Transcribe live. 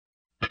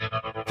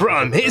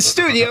from his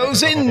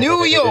studios in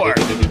New York.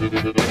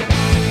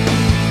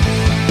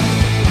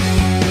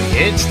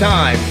 It's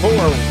time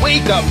for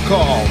Wake Up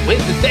Call with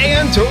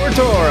Dan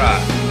Tortora,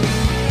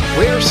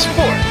 where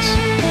sports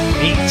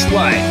meets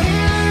life.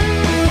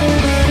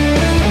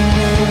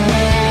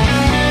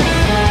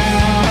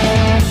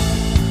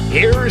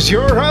 Here's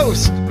your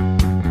host,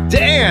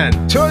 Dan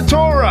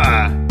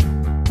Tortora.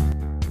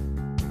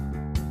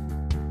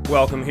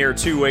 Welcome here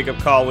to Wake Up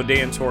Call with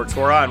Dan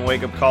Tortora on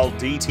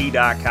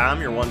wakeupcalldt.com,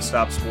 your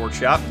one-stop sports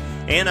shop,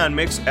 and on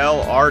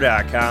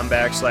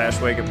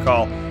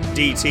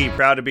mixlr.com/wakeupcalldt.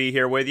 Proud to be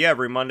here with you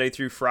every Monday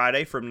through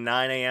Friday from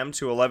 9 a.m.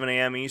 to 11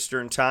 a.m.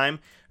 Eastern Time,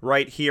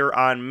 right here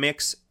on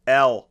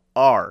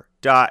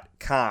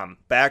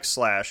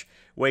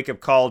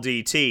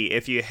mixlr.com/wakeupcalldt.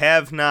 If you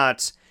have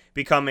not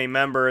become a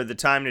member, the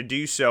time to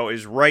do so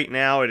is right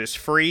now. It is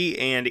free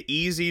and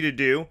easy to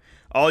do.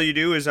 All you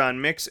do is on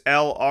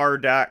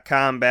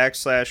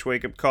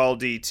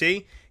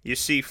mixlr.com/wakeupcalldt. You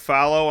see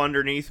follow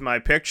underneath my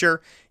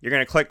picture. You're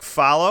going to click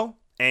follow,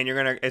 and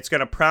it's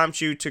going to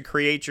prompt you to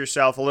create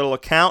yourself a little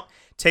account.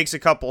 Takes a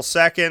couple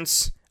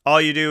seconds.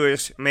 All you do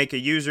is make a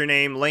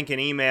username, link an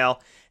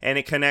email, and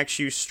it connects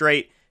you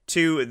straight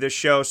to the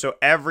show. So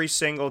every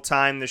single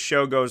time the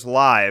show goes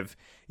live,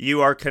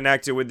 you are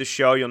connected with the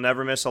show. You'll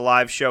never miss a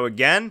live show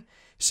again.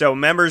 So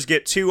members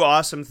get two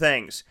awesome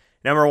things.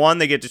 Number one,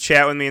 they get to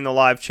chat with me in the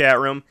live chat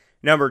room.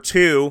 Number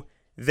two,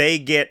 they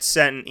get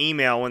sent an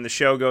email when the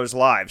show goes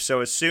live. So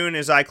as soon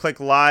as I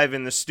click live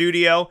in the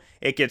studio,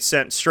 it gets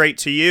sent straight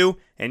to you,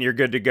 and you're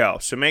good to go.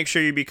 So make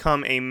sure you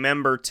become a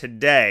member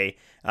today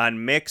on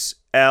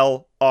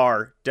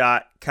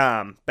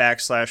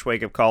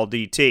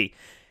mixlr.com/wakeupcalldt.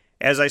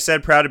 As I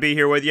said, proud to be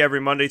here with you every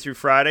Monday through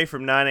Friday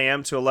from 9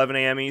 a.m. to 11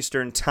 a.m.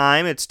 Eastern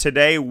Time. It's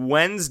today,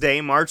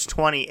 Wednesday, March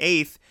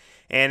 28th.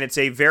 And it's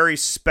a very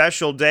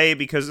special day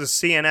because the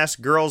CNS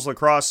Girls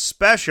Lacrosse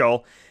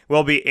Special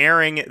will be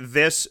airing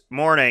this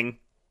morning,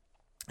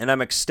 and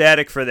I'm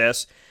ecstatic for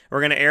this.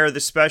 We're going to air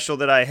the special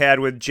that I had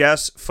with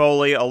Jess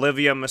Foley,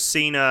 Olivia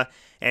Messina,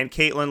 and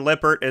Caitlin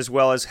Lippert, as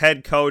well as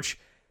head coach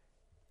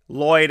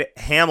Lloyd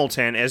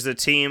Hamilton, as the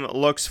team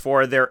looks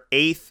for their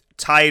 8th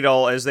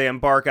title as they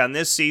embark on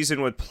this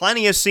season with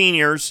plenty of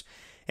seniors,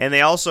 and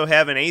they also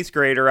have an 8th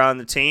grader on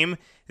the team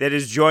that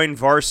has joined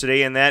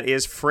varsity, and that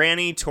is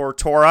Franny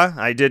Tortora.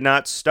 I did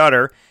not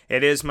stutter.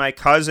 It is my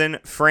cousin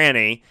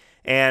Franny,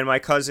 and my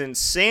cousin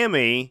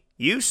Sammy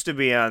used to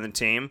be on the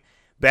team,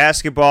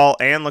 basketball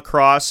and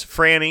lacrosse.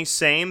 Franny,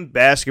 same,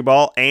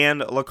 basketball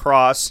and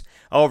lacrosse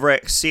over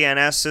at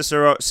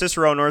CNS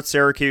Cicero North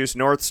Syracuse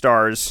North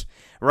Stars,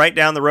 right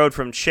down the road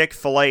from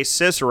Chick-fil-A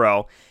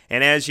Cicero.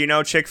 And as you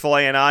know,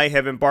 Chick-fil-A and I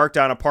have embarked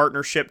on a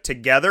partnership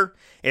together.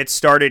 It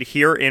started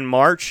here in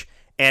March.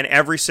 And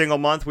every single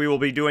month, we will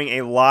be doing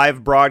a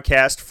live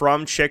broadcast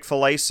from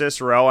Chick-fil-A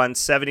Cicero on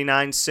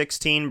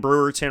 7916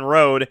 Brewerton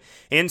Road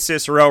in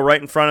Cicero,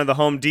 right in front of the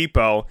Home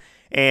Depot.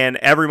 And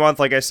every month,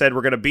 like I said,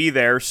 we're going to be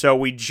there. So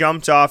we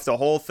jumped off the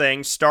whole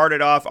thing,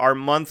 started off our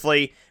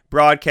monthly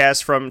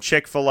broadcast from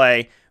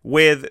Chick-fil-A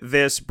with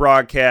this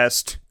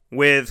broadcast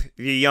with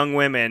the young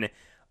women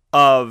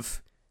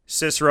of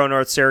Cicero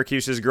North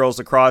Syracuse's girls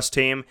lacrosse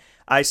team.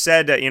 I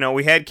said that,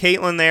 we had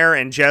Caitlin there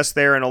and Jess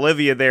there and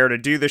Olivia there to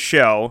do the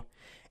show.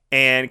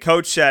 And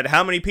Coach said,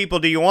 how many people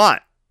do you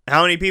want?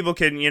 How many people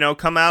can,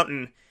 come out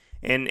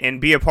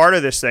and be a part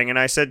of this thing? And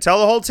I said, tell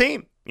the whole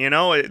team.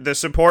 The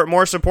support,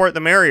 more support,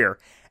 the merrier.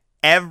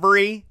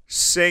 Every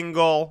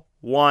single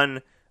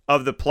one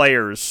of the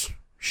players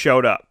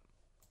showed up.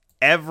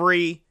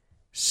 Every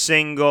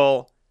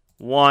single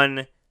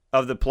one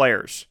of the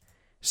players.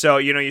 So,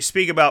 you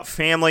speak about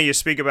family, you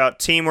speak about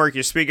teamwork,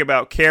 you speak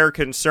about care,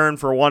 concern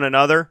for one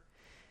another.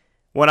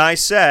 When I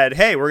said,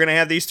 hey, we're going to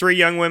have these 3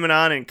 young women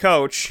on and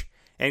Coach...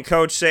 And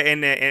Coach said,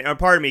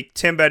 pardon me,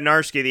 Tim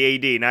Bednarski,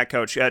 the AD, not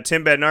Coach.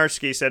 Tim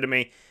Bednarski said to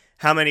me,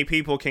 how many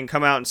people can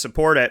come out and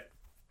support it?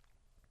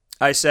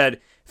 I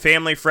said,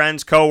 family,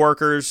 friends,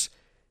 coworkers,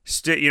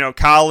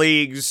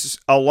 colleagues,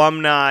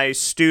 alumni,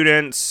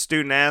 students,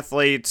 student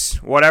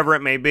athletes, whatever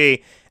it may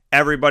be.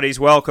 Everybody's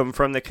welcome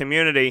from the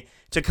community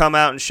to come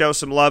out and show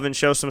some love and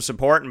show some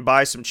support and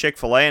buy some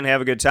Chick-fil-A and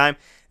have a good time.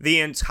 The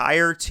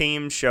entire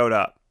team showed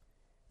up.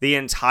 The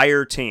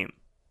entire team.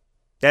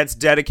 That's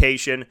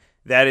dedication.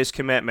 That is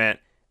commitment,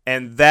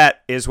 and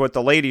that is what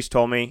the ladies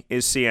told me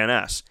is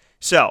CNS.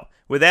 So,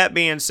 with that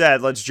being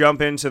said, let's jump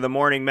into the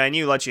morning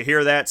menu, let you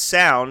hear that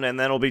sound, and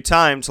then it'll be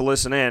time to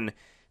listen in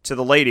to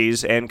the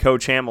ladies and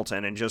Coach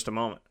Hamilton in just a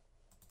moment.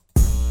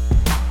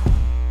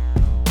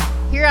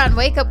 Here on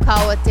Wake Up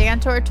Call with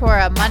Dan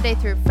Tortora, Monday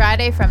through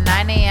Friday from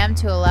 9 a.m.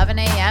 to 11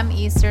 a.m.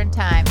 Eastern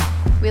Time.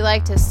 We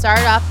like to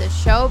start off the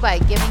show by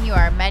giving you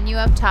our menu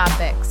of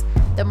topics.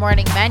 The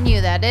morning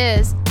menu, that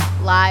is.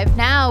 Live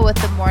now with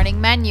the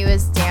morning menu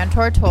is Dan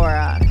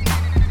Tortora.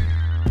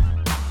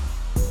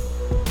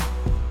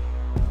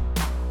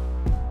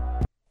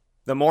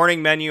 The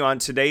morning menu on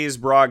today's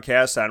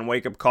broadcast on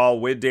Wake Up Call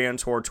with Dan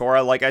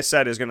Tortora, like I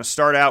said, is going to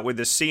start out with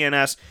the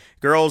CNS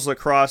Girls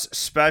Lacrosse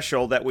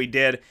special that we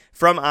did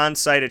from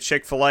on-site at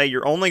Chick-fil-A.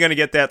 You're only going to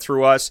get that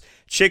through us.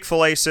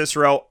 Chick-fil-A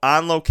Cicero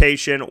on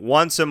location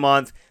once a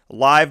month,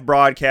 live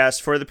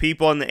broadcast for the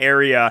people in the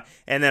area,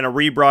 and then a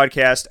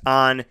rebroadcast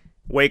on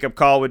Wake Up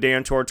Call with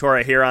Dan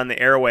Tortora here on the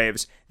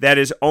airwaves. That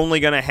is only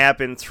going to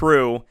happen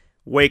through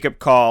Wake Up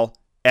Call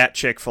at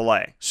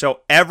Chick-fil-A.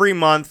 So every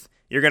month,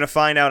 you're going to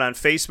find out on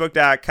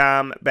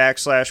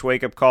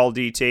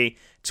Facebook.com/WakeUpCallDT,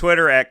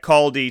 Twitter at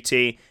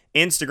CallDT,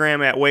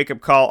 Instagram at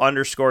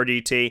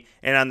WakeUpCall_DT,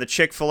 and on the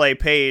Chick-fil-A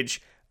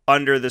page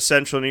under the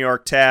Central New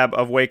York tab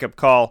of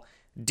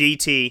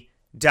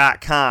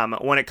WakeUpCallDT.com.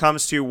 When it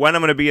comes to when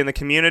I'm going to be in the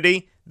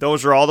community,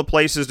 those are all the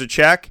places to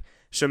check.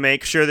 So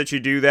make sure that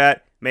you do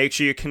that. Make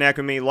sure you connect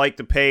with me, like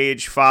the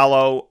page,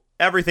 follow,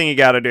 everything you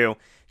got to do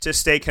to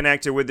stay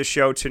connected with the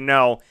show to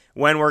know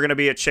when we're going to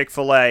be at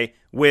Chick-fil-A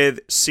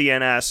with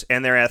CNS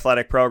and their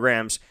athletic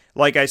programs.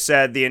 Like I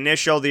said, the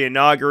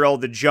inaugural,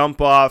 the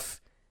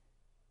jump-off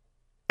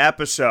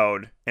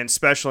episode and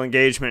special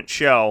engagement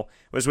show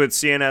was with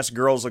CNS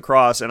Girls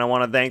Lacrosse, and I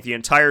want to thank the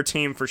entire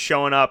team for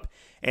showing up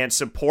and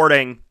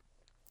supporting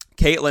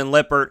Caitlin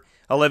Lippert,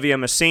 Olivia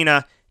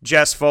Messina,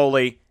 Jess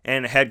Foley,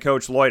 and head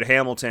coach Lloyd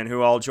Hamilton,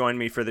 who all joined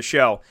me for the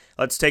show.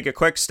 Let's take a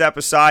quick step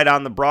aside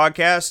on the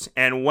broadcast,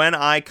 and when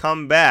I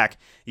come back,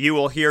 you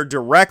will hear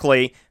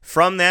directly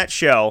from that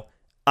show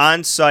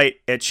on site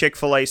at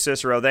Chick-fil-A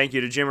Cicero. Thank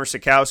you to Jimmer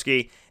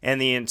Sikowski and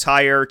the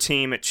entire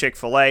team at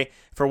Chick-fil-A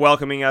for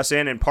welcoming us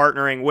in and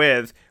partnering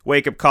with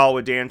Wake Up Call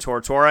with Dan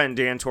Tortora and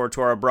Dan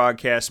Tortora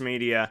Broadcast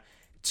Media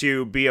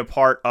to be a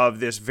part of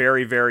this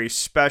very, very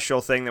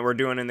special thing that we're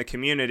doing in the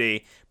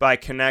community by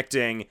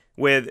connecting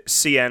with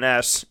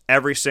CNS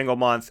every single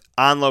month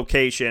on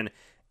location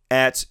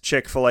at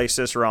Chick-fil-A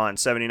Cicero on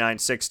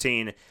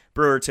 7916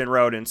 Brewerton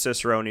Road in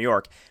Cicero, New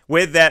York.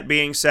 With that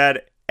being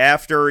said,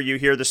 after you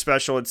hear the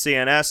special at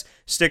CNS,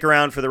 stick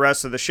around for the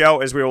rest of the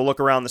show as we will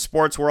look around the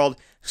sports world,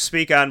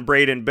 speak on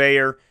Braden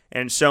Bayer,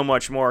 and so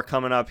much more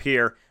coming up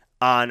here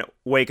on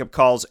Wake Up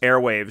Call's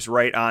airwaves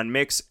right on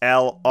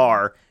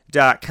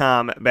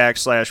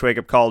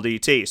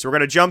mixlr.com/wakeupcalldt. So we're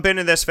going to jump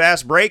into this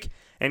fast break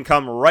and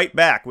come right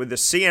back with the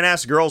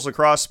CNS Girls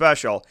Lacrosse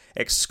special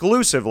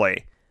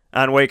exclusively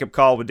on Wake Up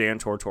Call with Dan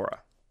Tortora.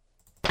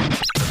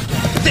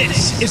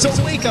 This is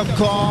a Wake Up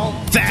Call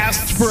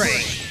Fast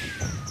Break.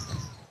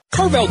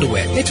 Carvel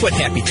DeWitt, it's what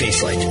happy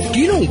tastes like. Do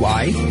you know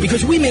why?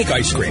 Because we make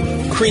ice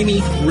cream. Creamy,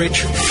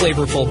 rich,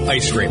 flavorful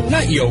ice cream.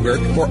 Not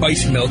yogurt or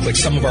ice milk like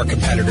some of our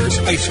competitors.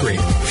 Ice cream.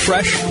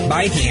 Fresh,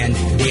 by hand,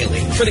 daily.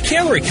 For the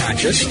calorie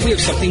conscious, we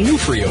have something new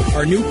for you.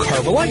 Our new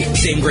Carvelite.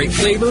 Same great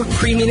flavor,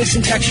 creaminess,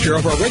 and texture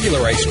of our regular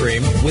ice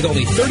cream with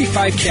only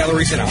 35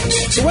 calories an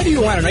ounce. So whether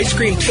you want an ice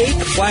cream cake,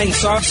 flying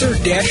saucer,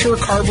 dasher,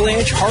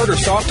 carvalanche, hard or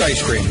soft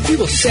ice cream, we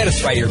will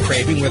satisfy your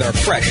craving with our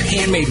fresh,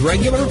 handmade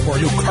regular or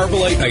new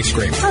Carvelite ice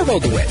cream. Carvel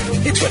DeWitt.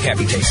 It's what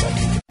happy tastes like.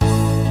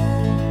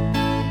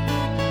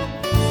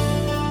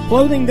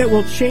 Clothing that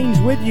will change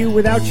with you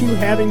without you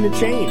having to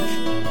change.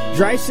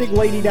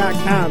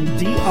 DreissiglLady.com,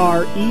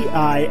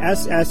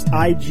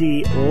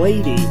 DREISSIG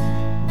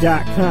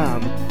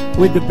Lady.com.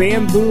 With the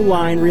Bamboo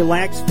line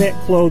Relax Fit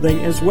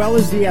clothing as well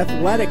as the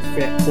Athletic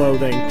Fit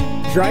clothing,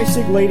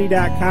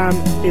 DreissiglLady.com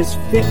is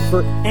fit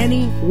for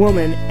any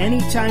woman, any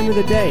time of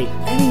the day,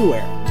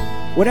 anywhere.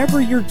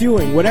 Whatever you're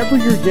doing, whatever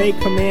your day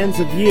commands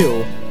of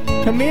you,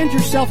 command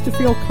yourself to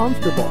feel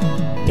comfortable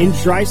in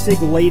Dreissig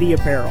Lady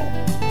Apparel.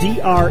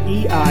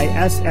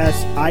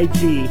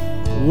 DREISSIG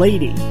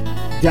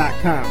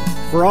Lady.com.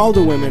 For all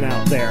the women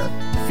out there,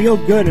 feel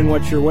good in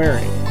what you're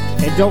wearing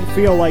and don't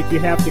feel like you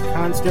have to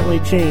constantly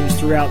change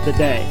throughout the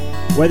day.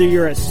 Whether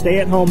you're a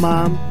stay-at-home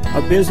mom,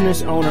 a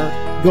business owner,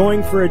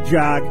 going for a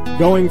jog,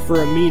 going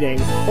for a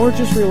meeting, or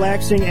just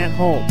relaxing at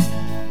home,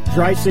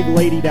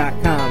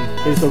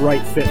 DreisigLady.com is the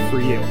right fit for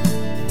you.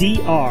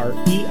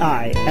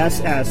 DREISSIG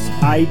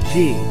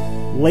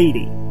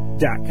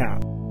Lady.com.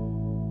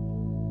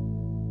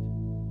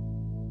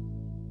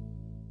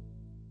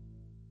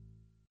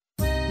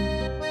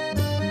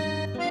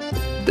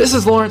 This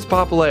is Lawrence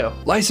Papaleo,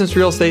 licensed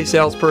real estate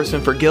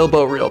salesperson for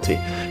Gilbo Realty.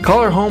 Call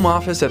our home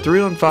office at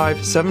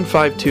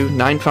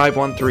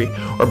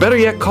 315-752-9513, or better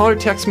yet, call or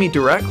text me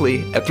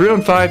directly at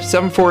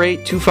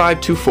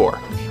 315-748-2524.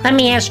 Let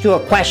me ask you a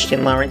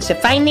question, Lawrence.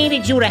 If I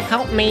needed you to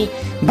help me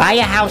buy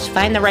a house,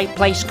 find the right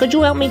place, could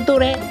you help me do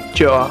that?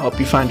 Joe, I'll help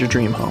you find your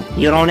dream home.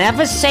 You don't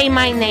ever say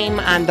my name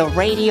on the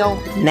radio,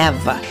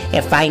 never.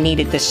 If I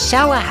needed to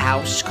sell a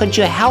house, could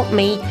you help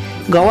me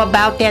go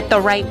about that the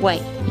right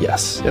way?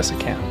 Yes, I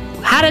can.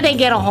 How do they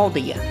get a hold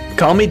of you?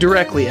 Call me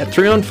directly at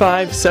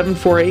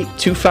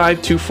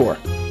 315-748-2524.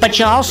 But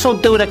you also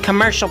do the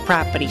commercial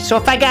property. So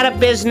if I got a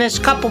business,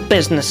 couple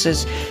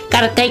businesses,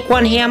 got to take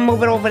one here,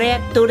 move it over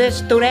there, do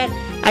this, do that,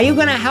 are you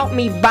going to help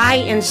me buy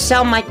and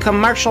sell my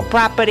commercial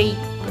property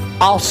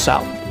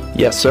also?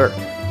 Yes, sir.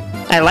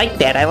 I like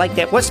that.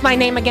 What's my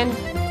name again?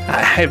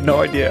 I have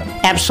no idea.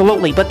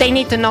 Absolutely, but they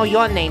need to know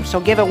your name, so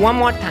give it one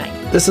more time.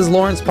 This is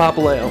Lawrence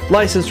Papaleo,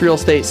 licensed real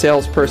estate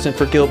salesperson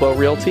for Gilbo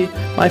Realty.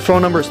 My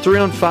phone number is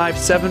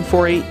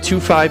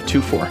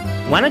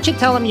 315-748-2524. Why don't you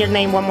tell them your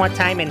name one more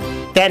time and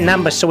that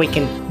number so we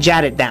can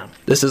jot it down?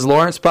 This is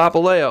Lawrence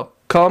Papaleo.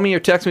 Call me or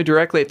text me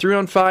directly at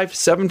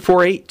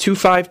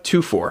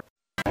 315-748-2524.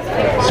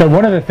 So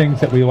one of the things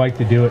that we like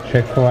to do at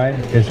Chick-fil-A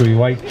is we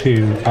like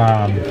to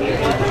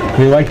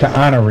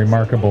honor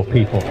remarkable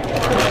people,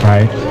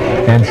 right?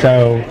 And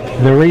so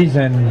the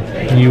reason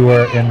you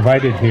were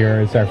invited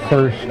here as our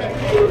first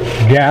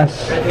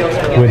guest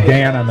with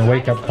Dan on the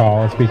wake-up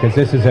call is because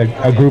this is a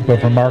group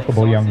of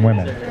remarkable young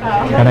women.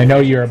 And I know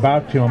you're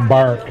about to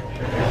embark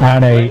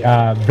on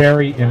a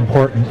very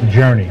important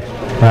journey,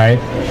 right?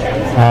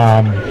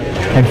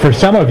 And for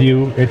some of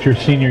you, it's your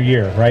senior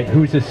year, right?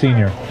 Who's a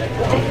senior?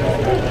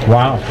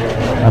 Wow,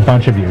 a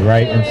bunch of you,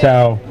 right? And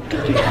so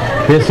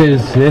this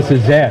is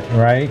it,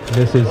 right?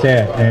 This is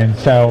it. And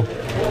so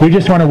we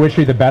just want to wish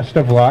you the best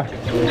of luck.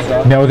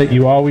 Know that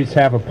you always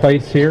have a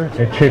place here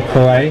at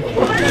Chick-fil-A.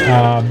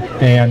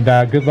 And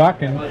good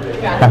luck, and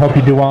I hope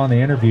you do well in the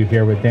interview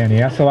here with Dan.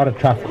 He asks a lot of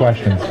tough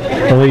questions.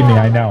 Believe me,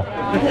 I know.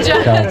 So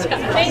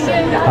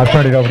I'll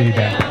turn it over to you,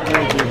 Dan.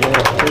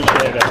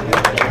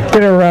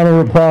 Get a round of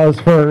applause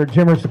for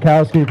Jim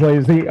Sikowski,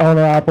 please, the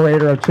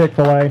owner-operator of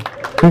Chick-fil-A,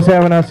 who's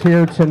having us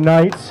here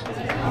tonight.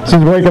 This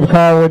is Wake Up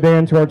Call with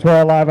Dan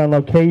Tortora live on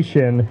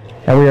location,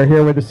 and we are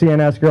here with the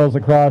CNS Girls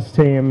Lacrosse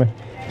team.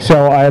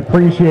 So I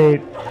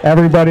appreciate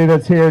everybody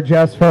that's here.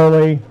 Jess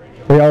Foley,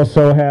 we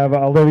also have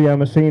Olivia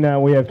Messina,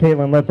 we have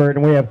Caitlin Lippert,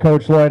 and we have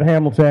Coach Lloyd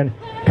Hamilton.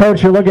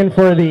 Coach, you're looking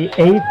for the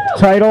 8th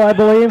title, I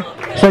believe,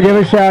 so give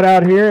a shout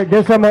out here.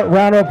 Give some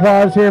round of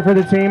applause here for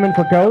the team and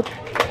for Coach.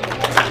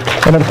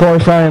 And of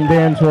course, I am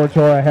Dan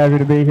Tortora, happy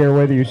to be here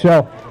with you.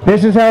 So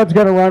this is how it's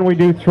going to run. We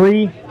do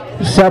 3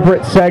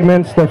 separate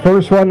segments. The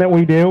first one that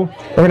we do,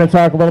 we're going to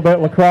talk a little bit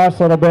lacrosse,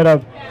 a little bit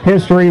of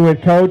history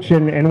with Coach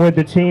and with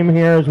the team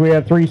here as we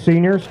have 3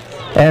 seniors.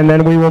 And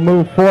then we will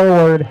move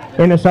forward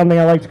into something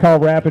I like to call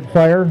rapid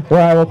fire,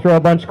 where I will throw a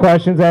bunch of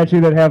questions at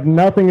you that have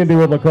nothing to do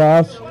with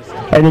lacrosse.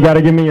 And you got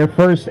to give me your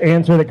first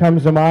answer that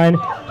comes to mind.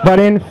 But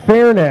in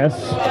fairness,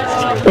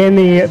 in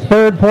the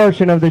third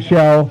portion of the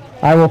show,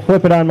 I will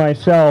flip it on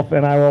myself,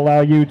 and I will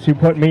allow you to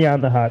put me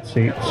on the hot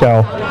seat. So,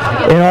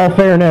 in all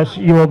fairness,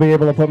 you will be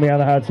able to put me on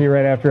the hot seat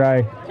right after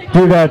I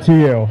do that to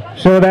you.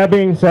 So, with that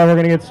being said, we're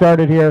going to get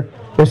started here.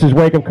 This is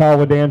Wake Up Call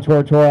with Dan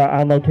Tortora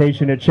on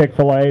location at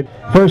Chick-fil-A.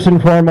 First and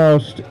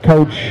foremost,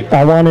 Coach,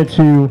 I wanted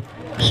to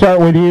start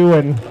with you.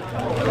 And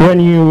when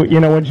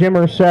when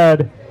Jimmer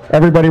said,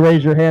 everybody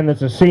raise your hand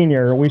that's a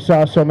senior, we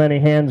saw so many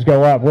hands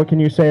go up. What can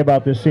you say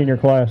about this senior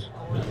class?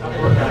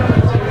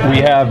 We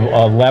have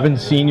 11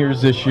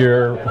 seniors this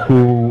year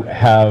who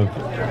have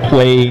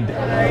played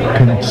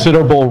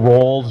considerable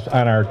roles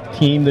on our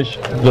team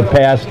the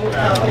past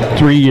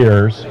 3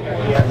 years.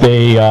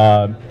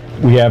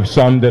 We have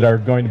some that are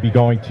going to be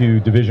going to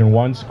Division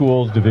I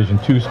schools, Division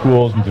II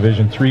schools, and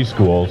Division III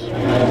schools.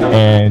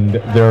 And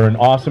they're an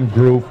awesome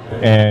group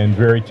and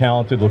very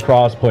talented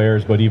lacrosse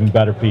players, but even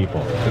better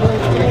people.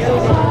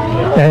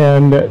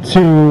 And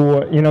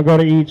to go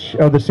to each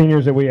of the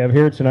seniors that we have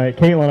here tonight,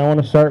 Caitlin, I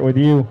want to start with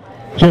you.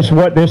 Just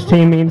what this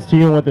team means to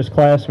you and what this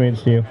class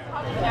means to you.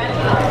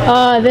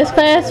 This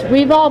class,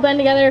 we've all been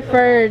together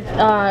for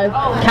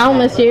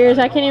countless years.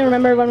 I can't even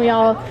remember when we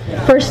all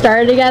first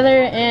started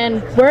together,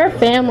 and we're a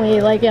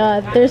family.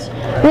 There's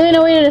really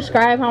no way to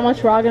describe how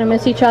much we're all going to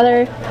miss each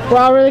other. We're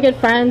all really good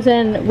friends,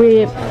 and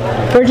we're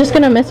just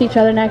going to miss each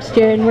other next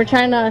year, and we're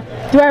trying to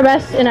do our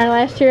best in our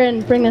last year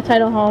and bring the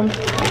title home.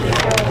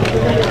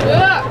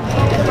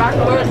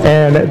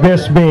 And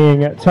this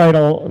being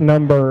title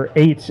number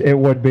 8, it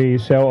would be.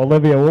 So,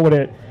 Olivia, what would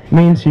it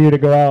mean to you to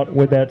go out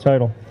with that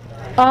title?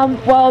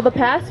 Well, the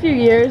past few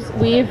years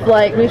we've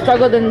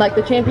struggled in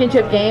the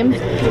championship games.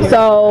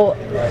 So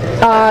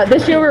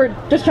this year we're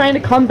just trying to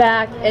come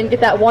back and get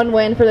that one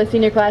win for the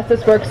senior class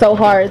that's worked so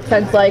hard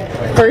since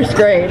first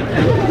grade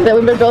that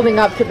we've been building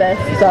up to this.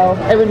 So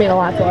it would mean a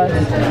lot to us.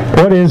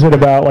 What is it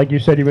about, like you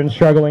said, you've been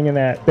struggling in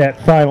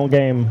that final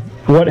game?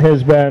 What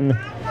has been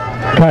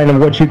kind of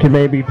what you can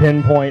maybe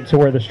pinpoint to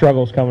where the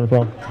struggle's coming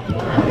from?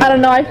 I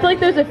don't know. I feel like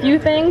there's a few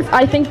things.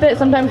 I think that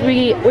sometimes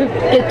we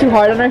get too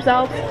hard on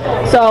ourselves.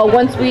 So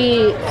once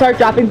we start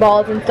dropping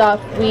balls and stuff,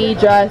 we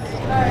just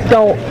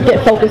don't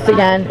get focused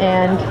again,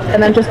 and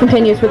then just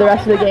continues for the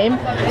rest of the game.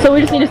 So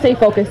we just need to stay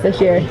focused this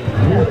year.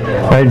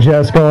 All right,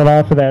 Jess, going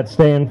off of that,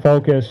 staying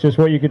focused, just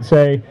what you could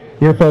say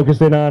you're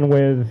focused in on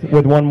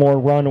with one more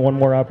run, one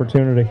more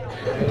opportunity.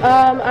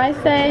 I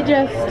say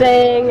just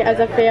staying as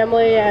a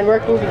family and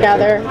working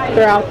together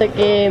throughout the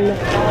game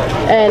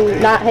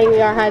and not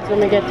hanging our heads when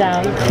we get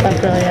down.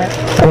 That's really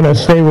it. I'm going to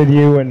stay with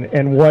you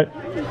and what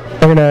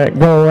I'm going to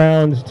go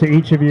around to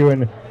each of you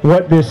and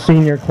what this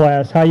senior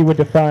class, how you would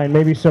define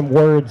maybe some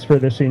words for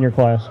this senior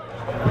class.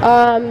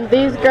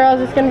 These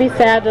girls, it's going to be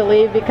sad to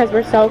leave because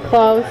we're so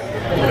close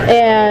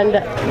and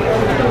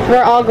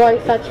we're all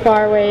going such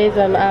far ways,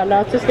 and I don't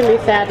know, it's just going to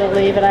be sad to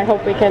leave, and I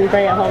hope we can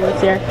bring it home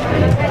this year.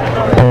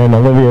 And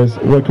Olivia,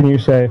 what can you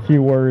say? A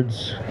few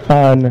words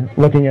on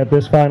looking at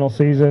this final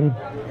season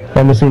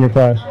and the senior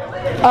class.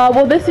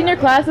 Well, this senior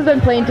class has been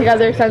playing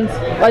together since,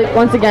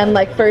 once again,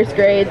 first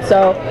grade.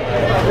 So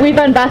we've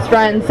been best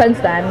friends since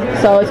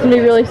then. So it's going to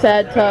be really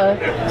sad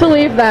to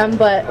leave them,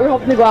 but we're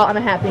hoping to go out on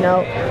a happy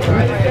note.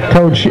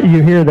 Coach,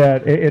 you hear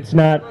that. It's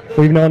not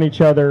we've known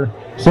each other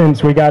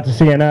since we got to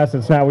CNS.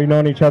 It's not we've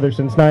known each other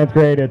since 9th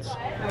grade. It's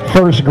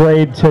first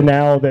grade to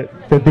now that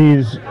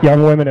these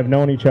young women have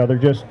known each other.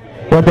 Just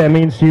what that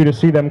means to you to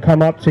see them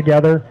come up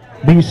together,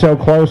 be so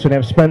close, and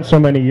have spent so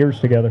many years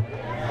together.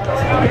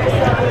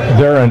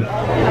 They're a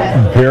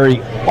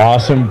very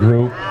awesome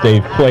group.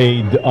 They've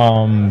played,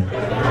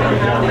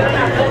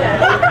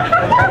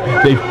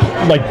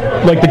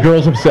 like the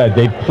girls have said,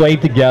 they've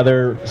played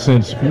together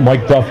since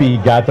Mike Duffy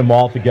got them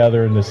all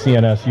together in the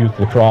CNS Youth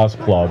Lacrosse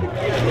Club,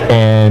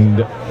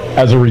 and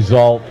as a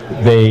result,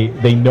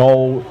 they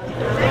know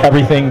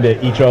everything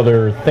that each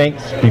other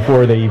thinks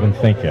before they even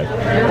think it,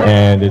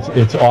 and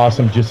it's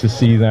awesome just to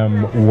see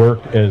them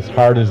work as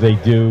hard as they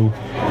do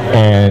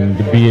and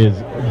be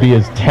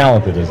as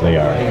talented as they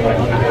are.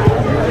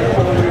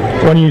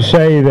 When you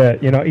say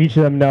that, each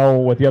of them know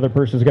what the other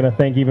person is going to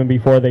think even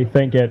before they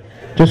think it,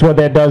 just what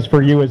that does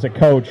for you as a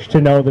coach to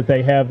know that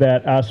they have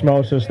that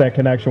osmosis, that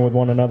connection with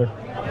one another.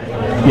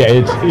 Yeah,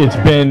 it's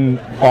been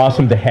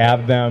awesome to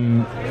have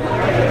them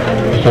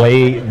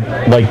play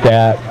like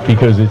that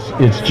because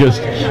it's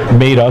just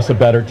made us a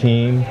better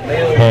team.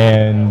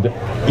 And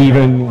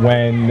even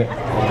when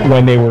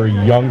they were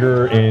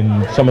younger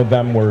and some of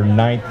them were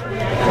 9th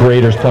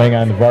graders playing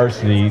on the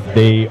varsity,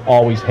 they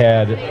always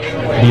had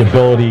the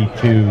ability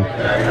to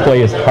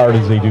play as hard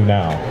as they do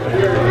now.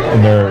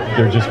 And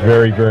they're just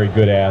very, very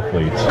good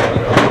athletes.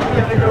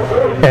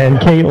 And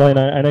Caitlin,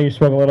 I know you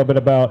spoke a little bit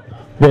about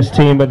this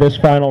team, but this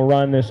final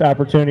run, this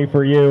opportunity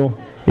for you,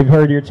 you've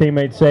heard your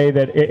teammates say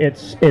that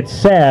it's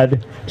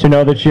sad to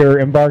know that you're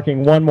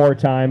embarking one more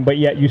time, but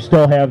yet you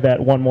still have that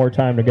one more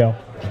time to go.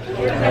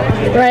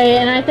 Right,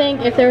 and I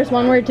think if there was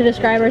one word to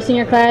describe our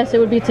senior class, it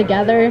would be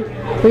together.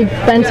 We've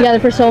been together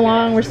for so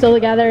long, we're still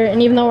together,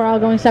 and even though we're all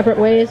going separate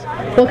ways,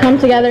 we'll come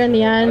together in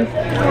the end,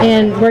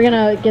 and we're going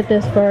to get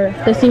this for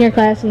the senior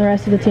class and the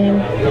rest of the team.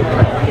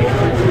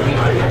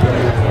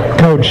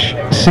 Coach,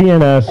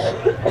 CNS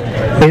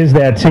is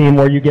that team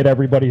where you get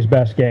everybody's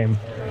best game.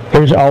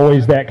 There's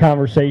always that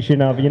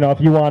conversation of, if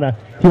you want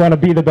to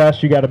be the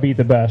best, you got to beat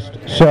the best.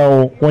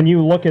 So when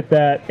you look at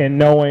that and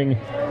knowing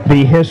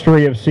the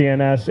history of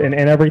CNS and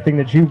everything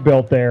that you've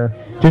built there,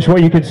 just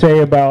what you could say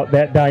about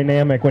that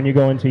dynamic when you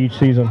go into each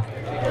season.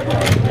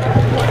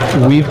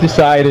 We've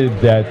decided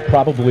that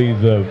probably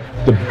the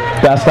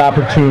best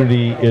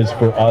opportunity is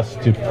for us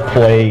to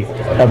play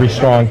every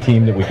strong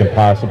team that we can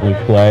possibly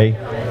play,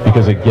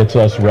 because it gets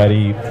us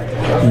ready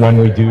when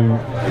we do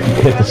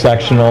hit the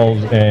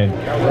sectionals, and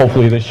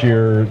hopefully this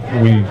year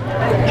we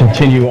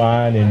continue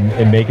on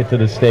and make it to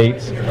the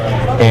States.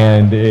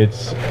 And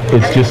it's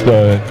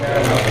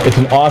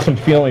an awesome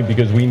feeling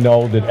because we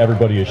know that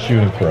everybody is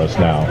shooting for us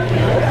now,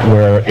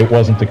 where it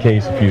wasn't the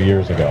case a few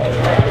years ago.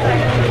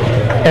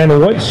 And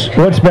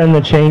what's been the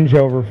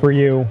changeover for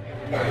you?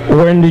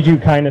 When did you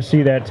kind of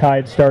see that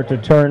tide start to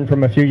turn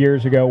from a few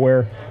years ago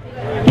where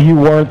you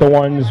weren't the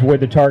ones with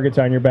the targets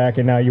on your back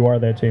and now you are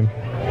that team?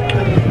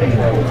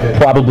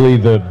 Probably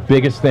the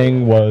biggest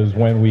thing was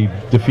when we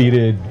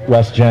defeated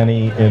West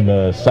Jenny in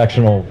the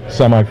sectional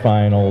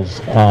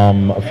semifinals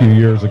a few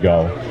years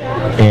ago.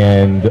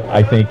 And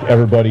I think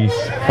everybody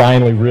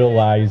finally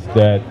realized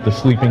that the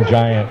sleeping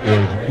giant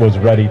was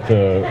ready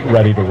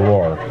to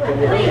roar.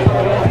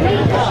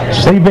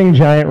 Sleeping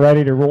giant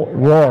ready to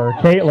roar.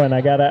 Caitlin,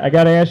 I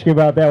gotta ask you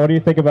about that. What do you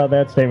think about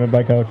that statement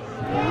by Coach?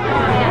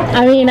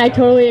 I mean, I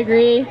totally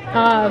agree.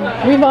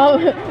 We've all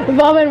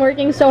been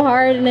working so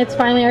hard, and it's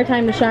finally our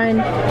time to shine.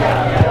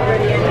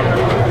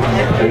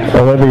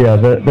 Olivia,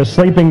 the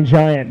sleeping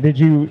giant. Did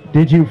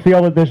you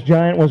feel that this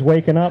giant was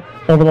waking up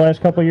over the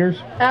last couple of years?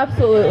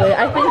 Absolutely.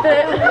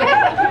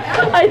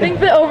 I think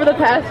that over the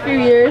past few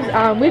years,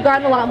 we've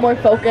gotten a lot more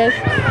focused,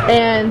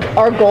 and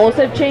our goals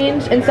have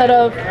changed. Instead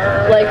of,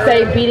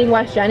 say, beating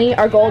West Jenny,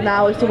 our goal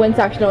now is to win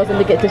sectionals and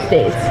to get to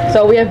states.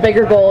 So we have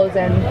bigger goals,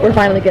 and we're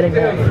finally getting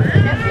there.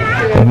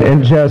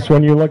 And Jess,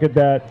 when you look at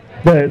that,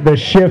 the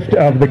shift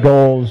of the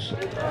goals,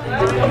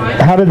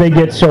 how did they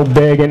get so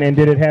big, and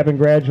did it happen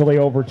gradually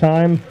over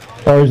time,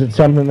 or is it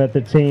something that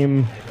the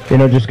team,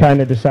 just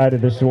kind of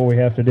decided this is what we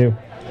have to do?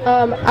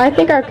 I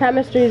think our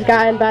chemistry's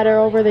gotten better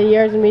over the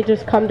years, and we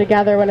just come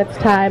together when it's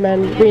time,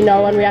 and we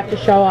know when we have to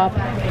show up,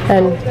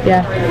 and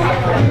yeah.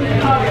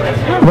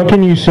 What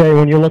can you say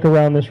when you look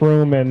around this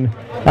room? And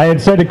I had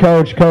said to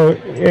Coach,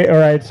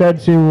 or I had said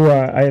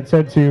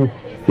to,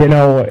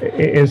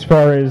 as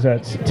far as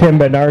Tim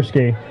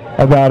Bednarski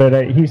about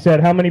it, he said,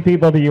 how many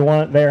people do you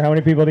want there? How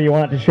many people do you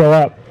want to show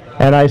up?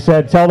 And I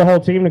said, tell the whole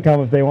team to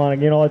come if they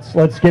want.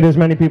 Let's get as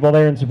many people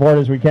there and support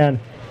as we can.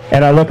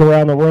 And I look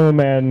around the room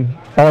and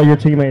all your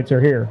teammates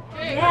are here.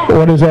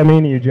 What does that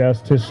mean to you,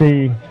 Jess, to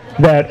see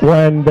that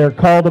when they're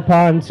called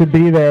upon to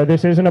be there,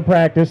 this isn't a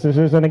practice, this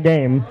isn't a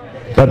game,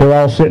 that they're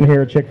all sitting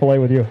here at Chick-fil-A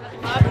with you?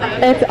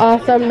 It's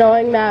awesome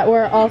knowing that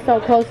we're all so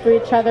close to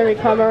each other. We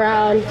come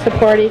around,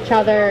 support each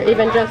other.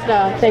 Even just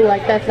a thing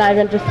like that's not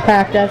even just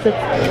practice.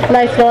 It's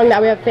nice knowing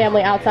that we have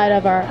family outside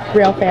of our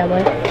real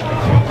family.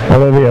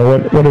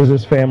 Olivia, what does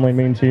this family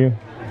mean to you?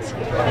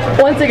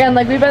 Once again,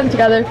 like, we've been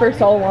together for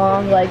so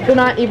long. Like, they're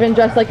not even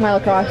just like my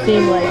lacrosse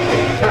team.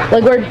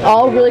 Like we're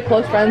all really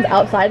close friends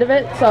outside of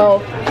it.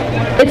 So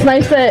it's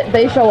nice that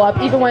they show up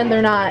even when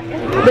they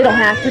don't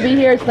have to be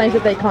here. It's nice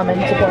that they come and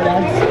support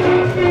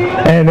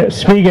us. And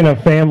speaking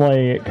of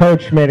family,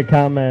 Coach made a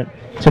comment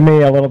to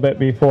me a little bit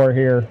before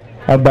here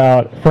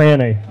about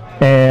Franny,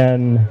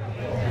 and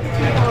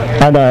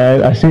I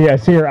know I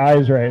see her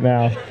eyes right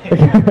now.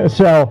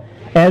 So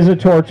as a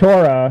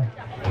Tortora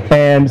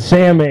and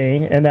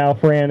Sammy and now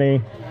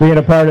Franny being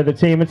a part of the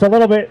team, it's a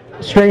little bit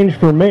strange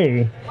for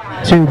me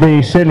to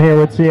be sitting here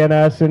with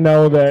CNS and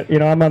know that, you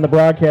know, I'm on the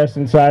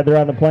broadcasting side, they're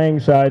on the playing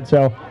side.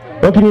 So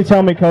what can you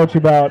tell me, Coach,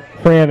 about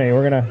Franny?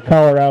 We're going to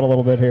call her out a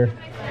little bit here.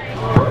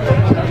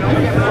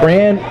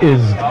 Fran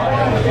is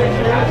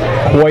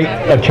quite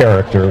a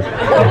character,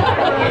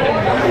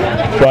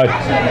 but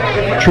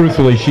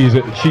truthfully, she's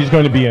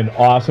going to be an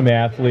awesome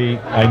athlete.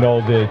 I know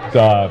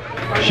that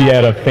she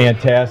had a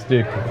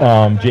fantastic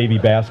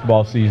JV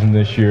basketball season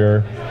this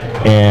year,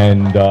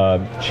 and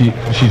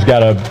she's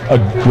got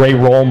a great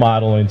role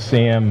model in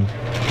Sam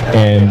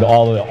and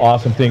all the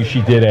awesome things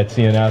she did at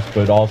CNS,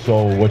 but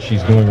also what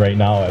she's doing right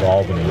now at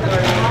Albany.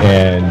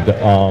 And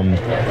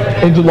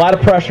it's a lot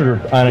of pressure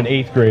on an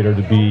 8th grader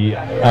to be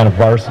on a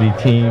varsity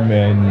team,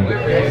 and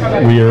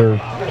we're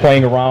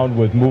playing around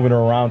with moving her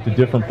around to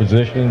different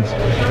positions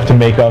to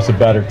make us a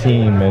better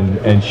team,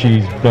 and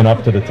she's been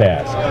up to the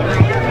task.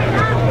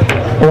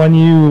 When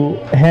you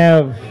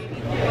have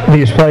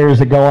these players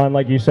that go on,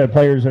 like you said,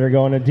 players that are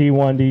going to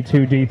D1,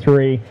 D2,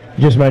 D3, you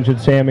just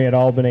mentioned Sammy at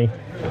Albany,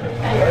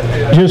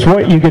 just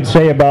what you could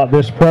say about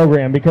this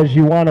program, because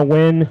you want to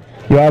win,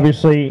 you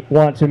obviously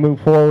want to move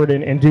forward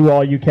and do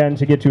all you can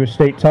to get to a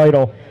state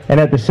title, and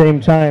at the same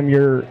time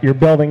you're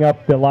building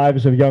up the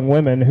lives of young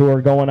women who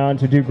are going on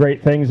to do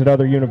great things at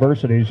other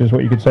universities. Just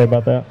what you could say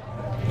about that.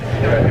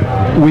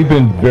 We've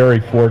been very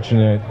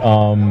fortunate.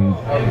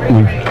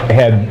 We've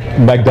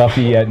had Meg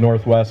Duffy at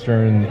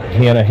Northwestern.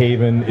 Hannah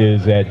Haven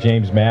is at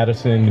James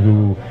Madison,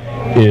 who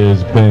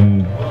has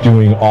been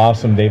doing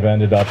awesome. They've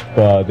ended up,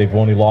 they've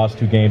only lost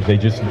 2 games. They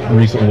just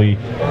recently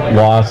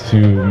lost to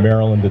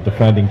Maryland, the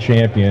defending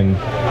champion,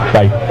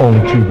 by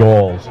only 2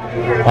 goals.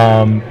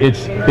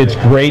 It's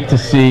great to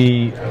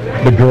see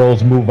the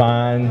girls move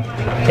on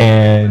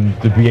and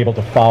to be able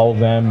to follow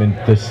them and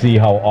to see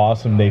how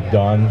awesome they've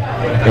done,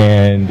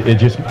 and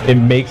it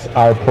makes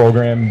our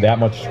program that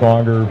much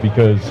stronger,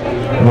 because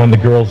when the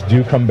girls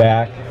do come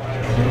back,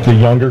 the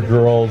younger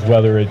girls,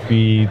 whether it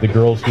be the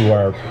girls who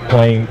are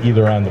playing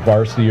either on the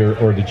varsity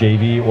or the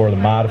JV or the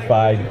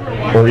modified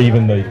or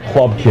even the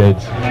club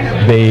kids,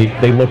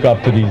 they look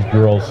up to these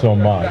girls so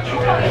much.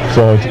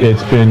 So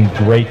it's been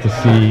great to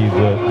see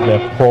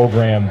the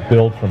program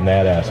build from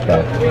that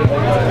aspect.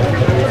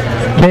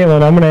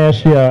 Caitlin, I'm going to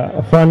ask you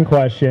a fun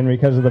question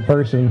because of the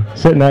person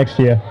sitting next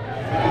to you.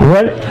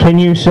 What can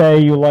you say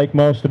you like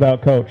most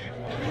about Coach?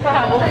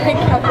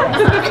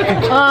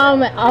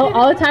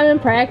 All the time in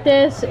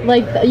practice,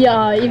 like,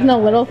 even the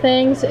little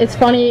things. It's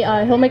funny,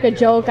 he'll make a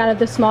joke out of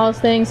the smallest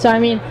things. So I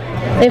mean,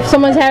 if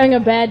someone's having a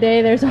bad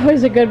day, there's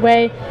always a good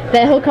way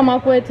that he'll come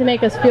up with to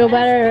make us feel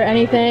better or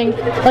anything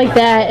like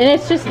that. And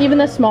it's just even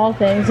the small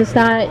things. It's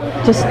not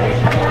just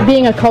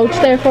being a coach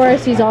there for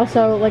us. He's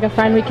also like a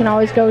friend we can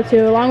always go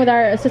to, along with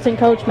our assistant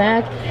coach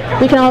Mac.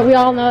 We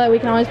all know that we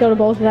can always go to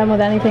both of them with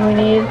anything we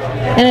need,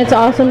 and it's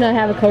awesome to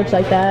have a coach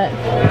like that.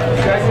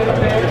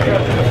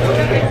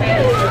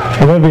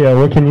 Olivia,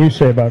 what can you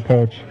say about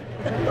Coach?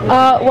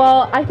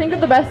 Well, I think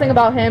that the best thing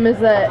about him is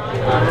that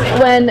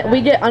when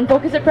we get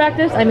unfocused at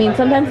practice, I mean,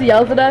 sometimes he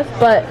yells at us,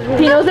 but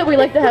he knows that we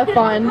like to have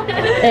fun,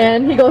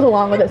 and he goes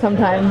along with it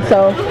sometimes,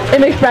 so it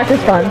makes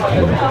practice fun.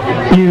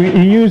 You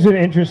use an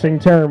interesting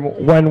term,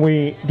 when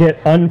we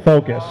get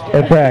unfocused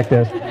at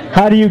practice.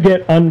 How do you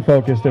get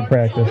unfocused at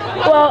practice?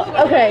 Well,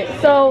 okay,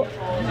 so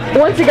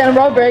once again,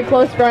 we're all very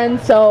close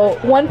friends, so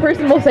one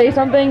person will say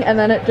something, and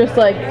then it just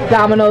like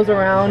dominoes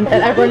around,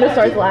 and everyone just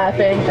starts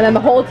laughing, and then the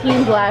whole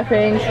team's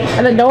laughing,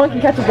 and then no one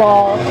can catch a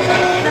ball,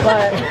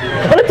 but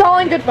it's all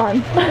in good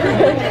fun.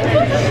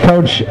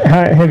 Coach,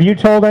 have you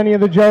told any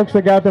of the jokes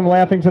that got them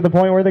laughing to the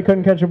point where they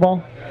couldn't catch a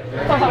ball?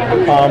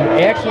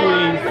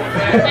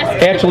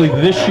 Actually,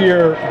 this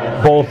year,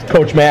 both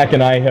Coach Mack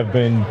and I have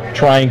been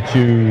trying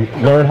to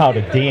learn how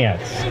to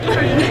dance.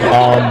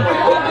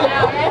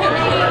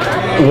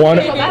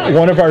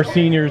 One of our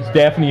seniors,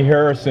 Daphne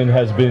Harrison,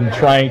 has been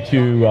trying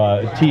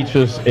to teach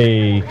us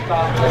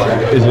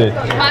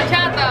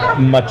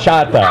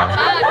Machata.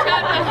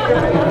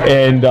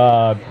 And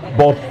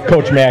both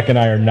Coach Mack and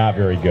I are not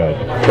very good,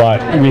 but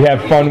we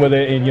have fun with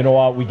it, and you know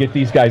what, we get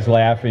these guys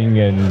laughing,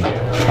 and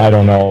I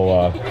don't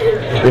know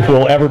if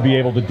we'll ever be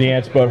able to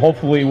dance, but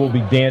hopefully we'll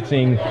be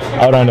dancing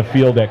out on the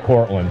field at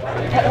Cortland.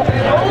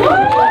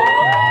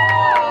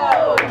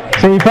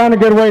 So you found a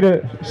good way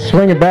to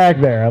swing it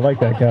back there. I like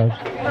that, Coach.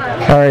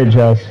 All right,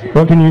 Jess.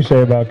 What can you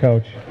say about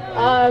Coach?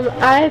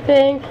 I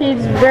think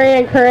he's very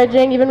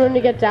encouraging. Even when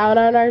we get down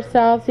on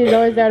ourselves, he's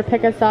always there to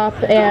pick us up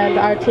and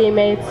our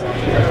teammates.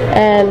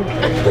 And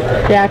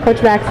yeah,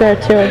 Coach Mack's there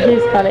too.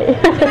 He's funny.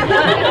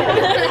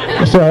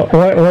 So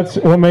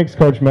what makes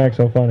Coach Mack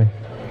so funny?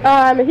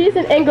 He's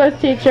an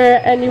English teacher,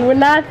 and you would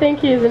not think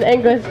he's an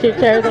English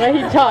teacher the way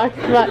he talks,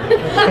 but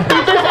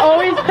he's just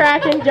always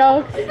cracking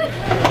jokes.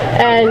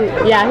 And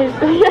yeah, he's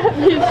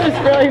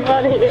just really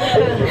funny.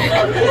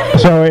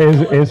 So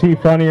is he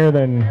funnier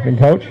than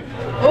Coach?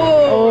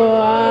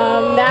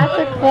 That's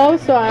a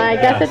close one. I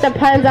guess it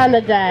depends on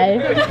the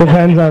day.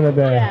 Depends on the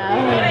day.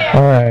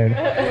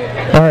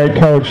 Yeah. All right,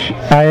 Coach.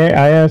 I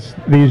asked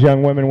these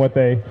young women what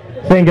they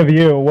think of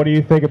you. What do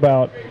you think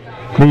about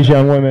these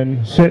young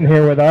women sitting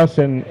here with us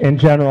and in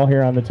general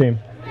here on the team?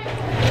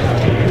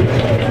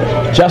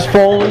 Jess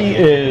Foley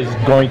is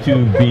going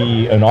to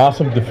be an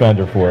awesome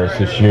defender for us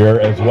this year,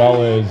 as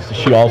well as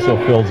she also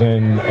fills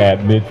in at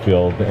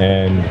midfield.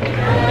 And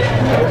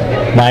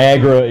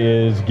Niagara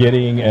is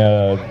getting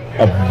a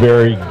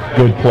very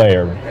good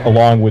player,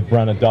 along with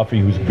Brenna Duffy,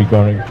 who's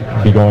going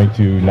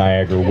to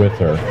Niagara with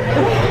her.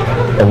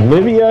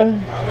 Olivia,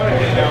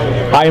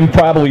 I am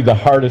probably the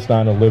hardest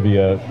on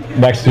Olivia,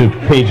 next to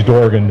Paige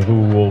Dorgan,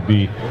 who will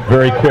be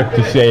very quick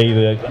to say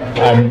that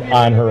I'm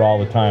on her all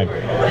the time.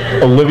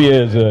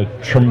 Olivia is a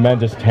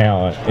tremendous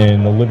talent,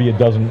 and Olivia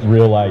doesn't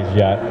realize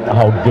yet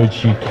how good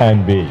she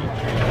can be.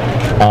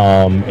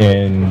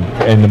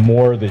 And the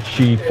more that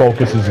she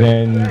focuses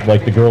in,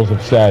 like the girls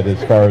have said,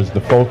 as far as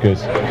the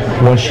focus,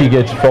 once she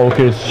gets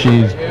focused,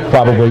 she's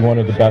probably one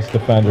of the best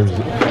defenders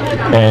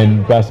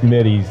and best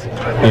middies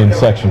in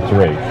Section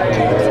 3.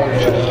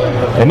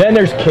 And then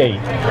there's Kate.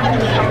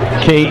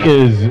 Kate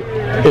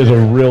is a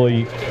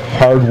really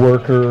hard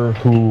worker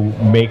who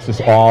makes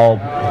us all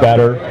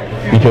better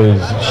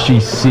because she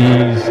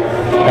sees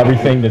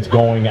everything that's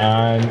going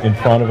on in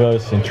front of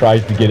us and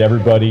tries to get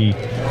everybody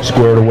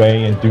squared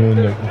away and doing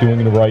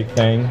the right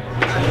thing.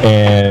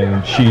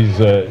 And she's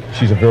a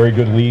very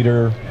good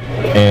leader,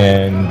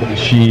 and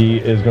she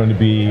is going to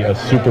be a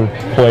super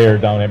player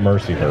down at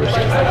Mercyhurst.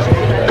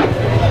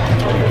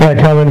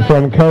 Coming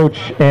from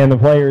Coach and the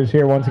players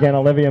here once again: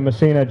 Olivia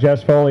Messina,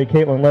 Jess Foley,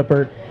 Caitlin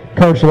Lippert,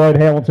 Coach Lloyd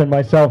Hamilton,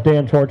 myself,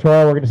 Dan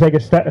Tortora. We're going to take a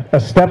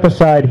step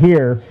aside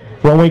here.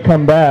 When we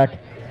come back,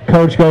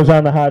 Coach goes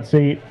on the hot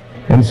seat,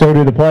 and so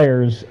do the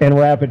players in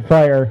rapid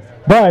fire.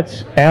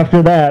 But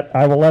after that,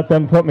 I will let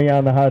them put me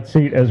on the hot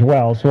seat as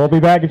well. So we'll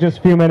be back in just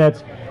a few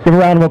minutes. Give a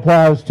round of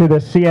applause to the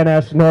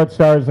CNS North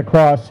Stars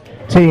lacrosse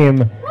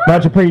team.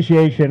 Much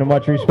appreciation and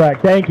much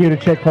respect. Thank you to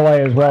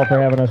Chick-fil-A as well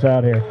for having us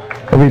out here.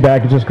 We'll be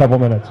back in just a couple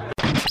minutes.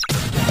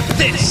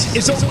 This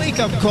is a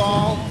wake-up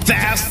call,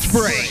 Fast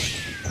Break.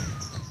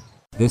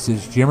 This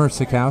is Jimmer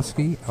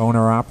Sikowski,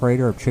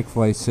 owner-operator of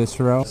Chick-fil-A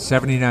Cicero,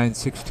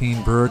 7916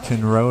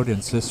 Brewerton Road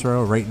in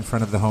Cicero, right in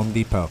front of the Home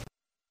Depot.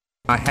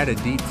 I had a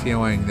deep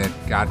feeling that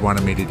God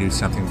wanted me to do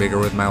something bigger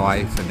with my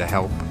life and to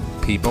help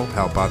people,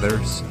 help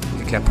others.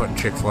 He kept putting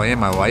Chick-fil-A in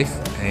my life,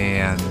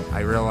 and I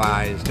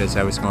realized as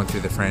I was going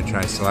through the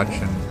franchise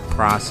selection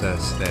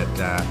process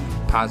that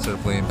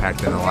positively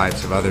impacting the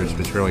lives of others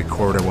was really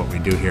core to what we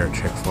do here at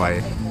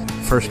Chick-fil-A.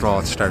 First of all,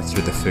 it starts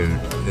with the food.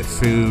 The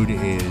food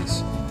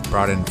is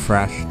brought in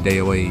fresh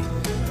daily.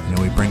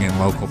 We bring in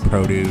local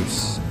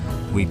produce.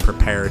 We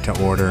prepare to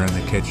order in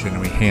the kitchen.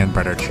 We hand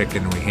bread our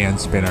chicken. We hand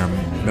spin our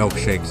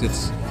milkshakes.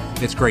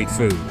 It's great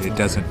food. It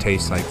doesn't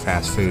taste like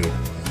fast food.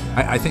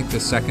 I think the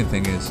second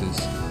thing is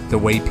the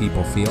way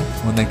people feel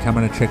when they come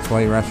in a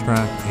Chick-fil-A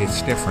restaurant.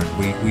 It's different.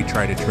 We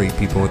try to treat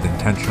people with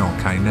intentional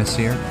kindness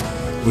here,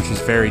 which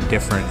is very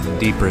different and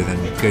deeper than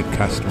good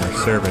customer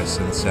service.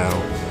 And so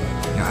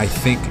I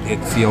think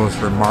it feels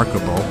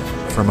remarkable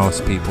for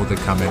most people to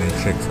come in a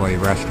Chick-fil-A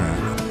restaurant.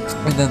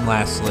 And then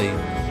lastly,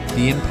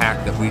 the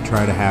impact that we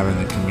try to have in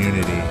the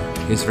community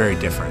is very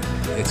different.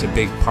 It's a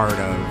big part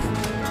of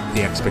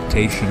the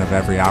expectation of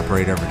every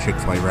operator of a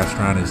Chick-fil-A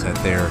restaurant is that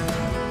they're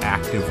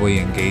actively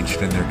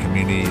engaged in their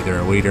community, they're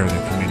a leader in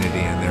the community,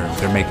 and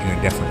they're making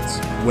a difference.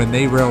 When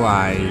they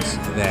realize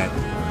that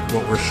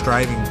what we're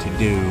striving to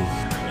do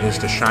is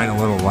to shine a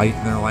little light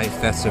in their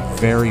life, that's a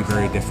very,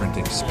 very different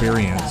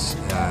experience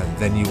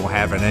than you will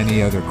have in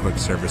any other quick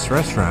service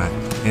restaurant.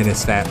 And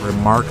it's that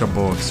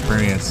remarkable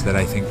experience that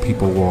I think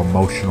people will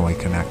emotionally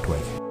connect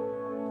with.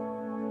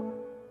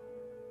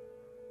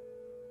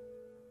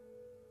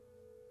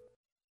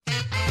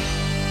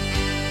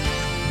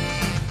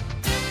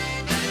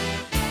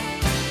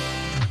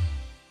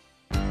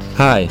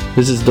 Hi,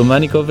 this is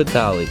Domenico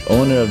Vitali,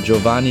 owner of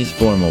Giovanni's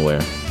Formal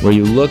Wear, where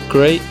you look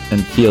great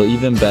and feel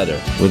even better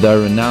with our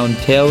renowned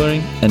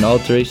tailoring and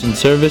alteration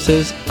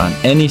services on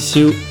any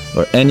suit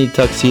or any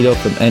tuxedo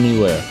from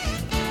anywhere.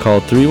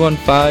 Call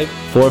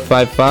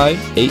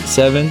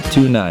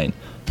 315-455-8729.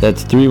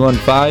 That's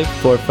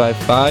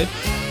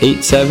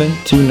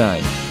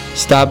 315-455-8729.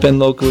 Stop in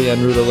locally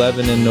on Route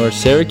 11 in North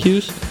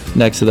Syracuse,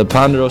 next to the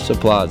Ponderosa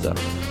Plaza.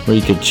 where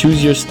you could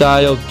choose your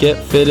style, get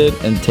fitted,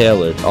 and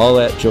tailored, all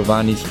at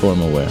Giovanni's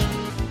Formal Wear.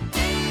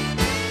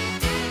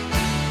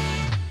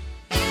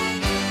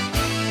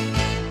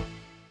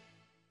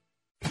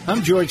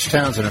 I'm George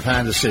Townsend of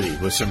Honda City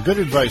with some good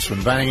advice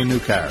when buying a new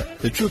car.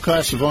 The true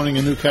cost of owning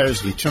a new car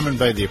is determined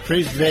by the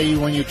appraised value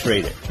when you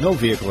trade it. No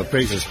vehicle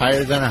appraises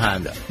higher than a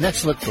Honda.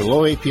 Next, look for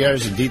low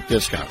APRs and deep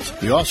discounts.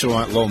 You also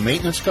want low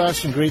maintenance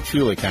costs and great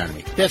fuel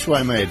economy. That's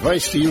why my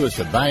advice to you is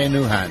to buy a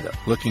new Honda.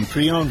 Looking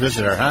pre-owned,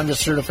 visit our Honda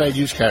Certified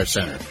Used Car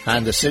Center.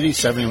 Honda City,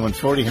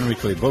 7140 Henry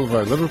Clay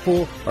Boulevard,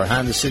 Liverpool, or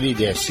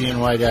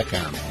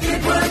HondaCity-CNY.com.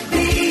 It would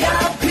be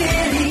a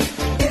pity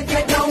if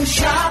you don't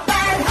shop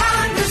at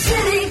Honda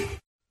City.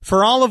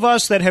 For all of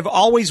us that have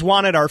always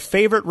wanted our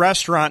favorite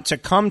restaurant to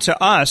come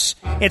to us,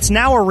 it's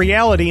now a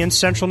reality in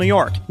Central New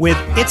York with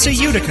It's a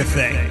Utica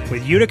Thing,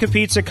 with Utica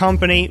Pizza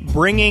Company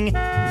bringing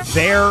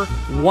their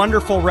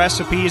wonderful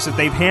recipes that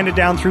they've handed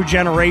down through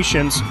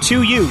generations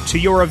to you, to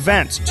your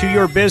event, to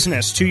your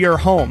business, to your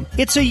home.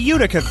 It's a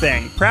Utica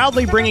Thing,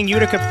 proudly bringing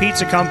Utica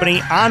Pizza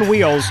Company on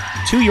wheels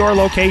to your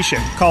location.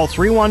 Call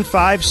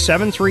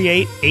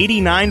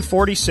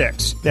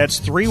 315-738-8946. That's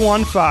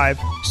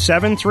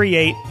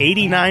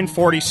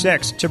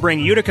 315-738-8946 to bring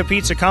Utica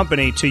Pizza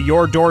Company to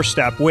your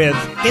doorstep with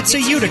It's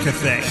a Utica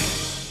Thing.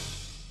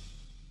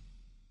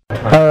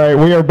 All right,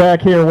 we are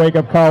back here, Wake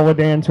Up Call with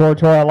Dan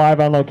Tortora, live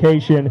on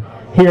location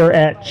here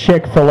at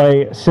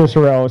Chick-fil-A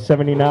Cicero,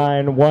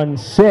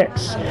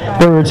 7916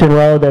 Brewerton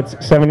Road. That's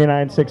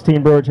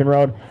 7916 Brewerton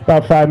Road,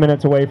 about 5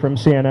 minutes away from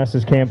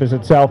CNS's campus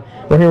itself.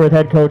 We're here with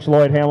head coach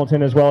Lloyd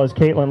Hamilton, as well as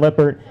Caitlin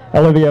Lippert,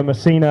 Olivia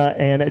Messina,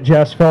 and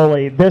Jess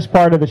Foley. This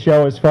part of the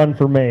show is fun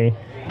for me,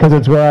 because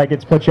it's where I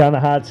get to put you on the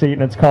hot seat,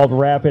 and it's called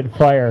Rapid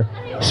Fire.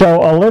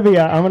 So,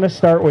 Olivia, I'm going to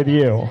start with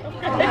you.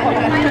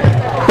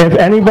 If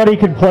anybody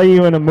could play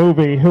you in a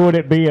movie, who would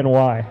it be and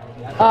why?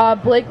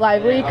 Blake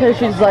Lively, because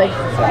she's, like,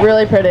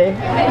 really pretty. All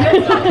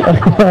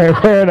right,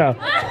 fair enough.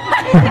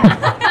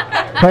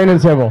 Plain and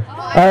simple.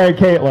 All right,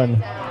 Caitlin.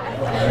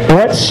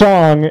 What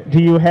song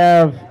do you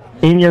have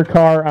in your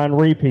car on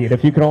repeat,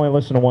 if you could only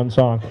listen to one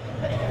song?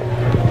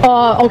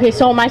 Okay,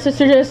 so my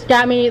sister just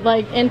got me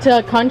like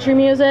into country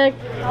music,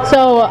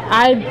 so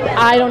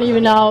I don't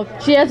even know.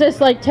 She has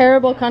this like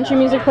terrible country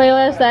music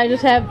playlist that I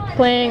just have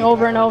playing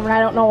over and over, and I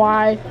don't know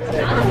why.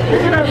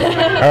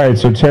 All right,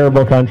 so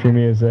terrible country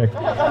music.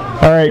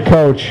 All right,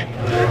 Coach.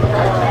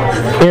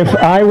 If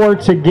I were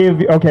to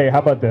give, okay, how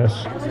about this?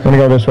 I'm gonna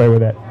go this way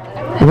with it.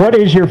 What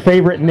is your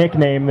favorite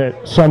nickname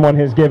that someone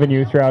has given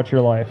you throughout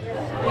your life?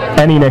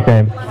 Any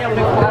nickname?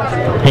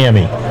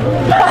 Hammy.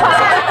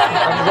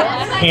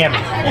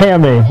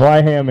 Hammy.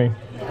 Why Hammy?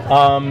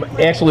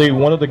 Actually,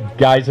 one of the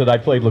guys that I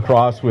played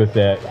lacrosse with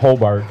at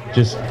Hobart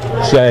just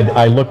said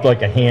I looked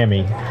like a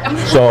hammy.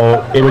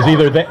 So it was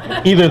either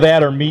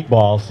that or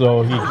meatball.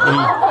 So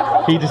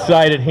he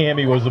decided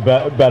hammy was a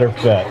better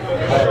fit.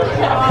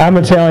 I'm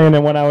Italian,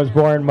 and when I was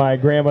born, my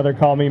grandmother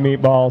called me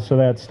meatball, so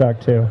that stuck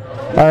too.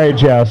 All right,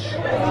 Jess.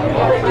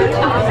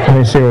 Let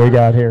me see what we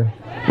got here.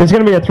 It's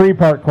going to be a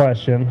three-part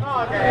question.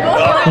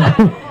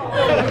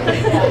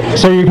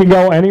 So you can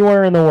go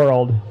anywhere in the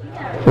world.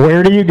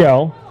 Where do you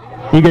go?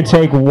 You could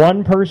take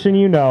one person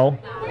you know,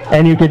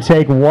 and you could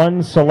take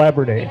one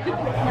celebrity.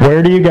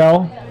 Where do you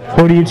go?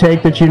 Who do you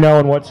take that you know,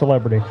 and what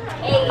celebrity?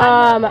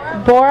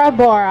 Bora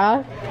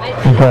Bora.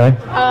 Okay.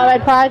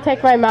 I'd probably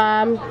take my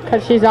mom,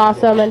 because she's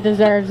awesome and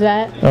deserves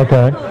it.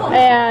 Okay.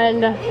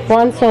 And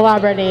one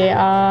celebrity.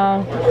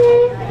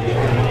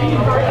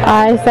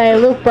 I say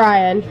Luke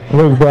Bryan.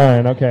 Luke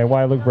Bryan. Okay.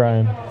 Why Luke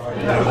Bryan?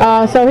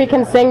 So he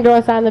can sing to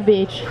us on the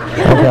beach.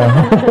 Okay.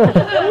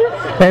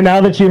 And now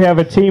that you have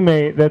a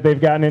teammate that they've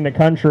gotten into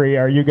country,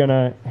 are you going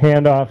to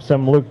hand off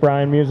some Luke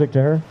Bryan music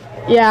to her?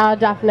 Yeah,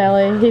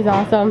 definitely. He's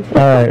awesome.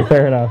 All right,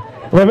 fair enough.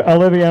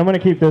 Olivia, I'm going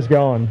to keep this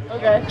going.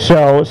 Okay.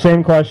 So,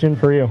 same question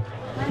for you.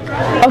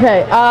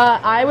 Okay,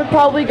 I would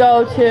probably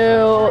go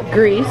to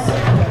Greece.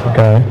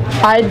 Okay.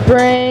 I'll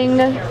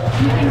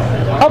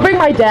bring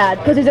my dad,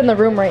 because he's in the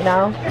room right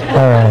now. All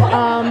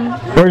right.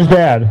 Where's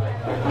Dad?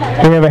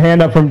 Can we have a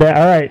hand up from Dad?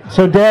 All right,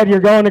 so Dad, you're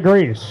going to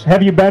Greece.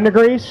 Have you been to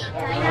Greece?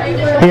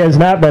 He has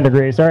not been to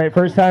Greece. All right,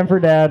 first time for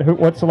Dad.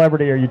 What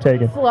celebrity are you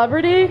taking?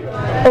 Celebrity?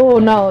 Oh,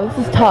 no, this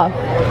is tough.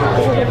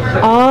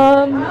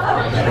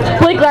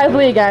 Blake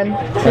Lively again.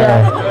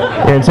 Yeah.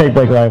 You're going to take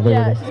Blake Lively.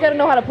 Yeah, she's got to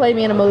know how to play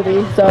me in a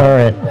movie. So. All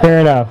right,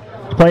 fair enough.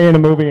 Play in a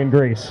movie in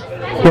Greece.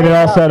 Get it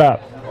all set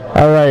up.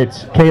 All right,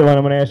 Caitlin,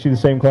 I'm going to ask you the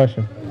same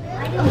question.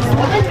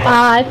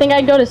 I think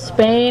I'd go to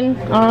Spain.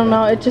 I don't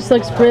know. It just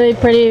looks really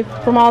pretty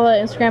from all the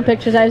Instagram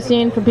pictures I've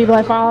seen from people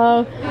I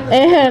follow.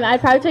 And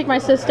I'd probably take my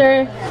sister.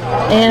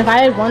 And if I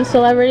had one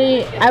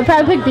celebrity, I'd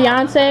probably pick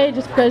Beyonce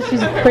just because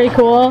she's pretty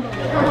cool.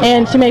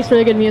 And she makes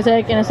really good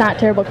music, and it's not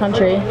terrible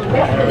country. All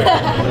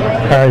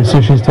right, so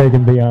she's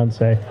taking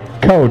Beyonce.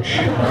 Coach,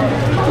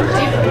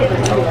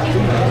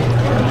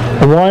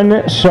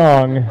 one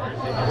song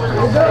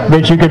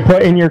that you could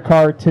put in your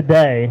car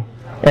today,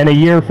 and a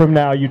year from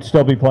now, you'd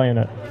still be playing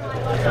it.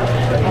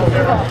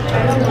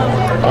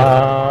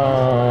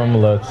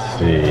 Let's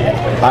see.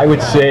 I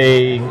would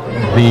say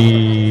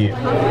the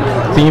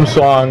theme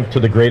song to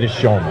The Greatest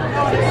Showman.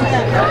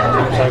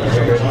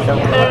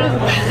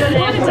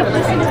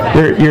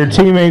 Your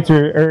teammates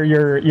or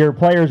your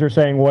players are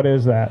saying, what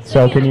is that?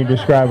 So can you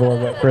describe a little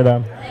bit for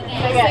them?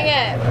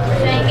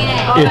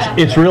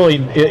 It's really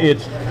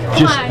it's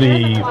just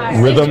the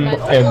rhythm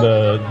and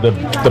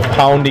the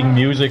pounding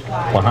music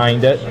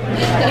behind it.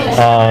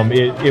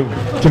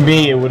 To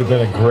me, it would have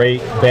been a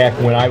great, back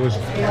when I was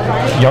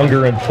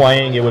younger and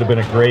playing, it would have been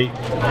a great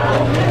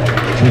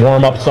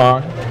warm-up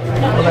song.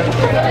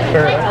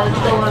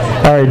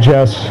 All right,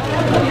 Jess.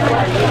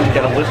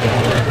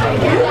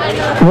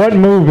 What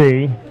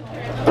movie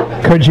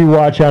could you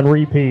watch on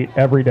repeat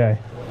every day?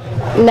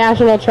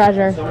 National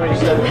Treasure.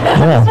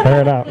 Yeah,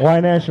 fair enough. Why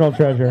National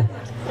Treasure?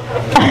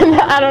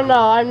 I don't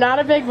know. I'm not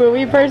a big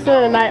movie person,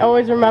 and I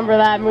always remember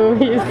that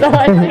movie, so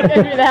I think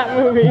it'd be that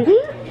movie.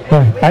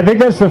 I think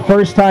that's the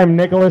first time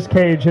Nicolas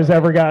Cage has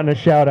ever gotten a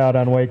shout out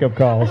on Wake Up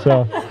Call,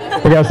 so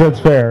I guess that's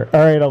fair.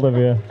 All right,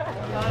 Olivia.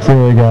 Let's see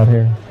what we got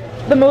here.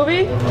 The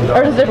movie?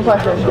 Or is it a different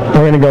question? We're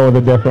going to go with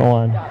a different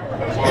one.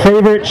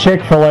 Favorite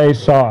Chick-fil-A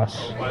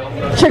sauce?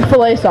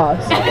 Chick-fil-A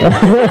sauce.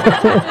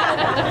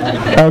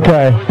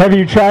 Okay. Have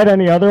you tried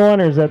any other one,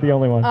 or is that the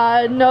only one?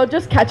 No,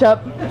 just ketchup.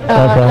 Okay.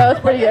 That was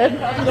pretty good.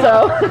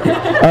 So.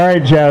 All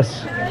right,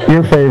 Jess.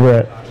 Your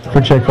favorite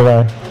for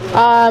Chick-fil-A?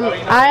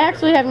 I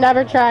actually have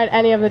never tried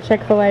any of the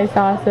Chick-fil-A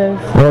sauces.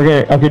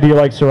 Okay, do you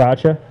like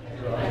sriracha?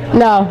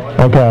 No.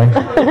 Okay.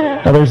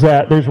 Now there's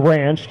that. There's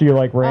ranch. Do you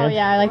like ranch? Oh,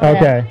 yeah, I like ranch.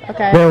 Okay.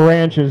 Okay. Their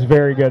ranch is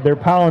very good. Their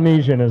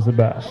Polynesian is the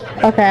best.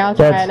 Okay, I'll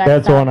try it next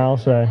That's time. one I'll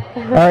say.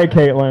 All right,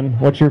 Caitlin,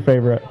 what's your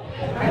favorite?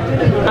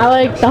 I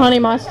like the honey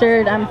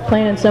mustard. I'm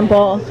plain and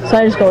simple, so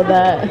I just go with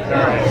that.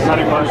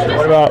 Honey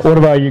mustard. What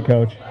about you,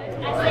 Coach?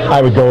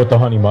 I would go with the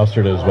honey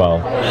mustard as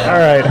well. All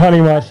right,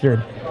 honey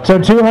mustard. So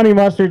 2 honey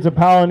mustards, a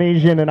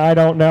Polynesian, and I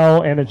don't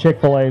know, and a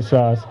Chick-fil-A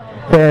sauce.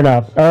 Fair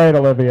enough. All right,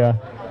 Olivia.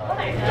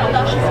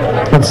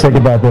 Let's think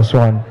about this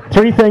one.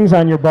 3 things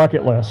on your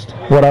bucket list.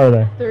 What are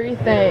they? 3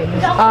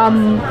 things.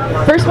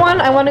 First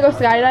one, I want to go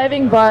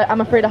skydiving, but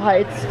I'm afraid of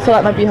heights, so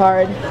that might be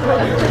hard.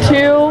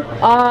 2,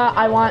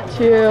 I want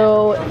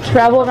to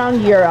travel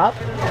around Europe.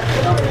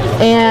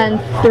 And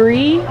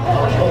 3,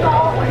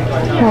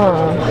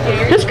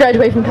 just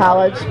graduate from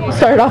college.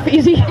 Start off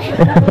easy.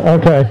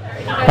 Okay.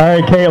 All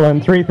right,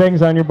 Caitlin, 3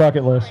 things on your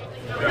bucket list.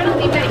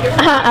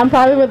 I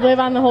probably would live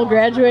on the whole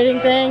graduating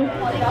thing.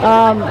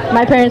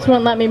 My parents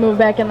wouldn't let me move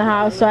back in the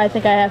house, so I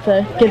think I have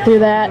to get through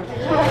that.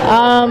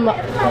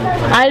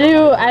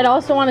 I'd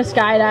also want to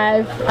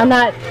skydive. I'm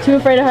not too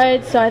afraid of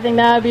heights, so I think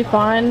that would be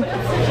fun.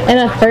 And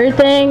a 3rd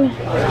thing,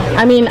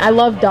 I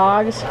love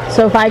dogs,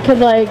 so if I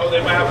could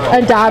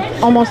adopt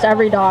almost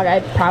every dog, I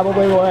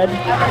probably would.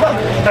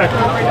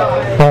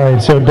 All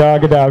right, so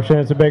dog adoption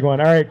is a big one.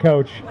 All right,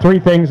 Coach, 3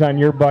 things on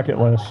your bucket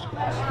list.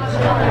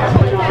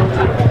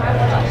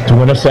 To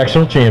win a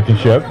sectional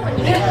championship,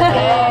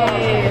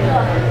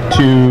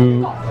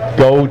 to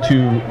go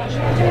to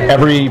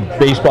every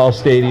baseball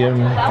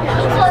stadium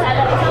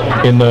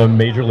in the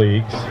major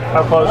leagues.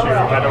 How close are you?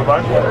 Have you been to a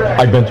bunch?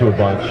 I've been to a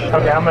bunch.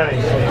 Okay, how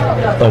many?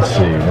 Let's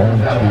see, 1,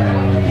 2.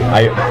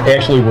 I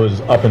actually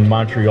was up in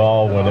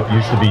Montreal when it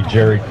used to be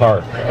Jerry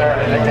Park.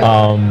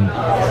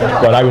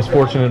 But I was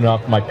fortunate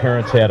enough, my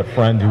parents had a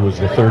friend who was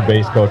the 3rd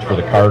base coach for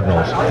the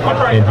Cardinals,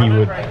 and he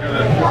would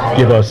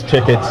give us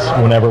tickets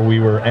whenever we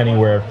were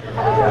anywhere.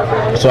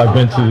 So I've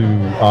been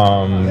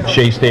to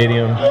Shea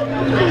Stadium,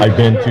 I've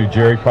been to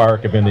Jerry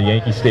Park, I've been to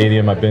Yankee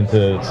Stadium, I've been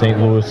to St.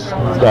 Louis,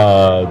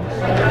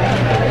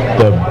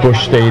 the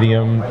Busch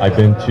Stadium, I've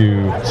been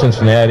to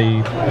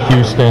Cincinnati,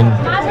 Houston,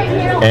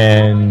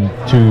 and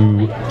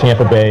to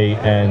Tampa Bay,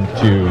 and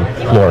to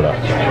Florida.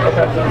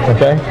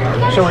 Okay?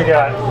 So we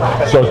got...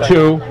 So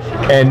 2,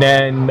 and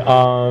then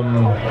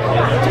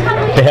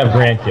to have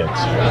grandkids.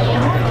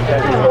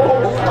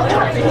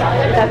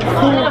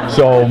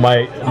 So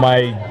my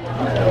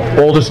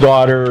oldest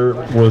daughter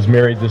was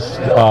married this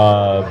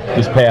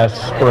past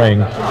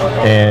spring,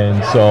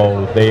 and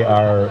so they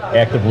are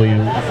actively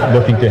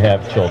looking to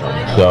have children.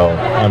 So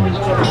I'm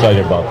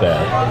excited about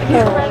that.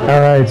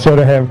 All right, so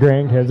to have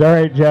grandkids. All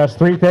right, Jess,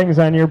 3 things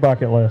on your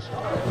bucket list.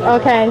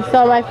 Okay,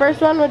 so my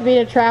first one would be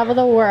to travel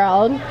the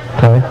world.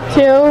 Okay.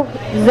 2,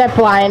 zip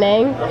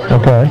lining.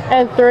 Okay.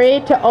 And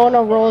 3, to own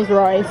a Rolls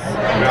Royce.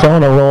 To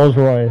own a Rolls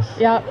Royce.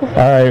 Yep. All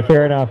right,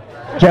 fair enough.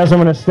 Jess, I'm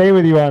going to stay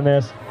with you on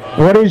this.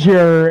 What is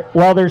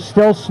well, there's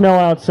still snow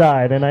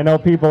outside, and I know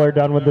people are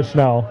done with the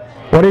snow.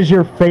 What is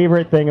your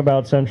favorite thing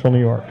about Central New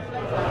York?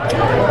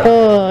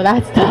 Oh,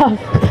 that's tough.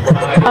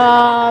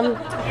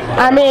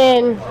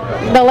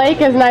 The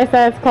lake is nice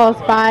that it's close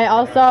by.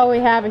 Also, we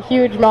have a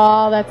huge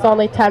mall that's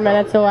only 10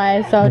 minutes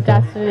away, so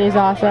Destiny's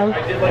awesome.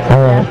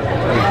 All right.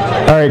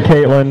 All right,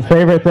 Caitlin,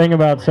 favorite thing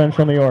about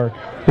Central New York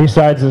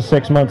besides the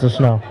 6 months of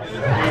snow?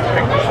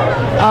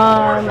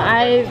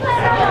 I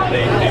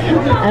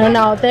don't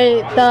know.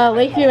 The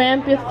Lakeview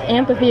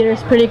Amphitheater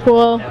is pretty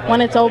cool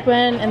when it's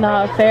open, and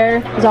the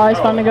fair is always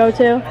fun to go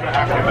to. All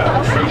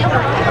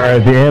right,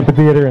 the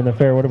amphitheater and the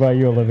fair. What about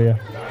you, Olivia?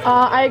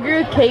 I agree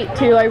with Kate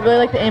too. I really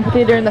like the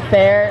amphitheater and the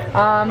fair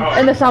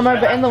in the summer,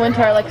 but in the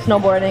winter I like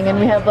snowboarding, and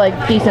we have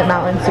like decent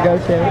mountains to go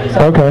to.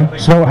 So. Okay.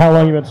 So how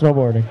long you been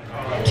snowboarding?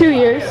 2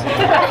 years.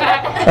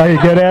 Are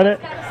you good at it?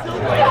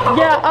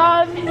 Yeah.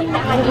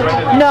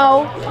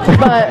 No,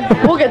 but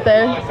we'll get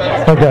there.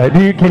 Okay.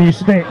 Can you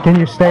stay?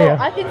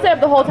 I can stay up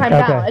the whole time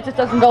down. It just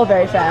doesn't go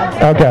very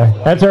fast. Okay,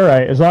 that's all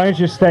right. As long as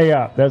you stay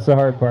up, that's the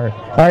hard part.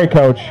 All right,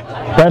 Coach.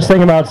 Best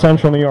thing about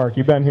Central New York.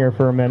 You've been here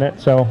for a minute,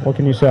 so what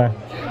can you say?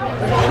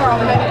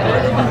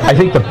 I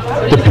think the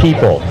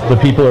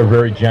people are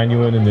very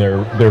genuine, and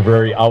they're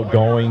very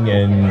outgoing,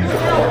 and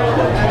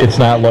it's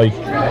not like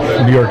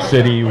New York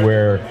City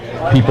where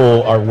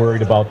people are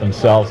worried about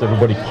themselves.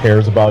 Everybody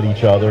cares about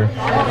each other,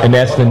 and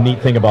that's the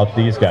neat thing about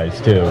these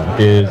guys too,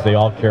 is they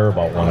all care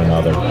about one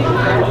another.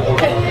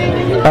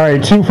 All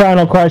right, 2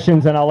 final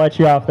questions, and I'll let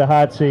you off the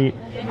hot seat.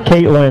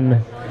 Caitlin,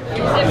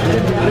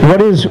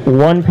 what is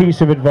one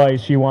piece of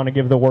advice you want to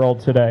give the world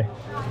today?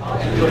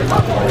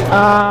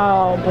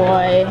 Oh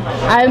boy,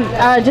 I'm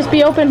just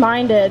be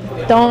open-minded.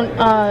 Don't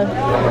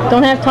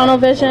have tunnel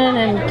vision,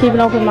 and keep an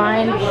open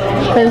mind.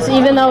 Because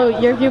even though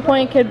your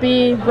viewpoint could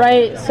be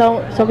right,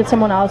 so could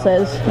someone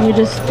else's. You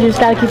just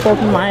gotta keep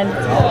open mind.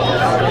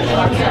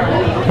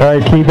 All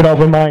right, keep an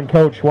open mind,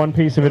 Coach. One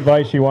piece of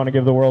advice you want to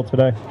give the world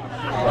today?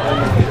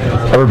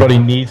 Everybody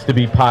needs to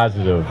be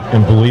positive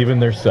and believe in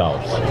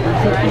themselves.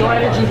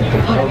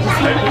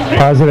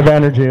 Positive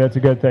energy. That's a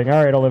good thing.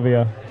 All right,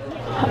 Olivia.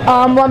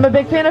 Well, I'm a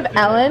big fan of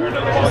Ellen,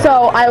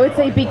 so I would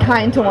say be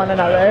kind to one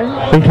another.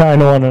 Be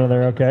kind to one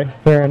another, okay.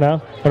 Fair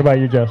enough. What about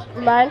you, Jess?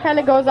 Mine kind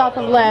of goes off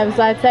of Liv's.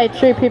 I'd say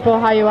treat people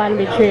how you want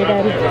to be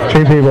treated.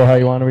 Treat people how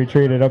you want to be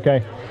treated,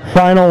 okay.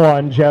 Final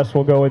one, Jess,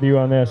 we'll go with you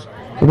on this.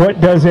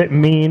 What does it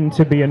mean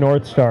to be a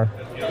North Star?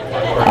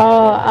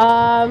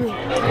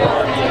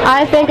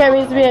 I think it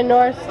means to be a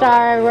North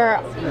Star. We're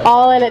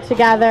all in it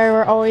together.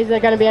 We're always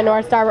going to be a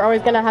North Star. We're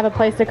always going to have a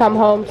place to come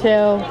home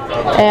to,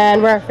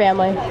 and we're a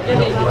family.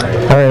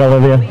 All right,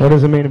 Olivia, what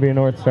does it mean to be a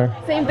North Star?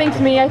 Same thing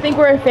to me. I think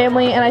we're a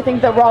family, and I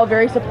think that we're all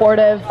very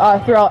supportive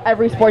throughout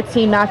every sports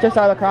team, not just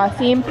our lacrosse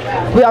team.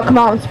 We all come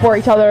out and support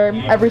each other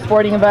every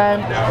sporting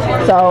event,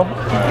 so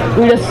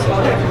we just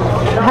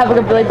have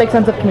a really big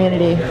sense of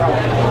community.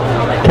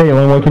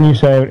 Caitlin, what can you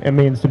say it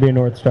means to be a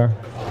North Star?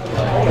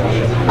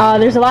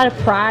 There's a lot of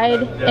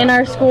pride in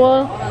our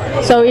school,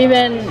 so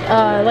even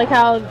like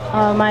how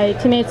my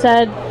teammate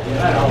said,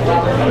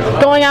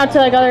 going out to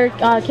like other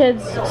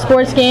kids'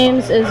 sports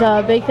games is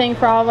a big thing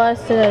for all of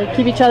us to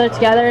keep each other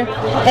together,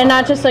 and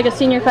not just like a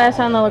senior class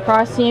on the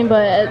lacrosse team,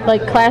 but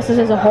like classes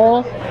as a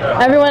whole.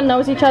 Everyone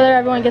knows each other,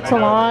 everyone gets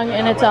along,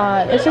 and it's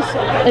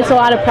a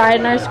lot of pride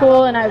in our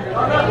school, and I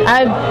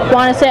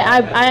want to say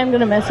I am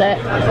gonna miss it.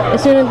 I'm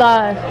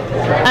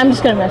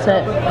just gonna miss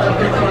it.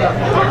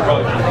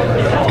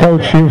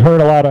 Coach, you've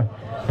heard a lot of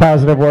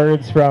positive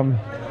words from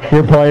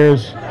your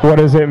players. What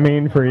does it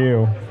mean for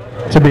you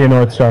to be a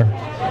North Star?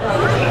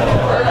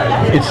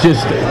 It's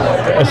just,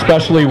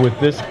 especially with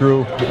this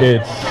group,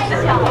 it's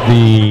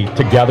the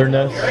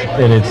togetherness,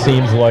 and it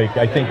seems like,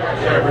 I think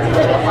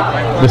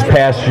this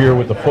past year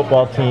with the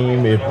football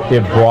team,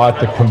 it brought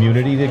the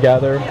community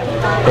together,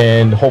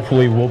 and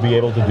hopefully we'll be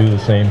able to do the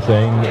same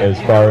thing as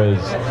far as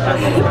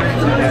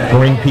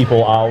bring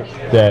people out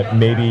that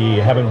maybe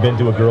haven't been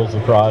to a girls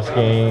lacrosse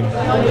game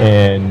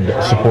and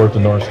support the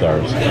North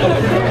Stars.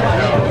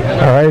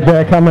 All right,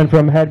 that coming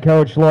from head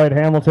coach Lloyd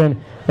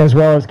Hamilton, as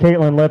well as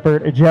Caitlin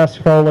Lippert, Jess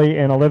Foley,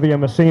 and Olivia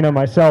Messina,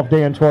 myself,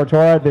 Dan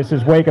Tortora. This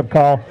is Wake Up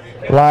Call,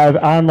 live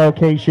on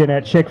location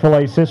at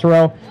Chick-fil-A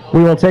Cicero.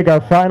 We will take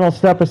our final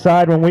step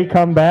aside. When we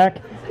come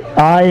back,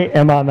 I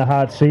am on the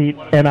hot seat,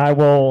 and I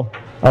will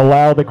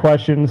allow the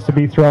questions to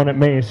be thrown at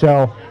me.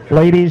 So,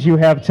 ladies, you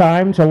have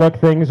time to look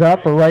things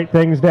up or write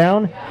things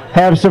down.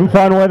 Have some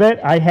fun with it.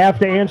 I have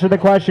to answer the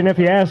question if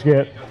you ask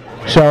it.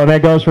 So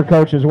that goes for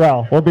Coach as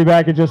well. We'll be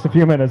back in just a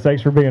few minutes.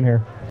 Thanks for being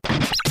here.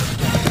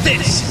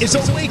 This is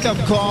a wake-up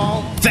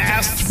call,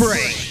 Fast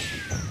Break.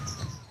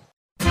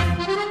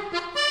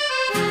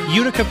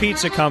 Utica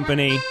Pizza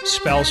Company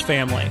spells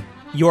family.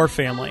 Your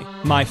family,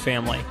 my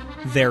family,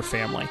 their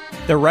family.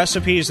 The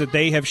recipes that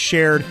they have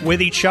shared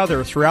with each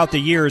other throughout the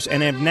years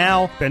and have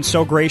now been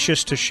so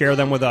gracious to share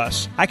them with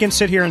us. I can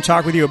sit here and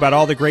talk with you about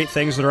all the great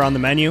things that are on the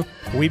menu.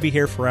 We'd be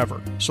here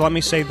forever. So let me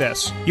say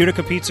this.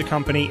 Utica Pizza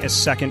Company is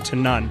second to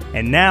none.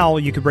 And now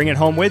you can bring it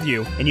home with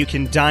you and you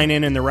can dine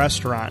in the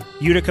restaurant.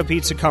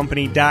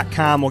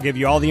 UticaPizzaCompany.com will give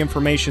you all the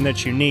information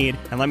that you need.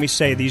 And let me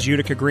say, these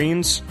Utica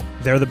greens,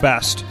 they're the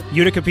best.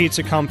 Utica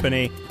Pizza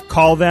Company.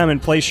 Call them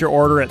and place your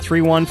order at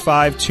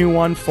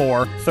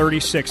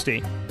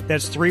 315-214-3060.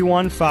 That's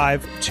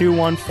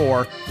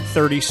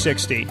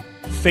 315-214-3060.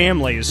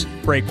 Families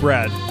break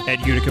bread at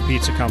Utica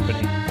Pizza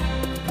Company.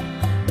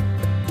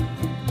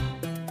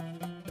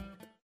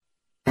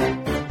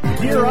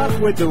 Gear up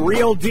with the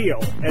real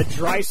deal at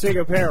Dreisig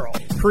Apparel.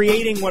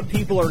 creating what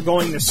people are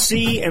going to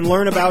see and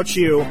learn about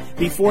you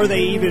before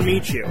they even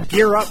meet you.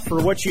 Gear up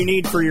for what you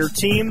need for your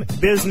team,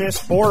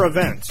 business, or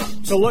event.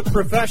 To look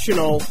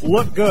professional,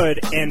 look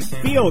good, and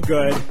feel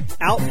good,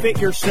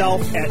 outfit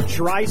yourself at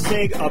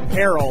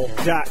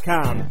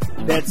DreissigApparel.com.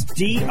 That's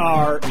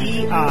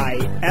DREISSIG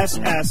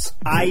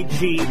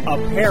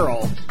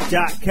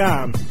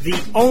Apparel.com.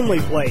 The only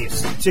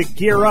place to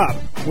gear up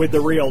with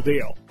the real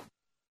deal.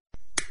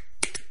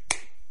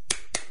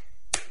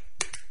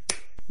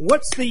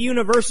 What's the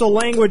universal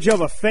language of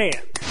a fan?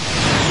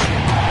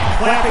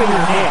 Clapping your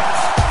hands.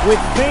 With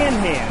Fan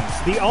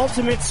Hands, the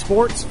ultimate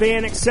sports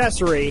fan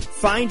accessory,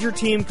 find your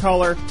team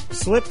color,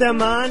 slip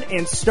them on,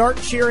 and start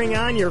cheering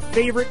on your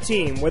favorite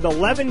team with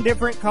 11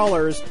 different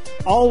colors,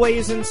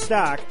 always in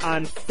stock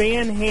on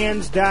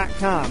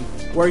fanhands.com,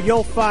 where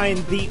you'll find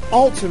the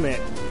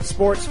ultimate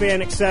sports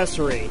fan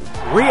accessory.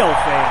 Real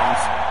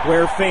fans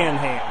wear Fan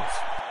Hands.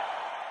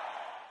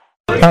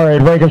 All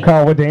right, wake-up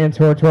call with Dan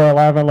Tortora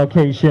live on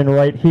location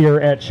right here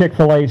at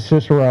Chick-fil-A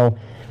Cicero.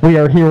 We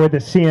are here with the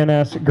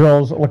CNS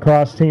girls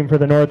lacrosse team for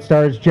the North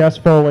Stars, Jess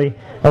Foley,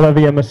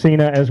 Olivia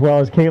Messina, as well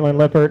as Caitlin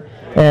Lippert,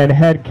 and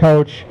head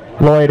coach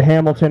Lloyd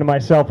Hamilton, and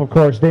myself, of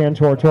course, Dan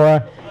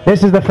Tortora.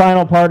 This is the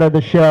final part of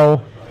the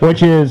show,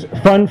 which is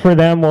fun for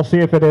them. We'll see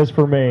if it is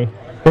for me.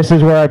 This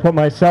is where I put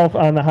myself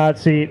on the hot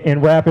seat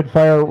in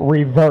rapid-fire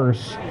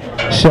reverse.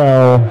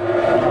 So,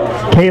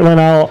 Caitlin,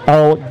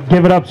 I'll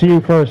give it up to you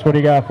first. What do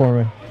you got for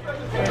me?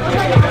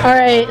 All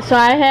right, so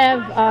I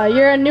have,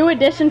 you're a new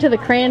addition to the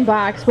crayon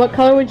box. What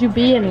color would you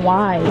be and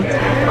why?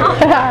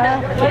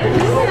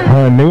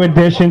 A new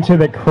addition to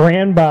the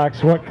crayon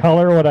box. What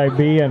color would I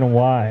be and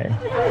why?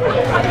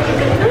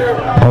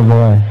 Oh,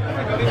 boy.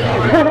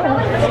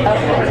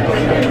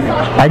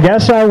 I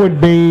guess I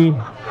would be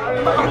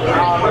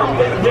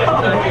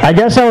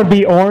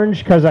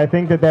orange because I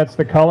think that's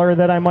the color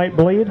that I might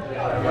bleed.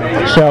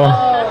 So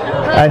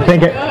I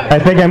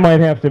think I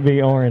might have to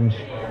be orange.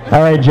 All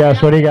right,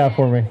 Jess, what do you got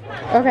for me?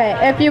 Okay,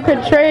 if you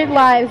could trade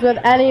lives with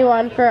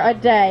anyone for a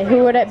day,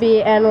 who would it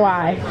be and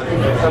why?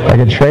 I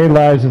could trade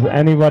lives with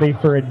anybody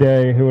for a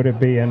day, who would it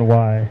be and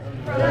why?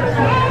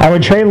 I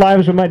would trade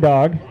lives with my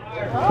dog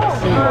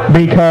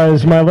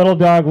because my little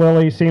dog,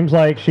 Lily, seems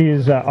like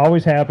she's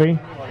always happy,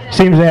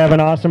 seems to have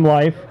an awesome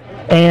life,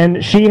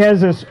 and she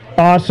has this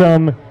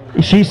awesome,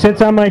 she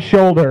sits on my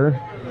shoulder,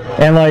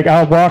 and like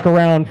I'll walk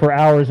around for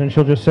hours and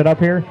she'll just sit up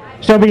here.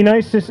 So it'd be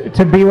nice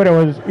to be what it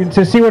was,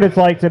 to see what it's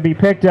like to be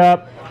picked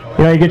up.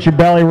 You know, you get your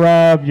belly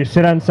rubbed, you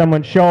sit on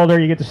someone's shoulder,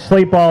 you get to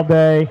sleep all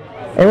day.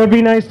 It would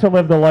be nice to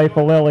live the life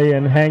of Lily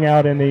and hang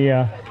out in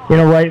the,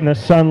 right in the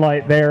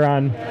sunlight there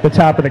on the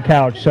top of the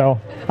couch. So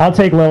I'll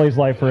take Lily's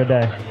life for a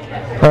day.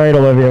 All right,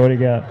 Olivia, what do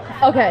you got?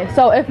 Okay,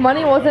 so if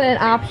money wasn't an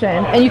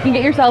option and you can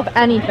get yourself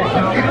anything,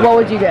 what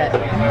would you get?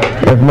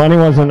 If money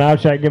wasn't an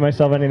option, I'd give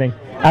myself anything.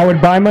 I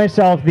would buy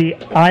myself the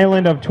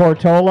island of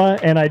Tortola,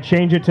 and I'd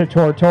change it to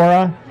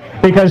Tortora,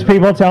 because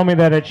people tell me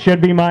that it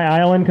should be my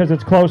island because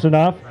it's close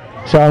enough.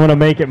 So I'm going to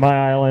make it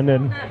my island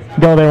and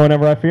go there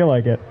whenever I feel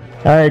like it.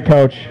 All right,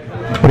 Coach,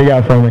 what do you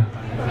got for me?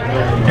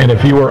 And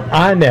if you were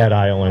on that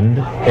island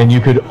and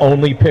you could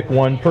only pick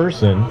one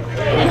person,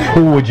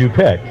 who would you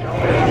pick?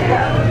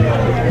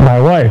 My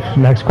wife.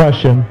 Next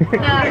question.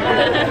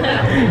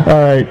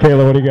 All right,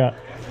 Kayla, what do you got?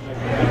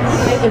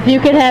 If you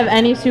could have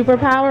any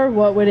superpower,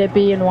 what would it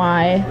be and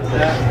why?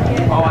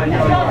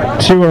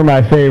 Two are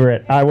my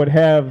favorite. I would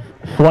have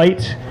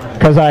flight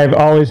because I've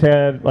always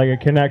had like a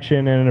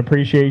connection and an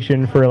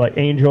appreciation for like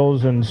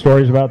angels and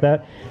stories about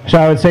that. So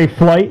I would say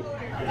flight,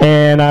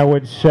 and I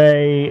would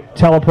say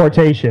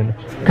teleportation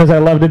because I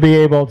love to be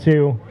able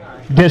to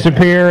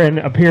disappear and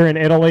appear in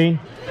Italy,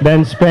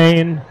 then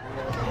Spain,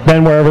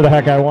 then wherever the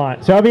heck I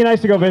want. So it'd be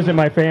nice to go visit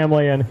my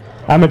family, and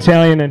I'm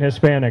Italian and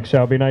Hispanic, so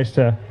it'd be nice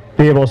to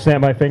be able to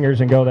snap my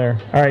fingers and go there.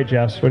 All right,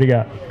 Jess, what do you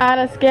got? On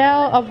a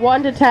scale of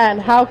 1 to 10,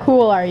 how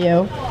cool are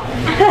you?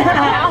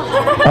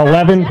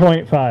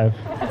 11.5.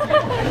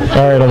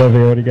 All right,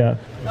 Olivia, what do you got?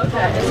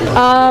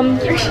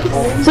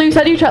 So you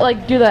said you try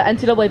do the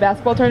NCAA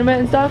basketball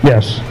tournament and stuff?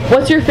 Yes.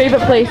 What's your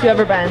favorite place you've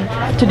ever been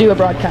to do a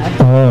broadcast?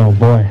 Oh,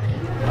 boy.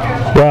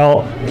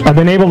 Well, I've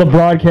been able to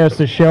broadcast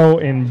the show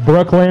in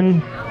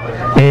Brooklyn,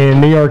 in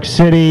New York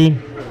City,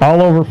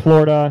 all over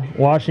Florida,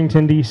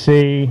 Washington,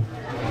 D.C.,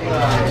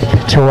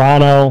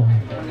 Toronto,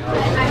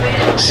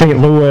 St.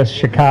 Louis,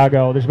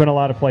 Chicago. There's been a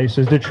lot of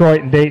places.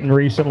 Detroit and Dayton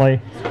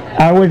recently.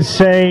 I would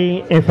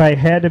say if I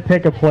had to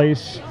pick a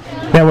place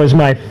that was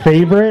my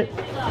favorite,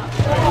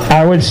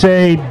 I would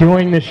say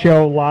doing the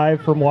show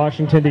live from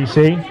Washington,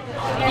 D.C.,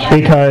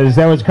 because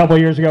that was a couple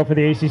years ago for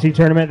the ACC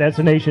tournament. That's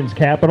the nation's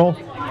capital.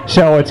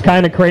 So it's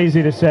kind of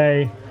crazy to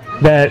say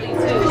that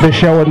the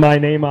show with my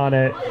name on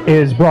it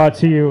is brought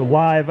to you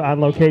live on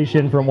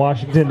location from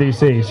Washington,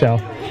 D.C. So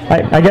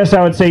I guess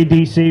I would say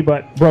D.C.,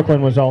 but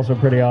Brooklyn was also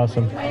pretty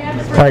awesome.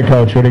 All right,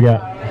 Coach, what do you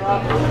got?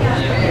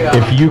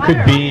 If you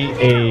could be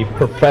a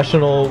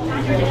professional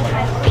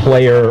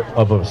player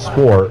of a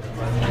sport,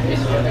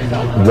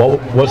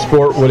 what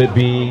sport would it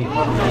be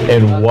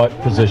and what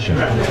position?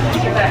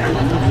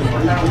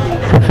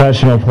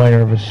 Professional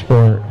player of a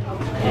sport.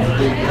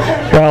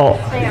 Well,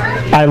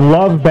 I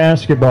love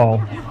basketball,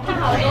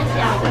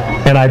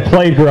 and I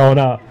played growing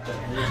up,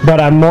 but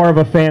I'm more of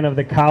a fan of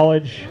the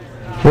college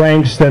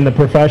ranks than the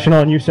professional,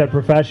 and you said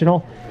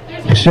professional,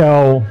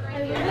 so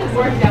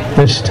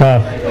this is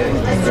tough.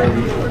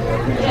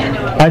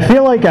 I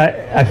feel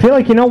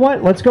like you know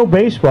what? Let's go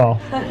baseball.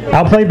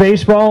 I'll play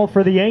baseball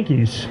for the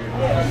Yankees,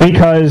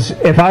 because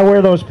if I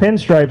wear those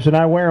pinstripes and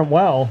I wear them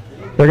well,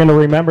 they're going to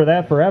remember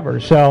that forever.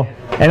 So,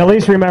 and at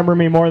least remember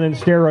me more than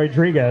Steroid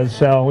Rodriguez.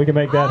 So we can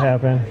make that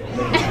happen.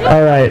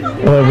 All right,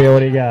 Olivia, what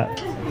do you got?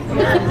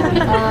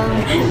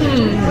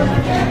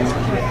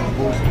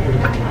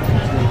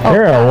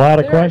 There are a lot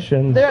of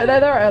questions. There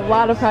are a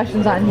lot of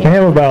questions on I here.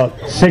 have about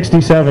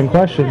 67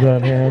 questions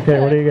on here. Okay,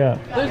 what do you got?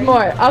 There's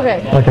more.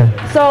 Okay. Okay.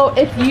 So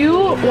if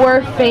you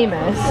were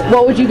famous,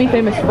 what would you be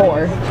famous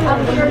for?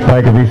 If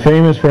I could be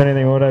famous for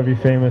anything, what would I be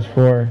famous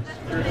for?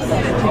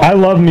 I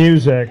love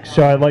music,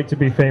 so I'd like to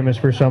be famous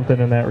for something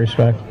in that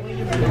respect.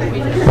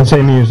 Let's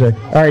say music.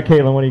 All right,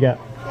 Caitlin, what do you got?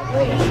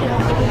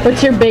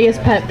 What's your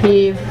biggest pet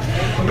peeve?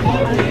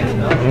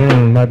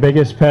 My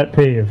biggest pet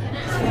peeve.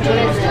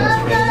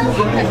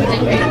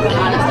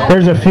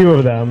 There's a few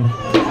of them.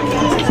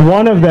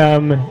 One of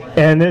them,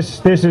 and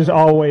this is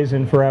always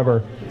and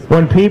forever,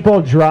 when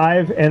people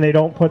drive and they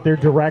don't put their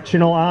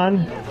directional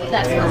on,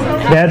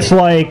 that's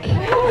like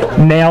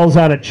nails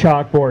on a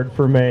chalkboard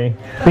for me,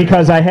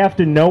 because I have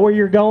to know where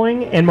you're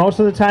going, and most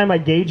of the time I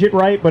gauge it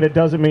right, but it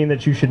doesn't mean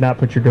that you should not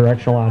put your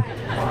directional on.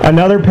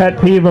 Another pet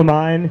peeve of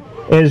mine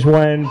is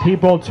when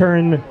people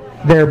turn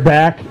their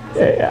back.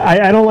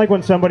 I don't like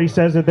when somebody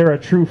says that they're a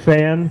true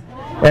fan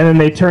and then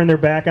they turn their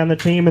back on the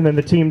team, and then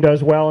the team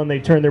does well and they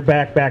turn their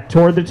back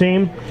toward the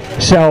team.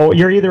 So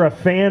you're either a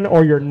fan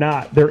or you're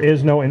not. There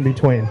is no in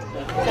between.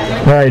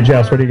 All right,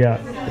 Jess, what do you got?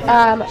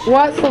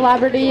 What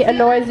celebrity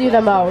annoys you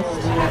the most?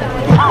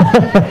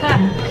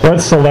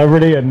 What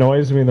celebrity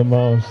annoys me the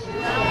most?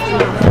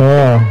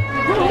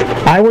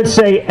 I would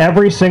say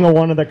every single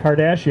one of the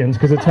Kardashians,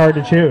 because it's hard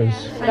to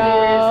choose.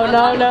 No.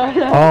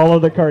 All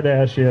of the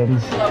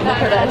Kardashians.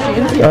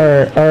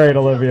 All right,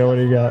 Olivia, what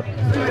do you got?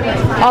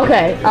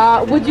 Okay.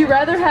 Would you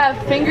rather have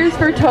fingers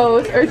for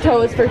toes or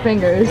toes for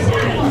fingers?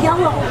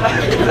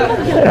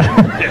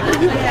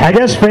 I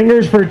guess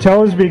fingers for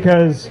toes,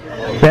 because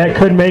that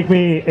could make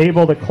me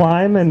able to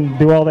climb and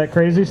do all that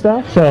crazy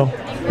stuff. So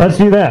let's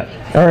do that.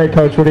 All right,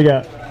 Coach, what do you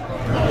got?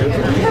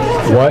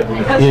 What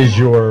is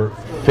your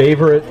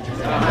favorite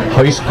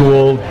high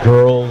school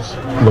girls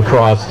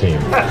lacrosse team?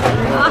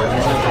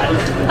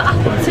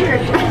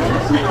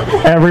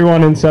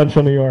 Everyone in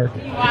Central New York.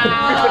 We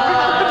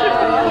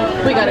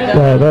gotta go.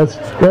 Yeah, that's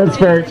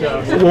very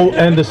tough. We'll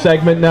end the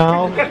segment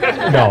now.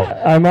 No.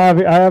 I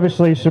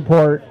obviously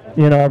support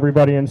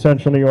everybody in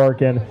Central New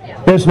York, and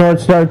this North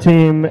Star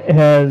team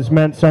has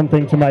meant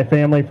something to my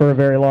family for a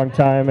very long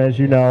time, as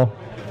you know,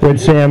 with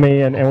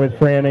Sammy and with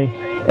Franny.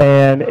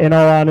 And in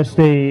all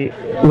honesty,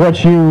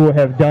 what you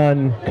have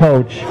done,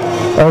 Coach,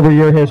 over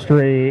your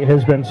history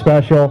has been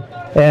special.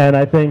 And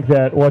I think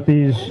that what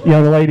these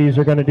young ladies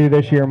are going to do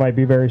this year might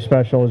be very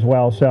special as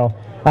well. So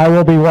I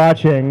will be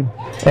watching,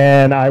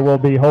 and I will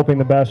be hoping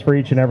the best for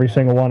each and every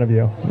single one of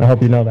you. I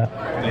hope you know that.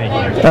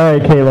 Thank you. All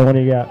right, Kayla, what do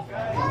you got?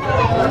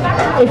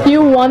 If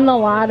you won the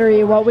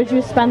lottery, what would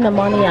you spend the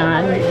money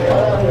on?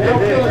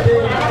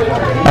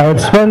 I would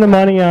spend the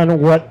money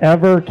on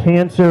whatever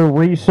cancer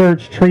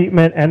research,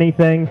 treatment,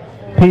 anything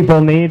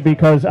people need,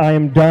 because I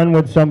am done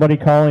with somebody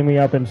calling me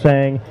up and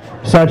saying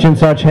such and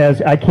such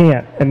I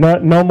can't, and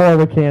no more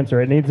with cancer.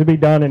 It needs to be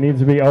done. It needs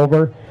to be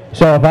over.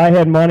 So if I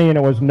had money and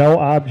it was no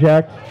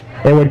object,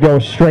 it would go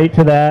straight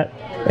to that,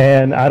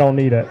 and I don't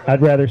need it.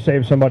 I'd rather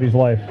save somebody's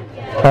life.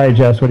 All right,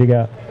 Jess, what do you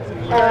got?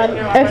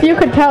 If you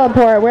could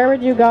teleport, where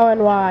would you go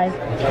and why?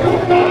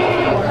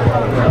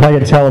 If I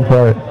could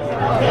teleport.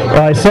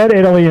 Well, I said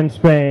Italy and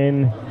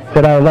Spain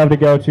that I would love to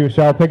go to,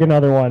 so I'll pick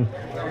another one.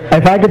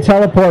 If I could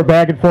teleport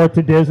back and forth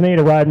to Disney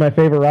to ride my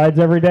favorite rides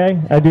every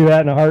day, I'd do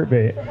that in a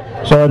heartbeat.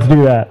 So let's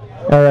do that.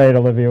 All right,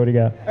 Olivia, what do you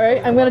got? All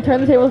right, I'm going to turn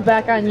the tables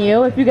back on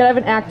you. If you could have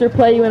an actor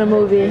play you in a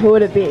movie, who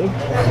would it be?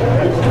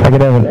 If I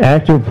could have an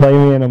actor play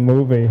me in a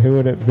movie, who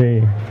would it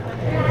be?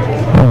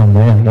 Oh,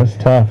 man, that's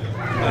tough.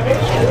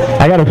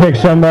 I got to pick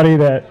somebody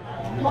that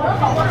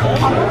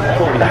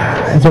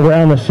is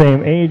around the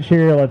same age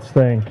here. Let's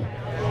think.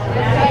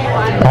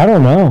 I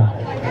don't know.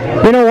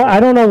 You know what? I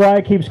don't know why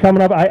it keeps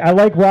coming up. I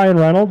like Ryan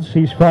Reynolds.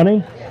 He's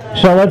funny.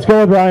 So let's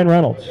go with Ryan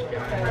Reynolds.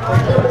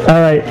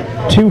 All right.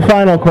 2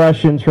 final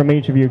questions from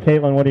each of you.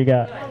 Caitlin, what do you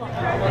got?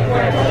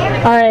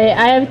 All right,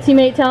 I have a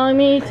teammate telling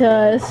me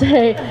to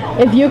say,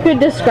 if you could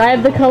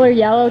describe the color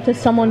yellow to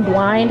someone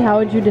blind, how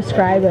would you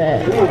describe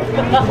it?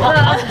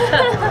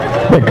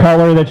 The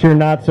color that you're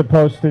not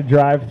supposed to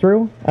drive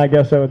through? I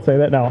guess I would say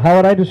that. No. How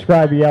would I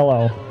describe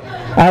yellow?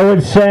 I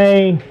would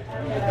say,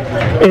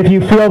 if you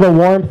feel the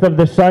warmth of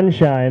the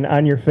sunshine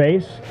on your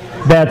face,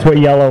 that's what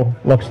yellow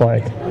looks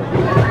like.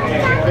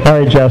 All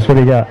right, Jess, what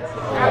do you got?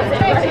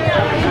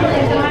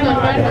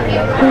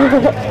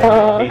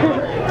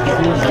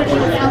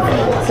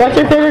 What's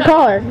your favorite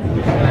color?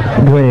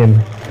 Green.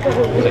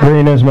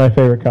 Green is my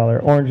favorite color.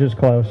 Orange is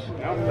close.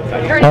 All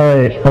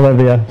right,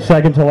 Olivia.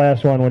 Second to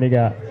last one. What do you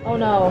got? Oh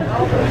no.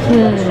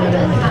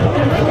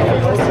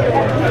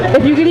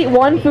 If you could eat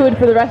one food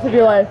for the rest of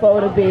your life, what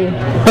would it be?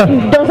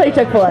 Don't say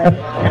Chick-fil-A.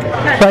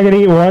 If I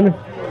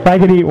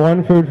could eat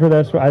one food for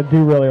this, I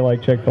do really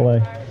like Chick-fil-A.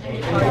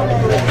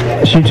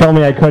 She told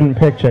me I couldn't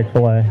pick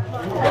Chick-fil-A.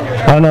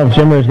 I don't know if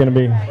Jimmer's going to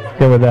be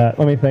good with that.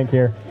 Let me think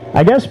here.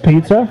 I guess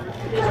pizza.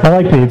 I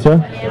like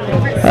pizza.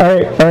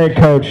 All right,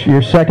 Coach.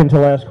 Your second to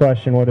last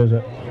question. What is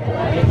it?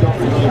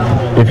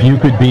 If you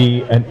could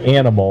be an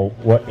animal,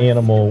 what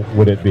animal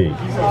would it be?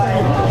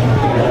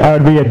 I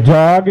would be a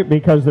dog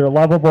because they're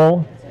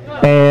lovable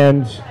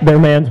and they're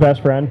man's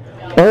best friend.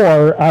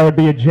 Or I would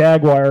be a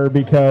jaguar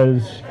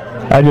because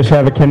I just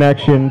have a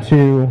connection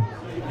to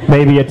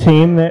maybe a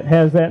team that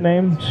has that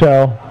name.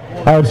 So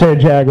I would say a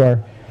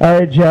jaguar. All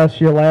right, Jess,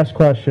 your last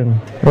question.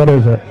 What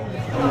is it?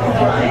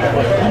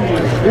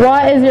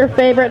 What is your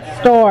favorite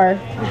store?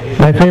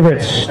 My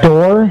favorite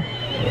store?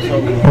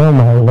 Oh,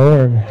 my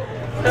Lord.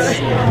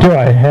 Do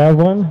I have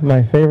one?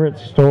 My favorite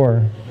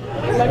store.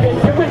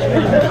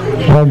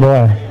 Oh,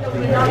 boy.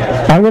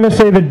 I'm going to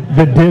say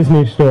the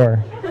Disney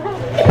store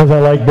because I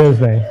like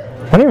Disney.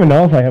 I don't even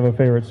know if I have a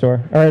favorite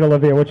store. All right,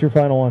 Olivia, what's your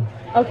final one?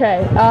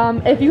 Okay,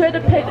 if you had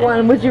to pick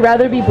one, would you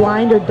rather be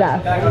blind or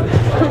deaf?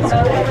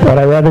 Would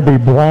I rather be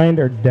blind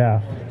or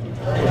deaf?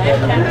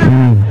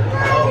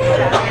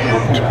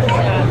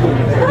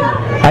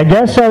 I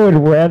guess I would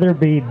rather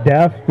be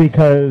deaf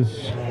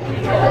because,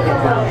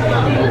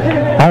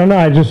 I don't know,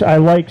 I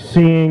like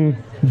seeing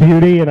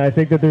beauty, and I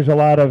think that there's a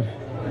lot of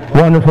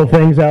wonderful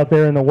things out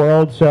there in the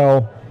world,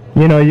 so,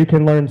 you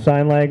can learn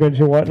sign language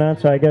and whatnot,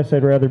 so I guess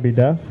I'd rather be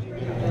deaf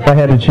if I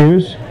had to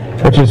choose,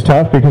 which is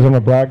tough because I'm a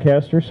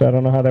broadcaster, so I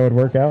don't know how that would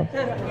work out.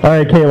 All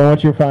right, Caitlin,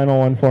 what's your final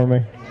one for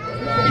me?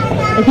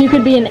 If you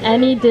could be in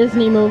any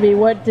Disney movie,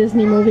 what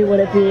Disney movie would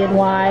it be and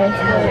why?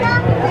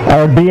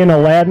 I would be in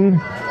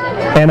Aladdin,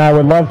 and I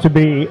would love to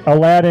be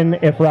Aladdin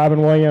if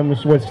Robin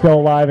Williams was still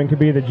alive and could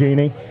be the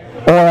genie,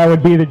 or I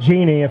would be the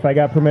genie if I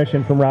got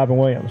permission from Robin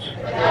Williams.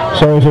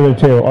 So those are the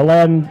two.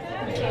 Aladdin,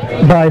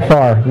 by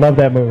far. Love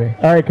that movie.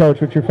 All right,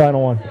 Coach, what's your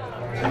final one?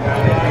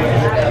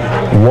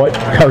 What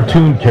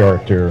cartoon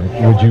character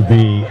would you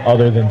be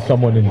other than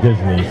someone in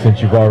Disney,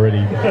 since you've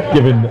already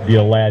given the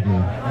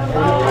Aladdin?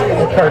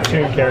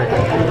 Cartoon character.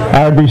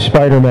 I would be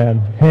Spider-Man,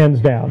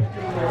 hands down.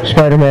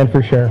 Spider-Man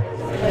for sure.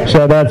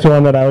 So that's the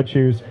one that I would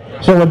choose.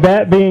 So with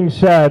that being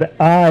said,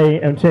 I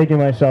am taking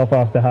myself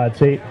off the hot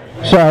seat.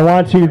 So I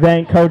want to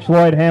thank Coach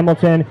Lloyd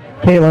Hamilton,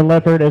 Caitlin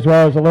Lippert, as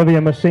well as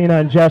Olivia Messina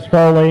and Jess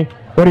Foley.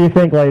 What do you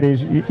think,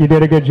 ladies? You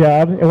did a good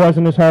job. It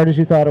wasn't as hard as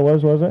you thought it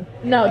was it?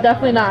 No,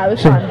 definitely not. It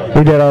was fun.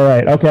 We did all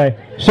right. Okay.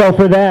 So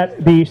for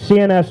that, the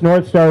CNS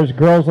North Stars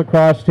girls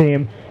lacrosse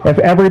team, if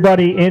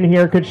everybody in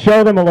here could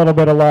show them a little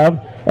bit of love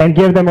and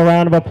give them a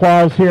round of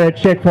applause here at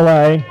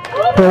Chick-fil-A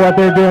for what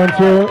they're doing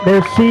too.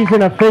 Their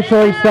season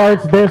officially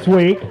starts this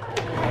week.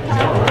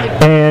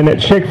 And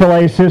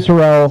Chick-fil-A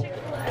Cicero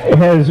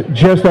has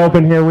just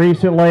opened here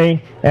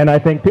recently, and I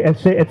think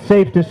it's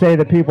safe to say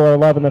that people are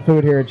loving the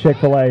food here at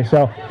Chick-fil-A.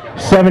 So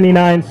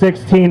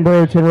 7916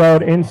 Brewerton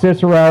Road in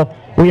Cicero.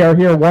 We are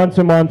here once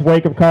a month,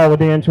 Wake Up Call with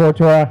Dan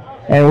Tortora,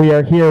 and we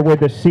are here with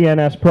the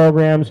CNS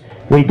programs.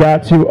 We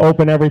got to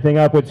open everything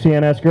up with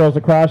CNS Girls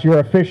Lacrosse. You're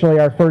officially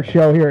our first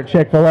show here at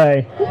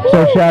Chick-fil-A,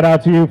 so shout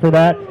out to you for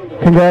that.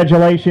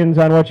 Congratulations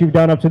on what you've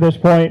done up to this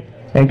point.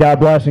 And God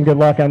bless and good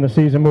luck on the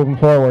season moving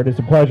forward. It's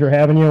a pleasure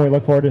having you, and we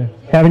look forward to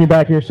having you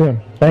back here soon.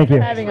 Thank you.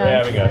 Thanks for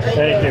having us.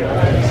 Thank you.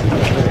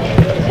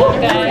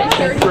 Thank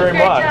you very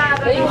much.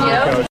 Thank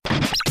you.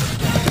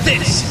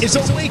 This is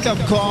a wake-up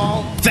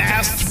call,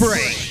 Fast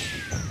Break.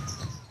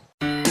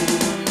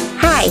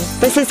 Hi,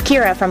 this is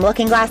Kira from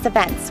Looking Glass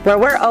Events, where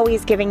we're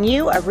always giving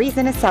you a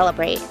reason to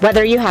celebrate.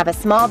 Whether you have a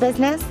small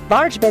business,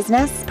 large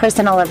business,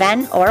 personal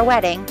event, or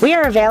wedding, we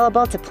are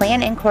available to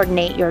plan and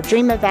coordinate your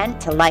dream event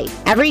to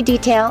life. Every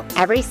detail,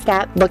 every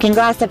step, Looking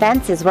Glass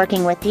Events is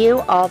working with you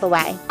all the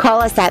way.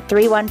 Call us at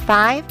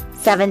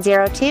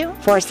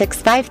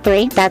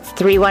 315-702-4653. That's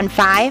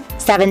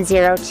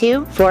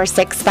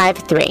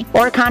 315-702-4653.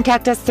 Or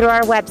contact us through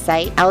our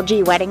website,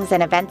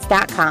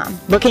 lgweddingsandevents.com.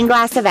 Looking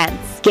Glass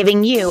Events,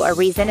 giving you a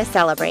reason to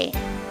celebrate.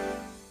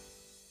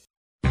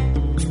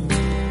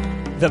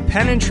 The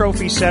Penn and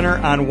Trophy Center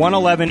on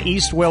 111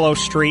 East Willow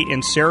Street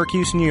in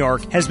Syracuse, New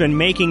York, has been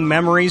making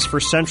memories for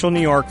Central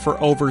New York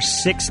for over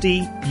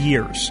 60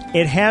 years.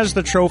 It has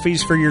the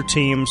trophies for your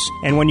teams,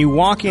 and when you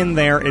walk in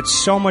there, it's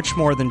so much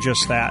more than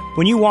just that.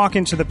 When you walk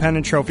into the Penn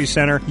and Trophy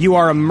Center, you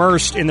are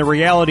immersed in the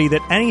reality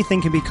that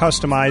anything can be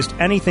customized,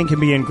 anything can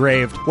be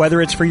engraved,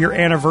 whether it's for your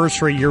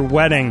anniversary, your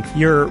wedding,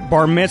 your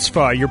bar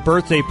mitzvah, your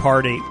birthday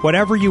party,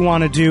 whatever you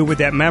want to do with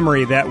that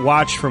memory, that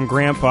watch from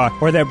grandpa,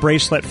 or that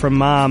bracelet from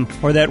mom,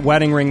 or that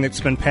wedding ring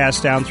that's been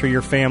passed down through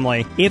your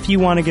family. If you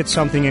want to get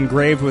something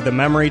engraved with a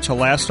memory to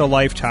last a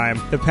lifetime,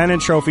 the Penn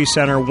and Trophy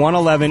Center,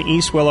 111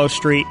 East Willow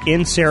Street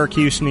in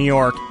Syracuse, New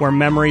York, where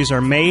memories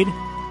are made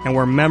and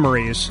where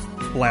memories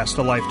last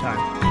a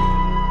lifetime.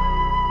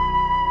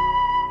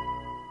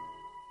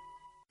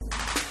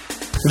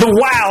 The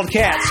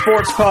Wildcat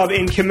Sports Pub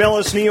in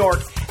Camillus, New York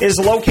is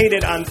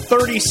located on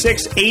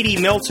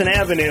 3680 Milton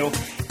Avenue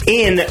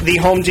in the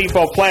Home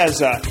Depot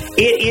Plaza.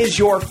 It is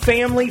your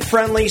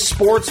family-friendly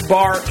sports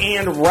bar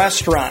and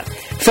restaurant.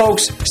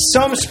 Folks,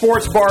 some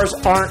sports bars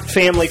aren't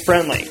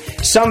family-friendly.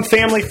 Some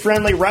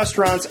family-friendly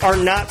restaurants are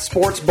not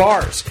sports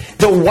bars.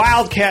 The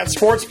Wildcat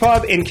Sports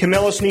Pub in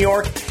Camillus, New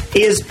York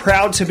is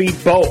proud to be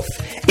both.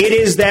 It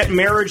is that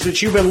marriage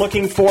that you've been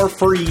looking for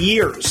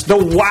years.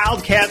 The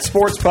Wildcat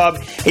Sports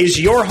Pub is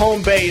your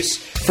home base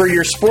for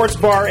your sports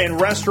bar and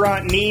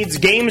restaurant needs,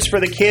 games for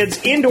the kids,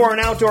 indoor and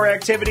outdoor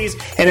activities,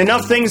 and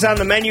enough things on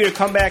the menu to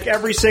come back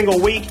every single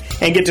week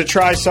and get to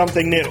try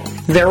something new.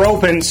 They're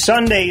open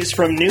Sundays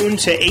from noon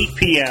to 8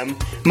 p.m.,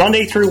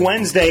 Monday through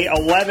Wednesday,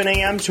 11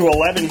 a.m. to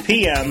 11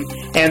 p.m.,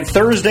 and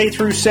Thursday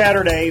through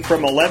Saturday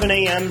from 11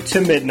 a.m.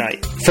 to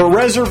midnight. For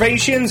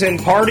reservations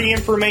and party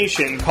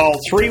information, call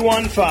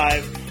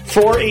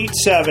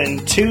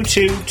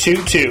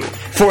 315-487-2222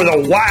 for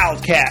the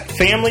Wildcat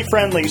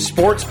family-friendly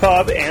sports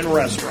pub and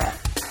restaurant.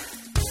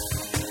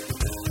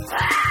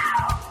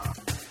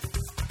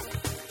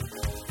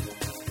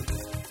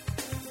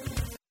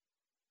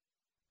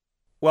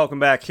 Welcome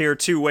back here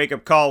to Wake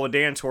Up Call with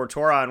Dan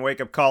Tortora on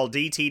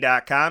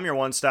wakeupcalldt.com, your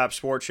one-stop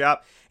sports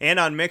shop, and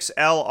on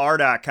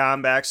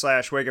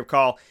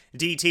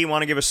mixlr.com/wakeupcalldt.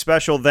 Want to give a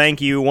special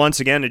thank you once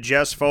again to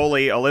Jess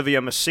Foley,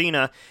 Olivia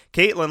Messina,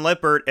 Caitlin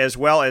Lippert, as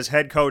well as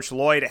head coach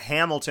Lloyd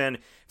Hamilton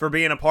for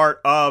being a part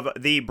of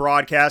the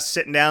broadcast,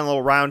 sitting down, a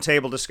little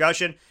roundtable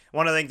discussion. I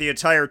want to thank the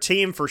entire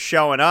team for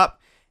showing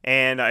up,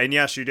 and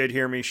yes, you did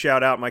hear me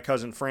shout out my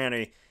cousin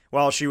Franny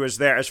while she was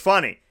there. It's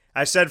funny.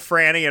 I said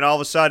Franny, and all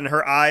of a sudden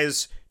her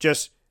eyes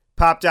just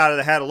popped out of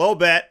the head a little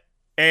bit,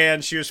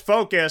 and she was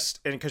focused,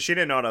 and because she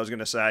didn't know what I was going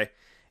to say,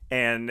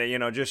 and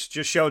just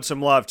showed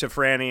some love to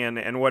Franny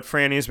and what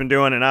Franny's been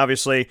doing, and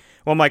obviously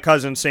what my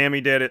cousin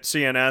Sammy did at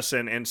CNS,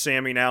 and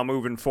Sammy now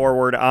moving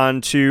forward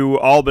on to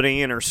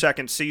Albany in her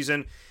second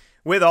season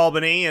with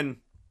Albany, and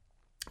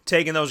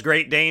taking those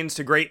Great Danes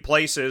to great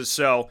places.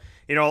 So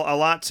a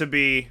lot to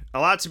be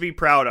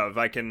proud of.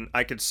 I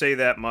could say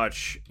that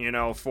much.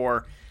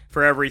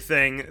 For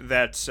everything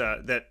that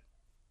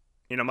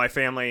my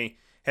family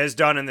has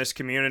done in this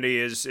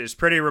community is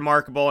pretty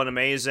remarkable and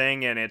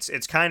amazing, and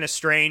it's kind of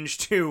strange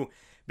to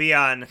be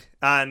on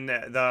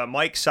the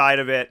mic side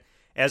of it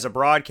as a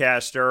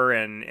broadcaster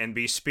and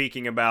be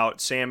speaking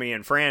about Sammy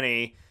and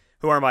Franny,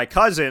 who are my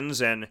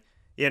cousins, and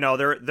they're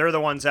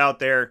the ones out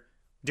there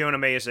doing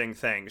amazing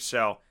things.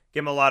 So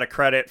give them a lot of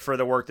credit for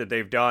the work that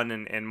they've done,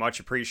 and much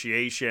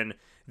appreciation.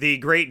 The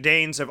Great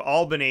Danes of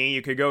Albany,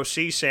 you could go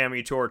see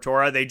Sammy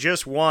Tortora. They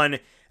just won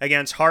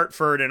against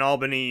Hartford in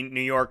Albany,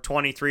 New York,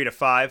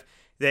 23-5.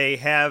 They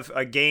have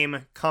a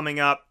game coming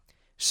up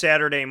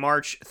Saturday,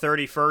 March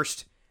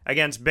 31st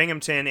against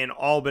Binghamton in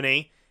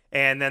Albany,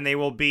 and then they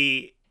will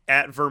be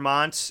at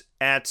Vermont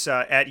at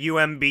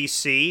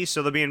UMBC.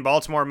 So they'll be in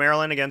Baltimore,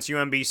 Maryland against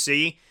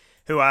UMBC,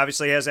 who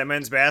obviously has a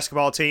men's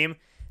basketball team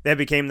that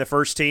became the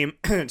first team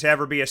to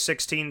ever be a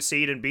 16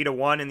 seed and beat a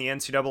 1 in the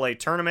NCAA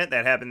tournament.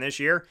 That happened this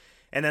year.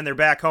 And then they're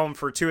back home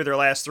for 2 of their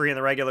last 3 in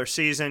the regular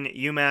season,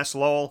 UMass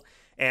Lowell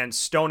and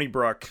Stony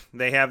Brook.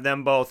 They have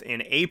them both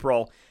in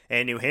April,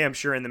 and New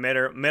Hampshire in the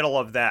middle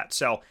of that.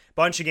 So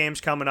bunch of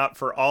games coming up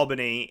for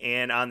Albany.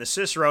 And on the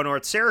Cicero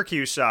North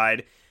Syracuse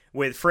side,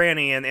 with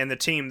Franny and the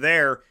team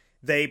there,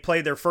 they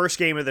played their first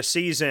game of the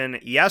season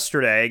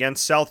yesterday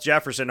against South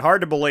Jefferson.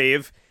 Hard to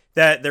believe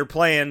that they're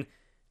playing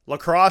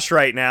lacrosse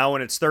right now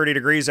when it's 30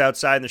 degrees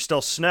outside and there's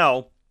still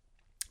snow.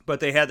 But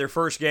they had their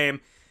first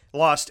game,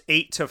 lost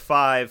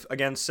 8-5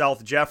 against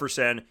South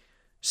Jefferson.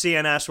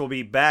 CNS will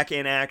be back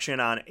in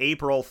action on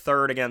April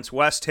 3rd against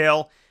West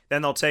Hill.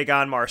 Then they'll take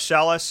on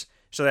Marcellus.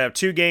 So they have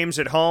 2 games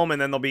at home, and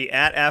then they'll be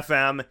at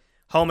FM,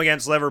 home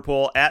against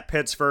Liverpool, at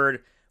Pittsford,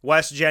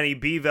 West Jenny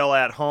Beeville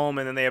at home,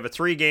 and then they have a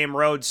 3-game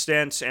road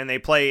stint, and they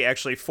play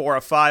actually 4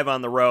 of 5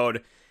 on the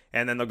road,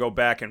 and then they'll go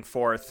back and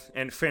forth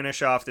and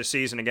finish off the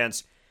season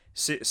against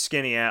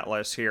Skinny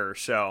Atlas here.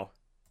 So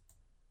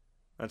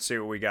let's see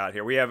what we got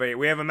here. We have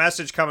a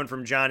message coming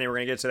from Johnny. We're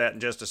going to get to that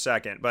in just a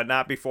second, but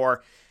not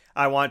before.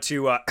 I want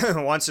to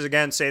once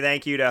again say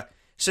thank you to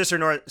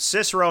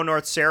Cicero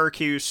North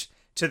Syracuse,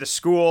 to the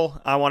school.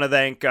 I want to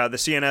thank the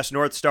CNS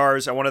North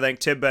Stars. I want to thank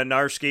Tib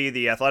Ben-Narski,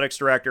 the athletics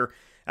director.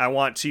 I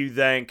want to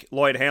thank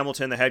Lloyd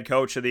Hamilton, the head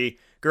coach of the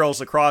girls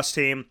lacrosse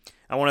team.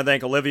 I want to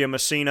thank Olivia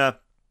Messina,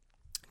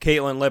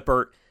 Caitlin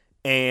Lippert,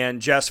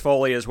 and Jess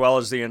Foley, as well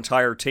as the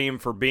entire team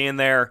for being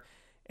there,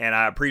 and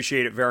I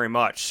appreciate it very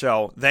much.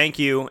 So thank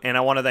you, and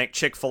I want to thank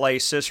Chick-fil-A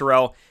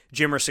Cicero,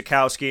 Jim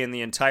Sikowski, and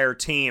the entire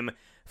team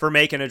for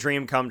making a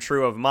dream come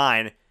true of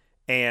mine.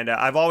 And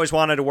I've always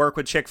wanted to work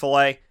with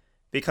Chick-fil-A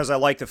because I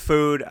like the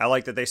food. I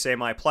like that they say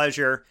my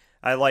pleasure.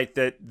 I like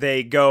that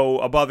they go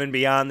above and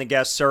beyond the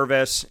guest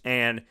service.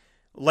 And,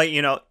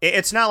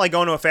 it's not like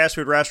going to a fast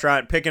food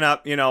restaurant, picking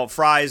up,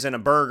 fries and a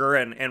burger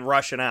and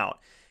rushing out.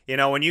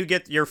 When you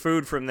get your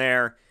food from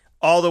there,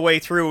 all the way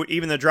through,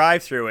 even the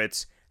drive-through,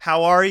 it's,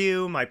 how are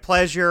you? My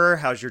pleasure.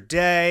 How's your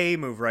day?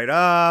 Move right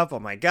up. Oh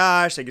my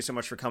gosh, thank you so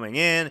much for coming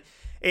in.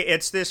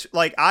 It's this,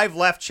 like, I've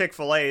left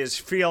Chick-fil-A's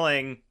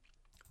feeling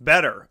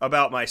better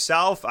about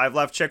myself. I've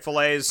left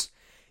Chick-fil-A's,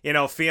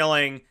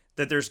 feeling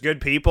that there's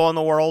good people in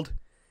the world.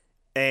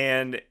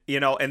 And,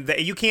 and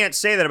you can't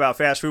say that about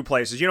fast food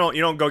places. You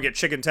don't go get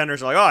chicken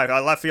tenders and like, oh, I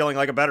left feeling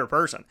like a better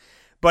person.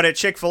 But at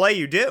Chick-fil-A,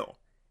 you do.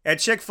 At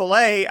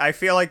Chick-fil-A, I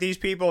feel like these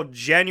people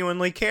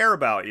genuinely care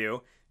about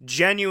you,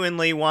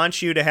 genuinely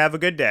want you to have a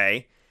good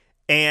day,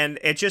 and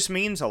it just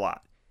means a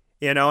lot.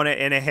 And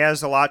it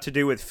has a lot to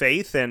do with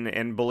faith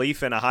and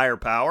belief in a higher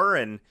power,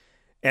 and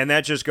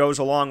that just goes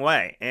a long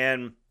way.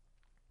 And,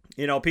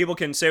 people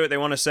can say what they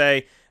want to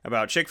say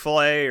about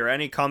Chick-fil-A or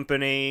any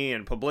company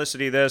and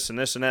publicity this and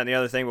that and the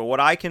other thing, but what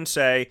I can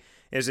say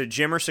is that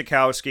Jim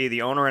Sikowski,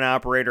 the owner and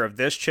operator of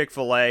this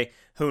Chick-fil-A,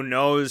 who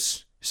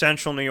knows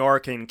Central New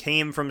York and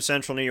came from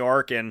Central New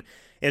York and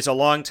is a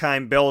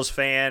longtime Bills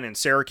fan and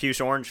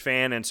Syracuse Orange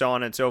fan and so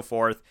on and so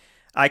forth,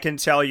 I can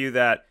tell you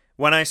that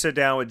when I sit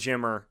down with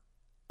Jimmer,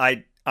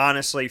 I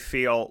honestly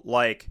feel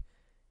like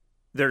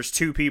there's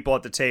two people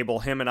at the table,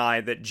 him and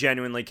I, that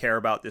genuinely care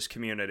about this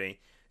community,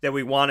 that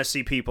we want to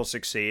see people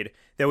succeed,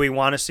 that we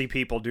want to see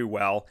people do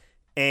well.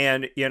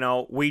 And,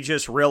 we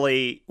just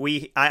really,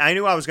 I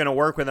knew I was going to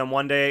work with him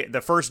one day.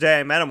 The first day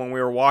I met him when we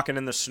were walking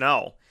in the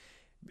snow.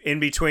 In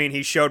between,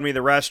 he showed me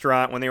the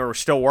restaurant when they were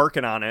still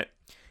working on it.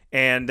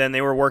 And then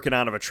they were working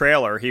out of a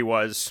trailer,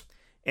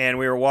 and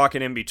we were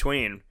walking in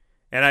between.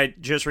 And I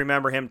just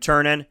remember him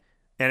turning,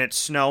 and it's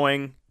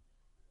snowing.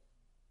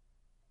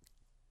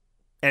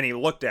 And he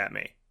looked at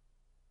me.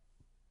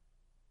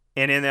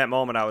 And in that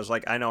moment, I was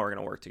like, I know we're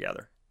going to work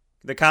together.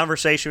 The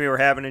conversation we were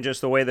having and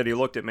just the way that he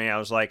looked at me, I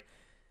was like,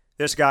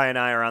 this guy and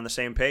I are on the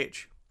same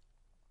page.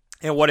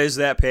 And what is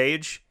that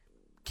page?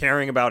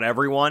 Caring about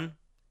everyone.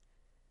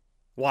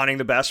 Wanting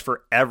the best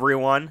for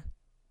everyone.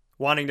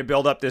 Wanting to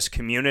build up this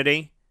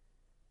community.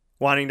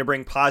 Wanting to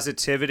bring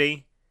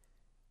positivity.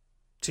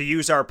 To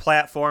use our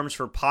platforms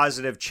for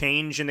positive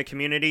change in the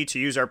community. To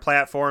use our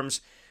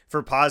platforms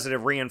for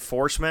positive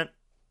reinforcement.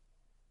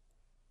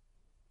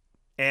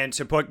 And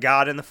to put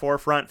God in the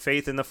forefront,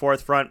 faith in the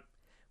forefront,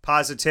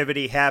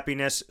 positivity,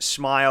 happiness,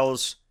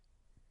 smiles,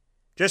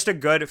 just a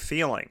good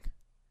feeling.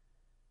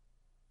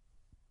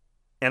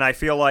 And I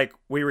feel like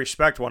we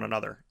respect one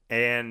another.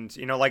 And,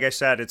 like I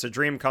said, it's a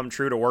dream come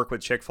true to work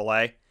with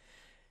Chick-fil-A.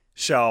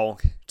 So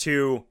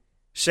to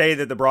say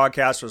that the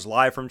broadcast was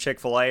live from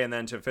Chick-fil-A and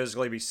then to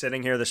physically be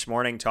sitting here this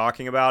morning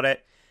talking about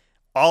it,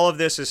 all of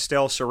this is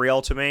still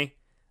surreal to me.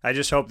 I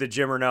just hope that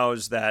Jimmer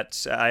knows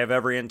that I have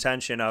every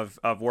intention of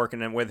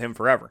working with him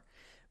forever,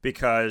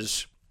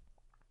 because,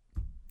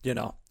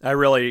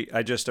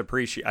 I just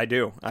appreciate,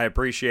 I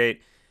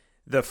appreciate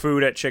the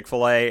food at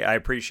Chick-fil-A. I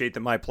appreciate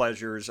My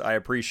Pleasures. I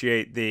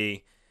appreciate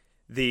the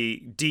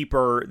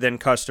deeper than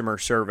customer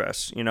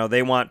service.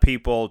 They want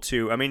people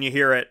to, you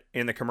hear it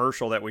in the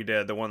commercial that we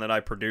did, the one that I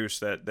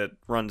produced that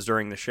runs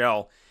during the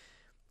show,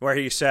 where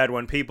he said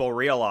when people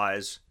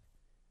realize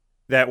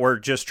that we're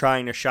just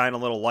trying to shine a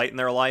little light in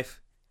their life,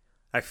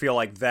 I feel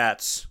like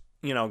that's,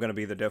 going to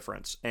be the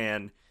difference.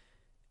 And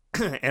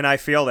and I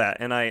feel that,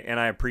 and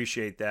I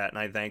appreciate that, and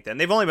I thank that. And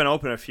they've only been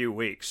open a few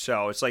weeks,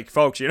 so it's like,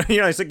 folks,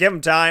 it's like, give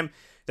them time.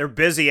 They're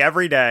busy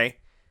every day.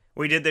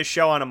 We did this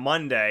show on a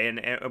Monday,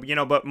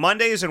 and but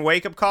Mondays and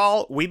Wake Up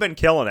Call, we've been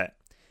killing it.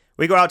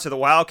 We go out to the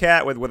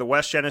Wildcat with the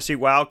West Genesee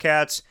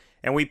Wildcats,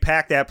 and we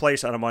pack that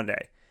place on a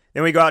Monday.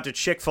 Then we go out to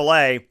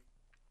Chick-fil-A,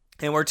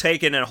 and we're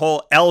taking a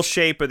whole L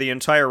shape of the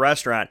entire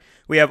restaurant.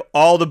 We have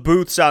all the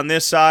booths on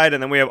this side,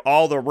 and then we have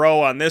all the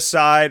row on this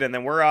side, and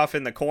then we're off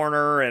in the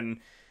corner,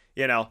 and,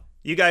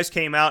 you guys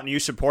came out and you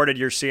supported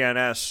your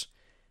CNS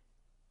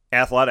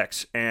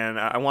athletics, and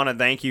I want to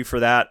thank you for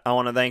that. I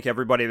want to thank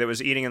everybody that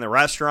was eating in the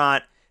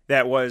restaurant,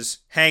 that was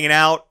hanging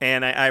out,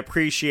 and I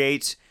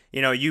appreciate,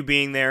 you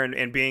being there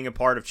and being a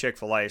part of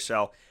Chick-fil-A.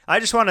 So I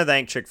just want to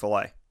thank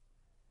Chick-fil-A.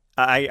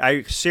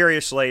 I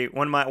seriously,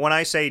 when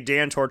I say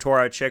Dan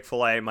Tortora at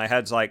Chick-fil-A, my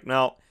head's like,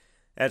 no,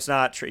 that's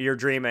not true. You're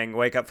dreaming.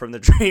 Wake up from the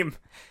dream.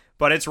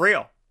 But it's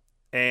real,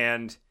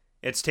 and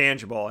it's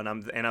tangible, and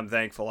I'm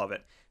thankful of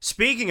it.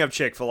 Speaking of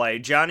Chick-fil-A,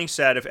 Johnny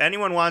said, if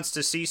anyone wants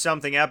to see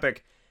something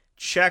epic,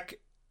 check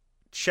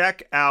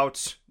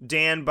out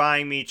Dan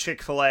buying me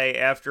Chick-fil-A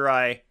after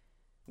I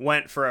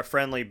went for a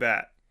friendly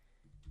bet.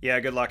 Yeah,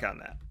 good luck on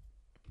that.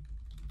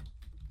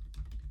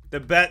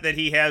 The bet that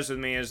he has with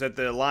me is that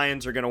the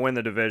Lions are going to win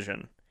the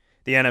division,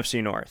 the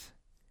NFC North.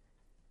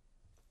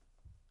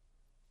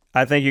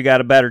 I think you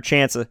got a better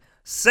chance of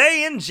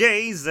saying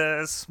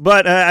Jesus,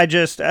 but I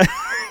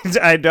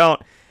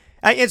don't.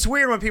 It's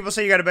weird when people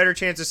say you got a better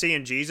chance of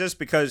seeing Jesus,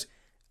 because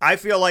I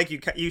feel like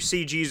you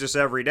see Jesus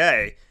every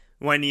day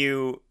when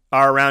you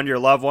are around your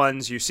loved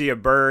ones. You see a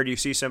bird, you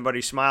see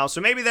somebody smile.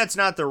 So maybe that's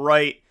not the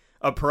right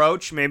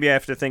approach. Maybe I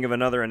have to think of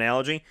another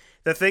analogy.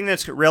 The thing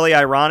that's really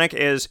ironic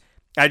is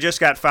I just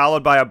got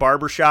followed by a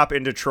barbershop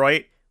in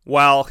Detroit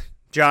while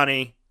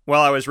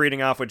I was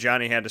reading off what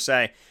Johnny had to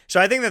say. So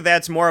I think that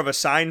that's more of a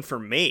sign for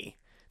me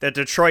that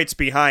Detroit's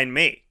behind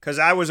me, because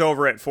I was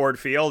over at Ford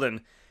Field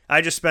and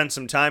I just spent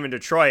some time in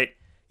Detroit,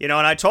 and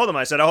I told them,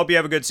 I said, I hope you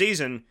have a good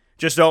season.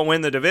 Just don't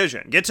win the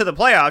division. Get to the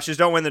playoffs, just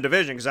don't win the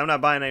division, because I'm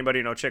not buying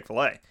anybody no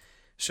Chick-fil-A.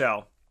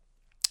 So,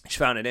 I just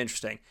found it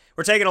interesting.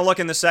 We're taking a look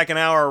in the second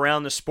hour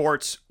around the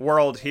sports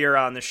world here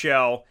on the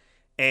show,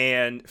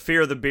 and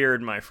fear the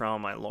beard, my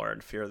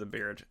lord, fear the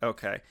beard.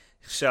 Okay,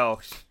 so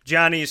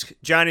Johnny's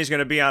going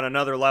to be on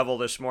another level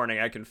this morning.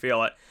 I can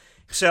feel it.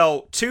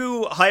 So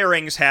 2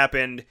 hirings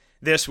happened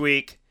this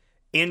week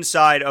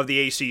inside of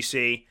the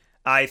ACC.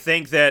 I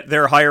think that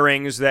they're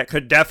hirings that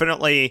could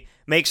definitely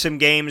make some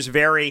games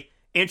very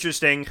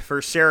interesting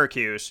for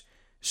Syracuse.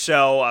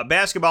 So,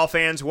 basketball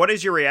fans, what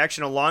is your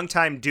reaction to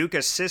longtime Duke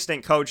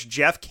assistant coach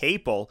Jeff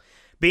Capel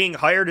being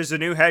hired as the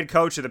new head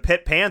coach of the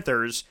Pitt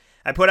Panthers?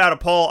 I put out a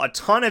poll. A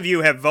ton of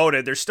you have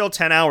voted. There's still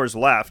 10 hours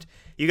left.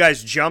 You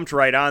guys jumped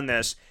right on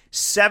this.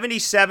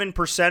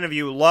 77% of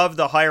you love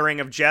the hiring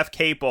of Jeff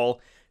Capel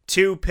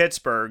to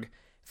Pittsburgh.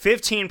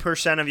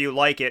 15% of you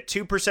like it.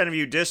 2% of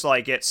you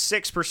dislike it.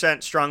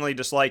 6% strongly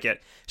dislike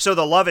it. So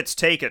the love it's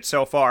take it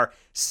so far.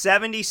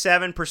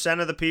 77%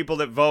 of the people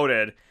that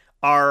voted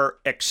are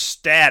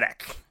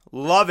ecstatic,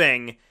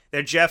 loving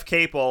that Jeff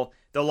Capel,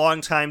 the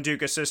longtime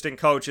Duke assistant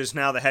coach, is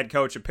now the head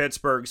coach of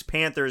Pittsburgh's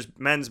Panthers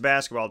men's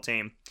basketball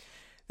team.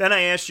 Then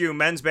I asked you,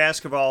 men's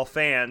basketball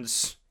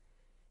fans,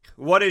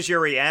 what is your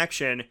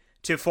reaction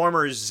to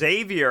former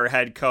Xavier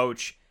head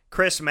coach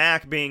Chris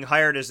Mack being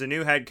hired as the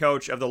new head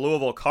coach of the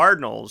Louisville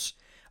Cardinals?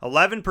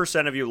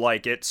 11% of you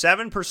like it,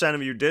 7%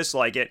 of you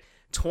dislike it,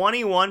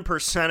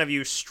 21% of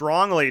you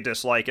strongly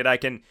dislike it. I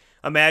can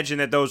imagine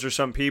that those are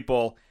some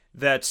people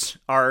that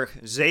are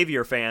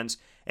Xavier fans,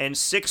 and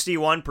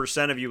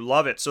 61% of you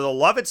love it. So the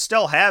love it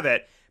still have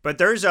it, but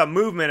there's a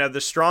movement of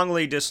the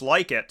strongly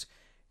dislike it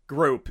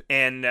group.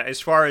 And as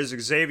far as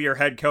Xavier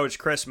head coach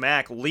Chris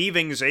Mack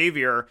leaving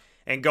Xavier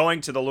and going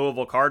to the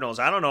Louisville Cardinals,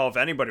 I don't know if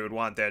anybody would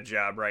want that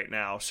job right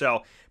now.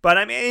 So, but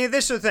I mean,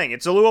 this is the thing.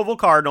 It's the Louisville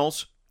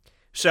Cardinals.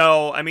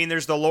 So, I mean,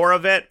 there's the lore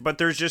of it, but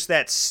there's just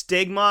that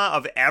stigma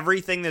of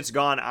everything that's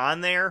gone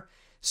on there.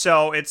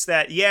 So it's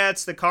that, yeah,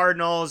 it's the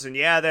Cardinals, and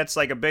yeah, that's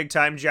like a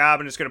big-time job,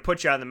 and it's going to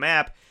put you on the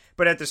map.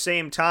 But at the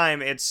same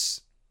time,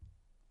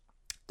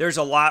 there's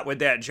a lot with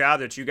that job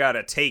that you got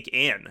to take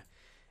in.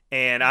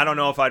 And I don't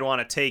know if I'd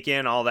want to take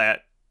in all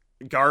that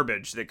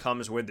garbage that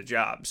comes with the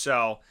job.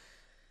 So,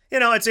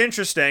 it's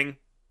interesting.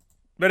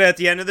 But at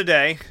the end of the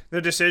day,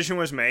 the decision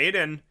was made,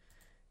 and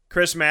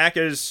Chris Mack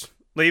is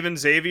leaving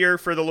Xavier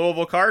for the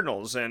Louisville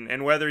Cardinals.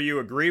 And whether you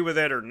agree with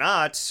it or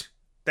not,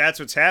 that's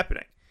what's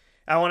happening.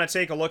 I want to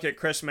take a look at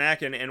Chris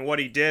Mack and what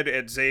he did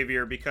at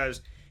Xavier,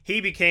 because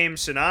he became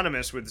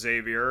synonymous with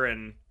Xavier.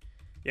 And,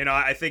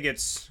 I think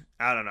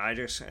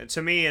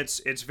to me,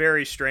 it's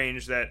very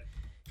strange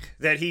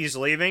that he's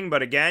leaving.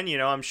 But again,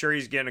 I'm sure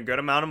he's getting a good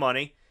amount of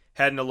money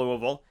heading to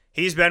Louisville.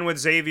 He's been with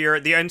Xavier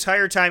the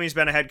entire time he's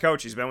been a head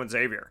coach. He's been with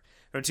Xavier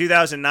from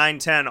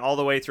 2009-10 all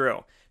the way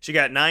through. So you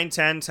got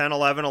 9-10,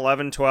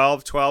 10-11,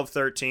 11-12,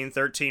 12-13,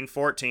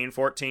 13-14,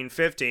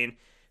 14-15,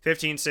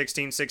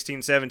 15-16,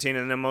 16-17, and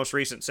then the most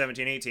recent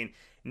 17-18.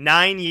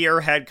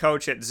 9-year head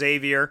coach at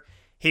Xavier.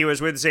 He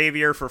was with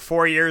Xavier for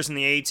 4 years in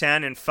the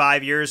A-10 and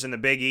 5 years in the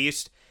Big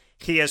East.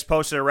 He has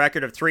posted a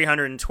record of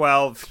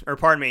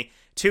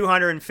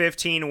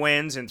 215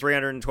 wins in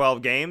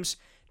 312 games,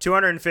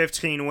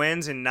 215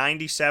 wins and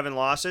 97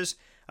 losses,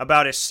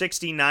 about a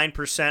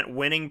 69%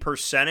 winning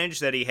percentage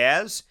that he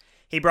has.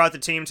 He brought the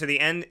team to the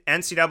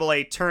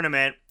NCAA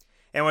tournament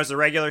and was the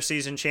regular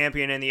season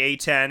champion in the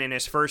A-10 in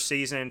his first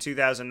season in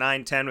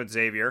 2009-10 with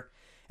Xavier.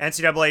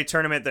 NCAA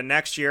tournament the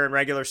next year and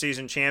regular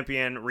season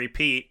champion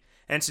repeat.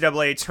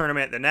 NCAA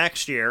tournament the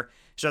next year.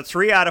 So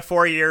 3 out of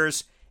 4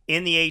 years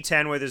in the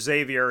A-10 with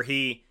Xavier,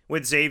 he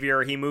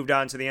moved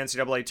on to the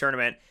NCAA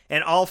tournament.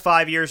 And all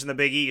 5 years in the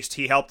Big East,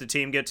 he helped the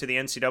team get to the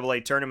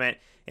NCAA tournament,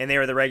 and they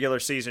were the regular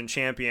season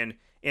champion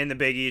in the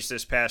Big East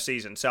this past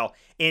season. So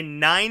in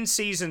 9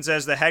 seasons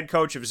as the head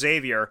coach of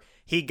Xavier,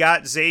 he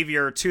got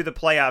Xavier to the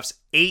playoffs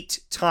 8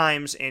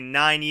 times in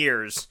 9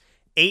 years.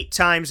 8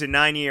 times in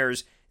 9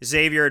 years,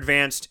 Xavier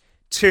advanced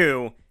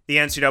to the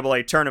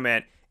NCAA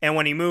tournament. And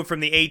when he moved from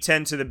the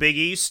A-10 to the Big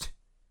East,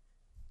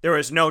 there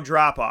was no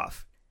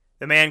drop-off.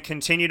 The man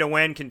continued to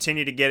win,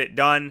 continued to get it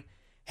done,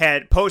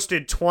 had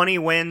posted 20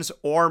 wins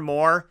or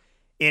more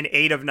in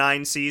 8 of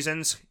 9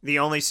 seasons. The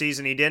only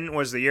season he didn't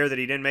was the year that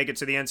he didn't make it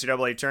to the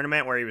NCAA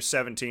tournament, where he was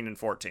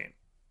 17-14.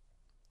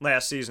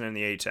 Last season in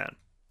the A-10.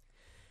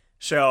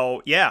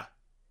 So, yeah.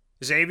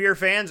 Xavier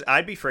fans,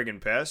 I'd be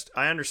friggin' pissed.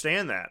 I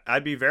understand that.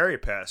 I'd be very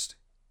pissed.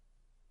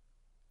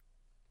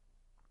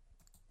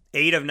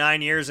 8 of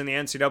 9 years in the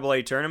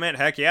NCAA tournament?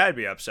 Heck yeah, I'd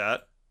be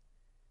upset.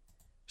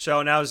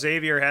 So now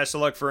Xavier has to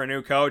look for a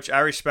new coach.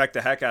 I respect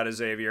the heck out of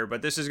Xavier,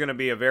 but this is going to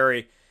be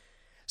an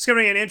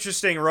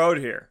interesting road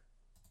here.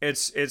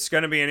 It's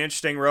going to be an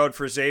interesting road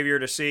for Xavier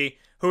to see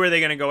who are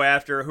they going to go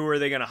after, who are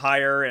they going to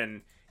hire,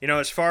 and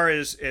as far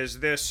as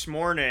this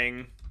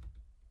morning,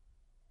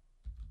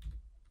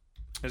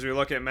 as we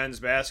look at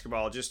men's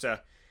basketball, just to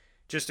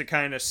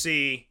kind of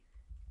see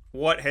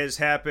what has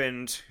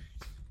happened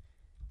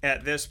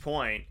at this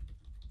point,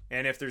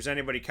 and if there's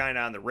anybody kind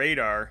of on the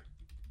radar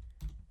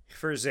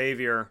for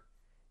Xavier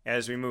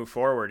as we move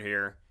forward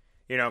here.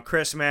 You know,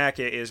 Chris Mack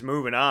is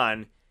moving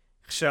on,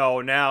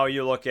 so now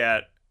you look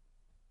at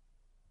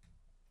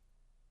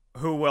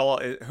who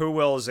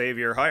will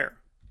Xavier hire?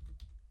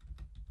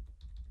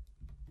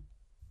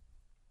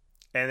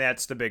 And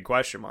that's the big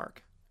question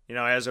mark. You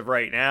know, as of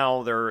right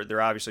now,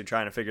 they're obviously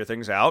trying to figure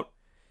things out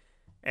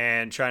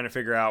and trying to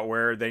figure out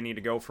where they need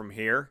to go from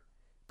here.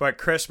 But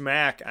Chris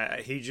Mack,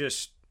 he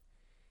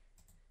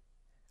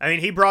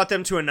brought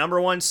them to a number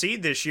 1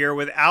 seed this year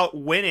without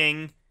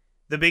winning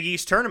the Big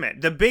East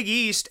tournament. The Big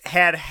East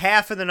had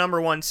half of the number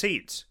 1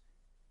 seeds.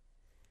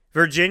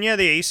 Virginia,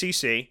 the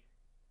ACC,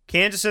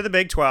 Kansas of the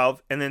Big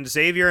 12, and then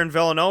Xavier and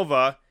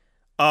Villanova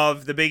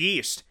of the Big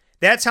East.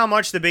 That's how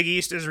much the Big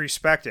East is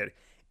respected.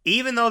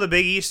 Even though the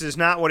Big East is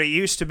not what it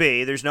used to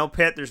be, there's no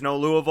Pitt, there's no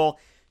Louisville,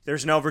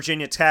 there's no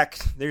Virginia Tech,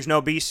 there's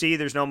no BC,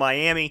 there's no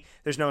Miami,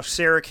 there's no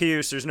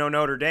Syracuse, there's no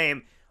Notre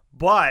Dame,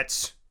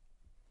 but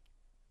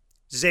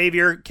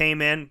Xavier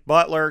came in,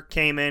 Butler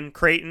came in,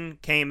 Creighton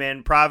came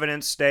in,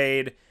 Providence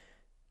stayed,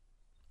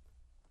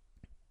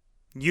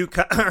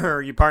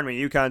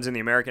 UConn's in the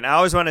American. I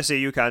always want to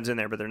say UConn's in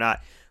there, but they're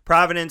not.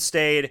 Providence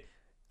stayed.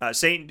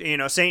 St.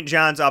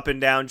 John's up and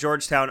down,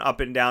 Georgetown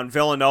up and down,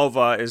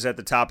 Villanova is at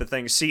the top of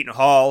things. Seton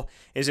Hall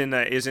is in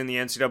the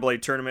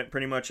NCAA tournament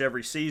pretty much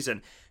every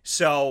season.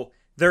 So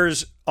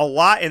there's a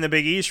lot in the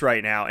Big East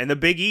right now, and the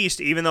Big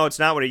East, even though it's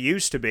not what it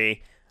used to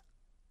be,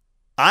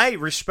 I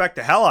respect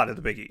the hell out of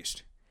the Big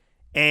East.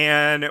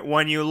 And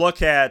when you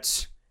look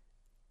at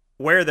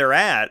where they're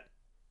at,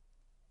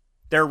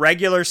 their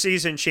regular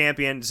season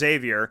champion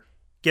Xavier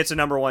gets a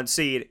number 1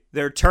 seed.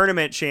 Their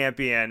tournament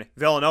champion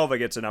Villanova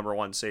gets a number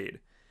 1 seed.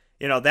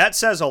 You know, that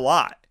says a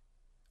lot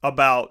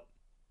about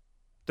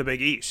the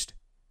Big East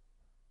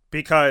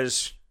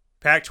because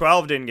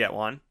Pac-12 didn't get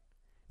one.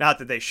 Not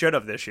that they should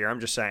have this year, I'm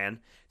just saying.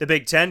 The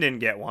Big Ten didn't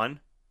get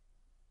one.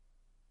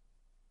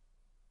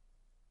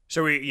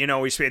 So,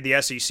 the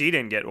SEC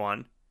didn't get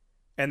one,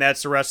 and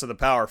that's the rest of the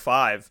Power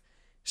 5.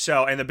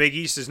 So, and the Big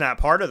East is not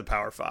part of the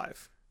Power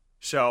 5.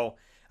 So,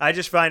 I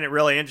just find it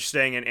really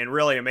interesting and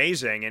really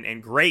amazing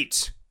and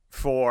great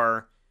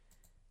for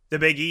the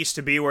Big East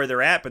to be where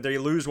they're at, but they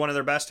lose one of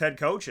their best head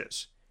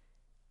coaches.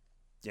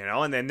 You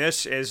know, and then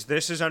this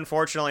is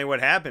unfortunately what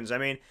happens. I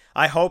mean,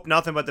 I hope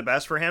nothing but the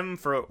best for him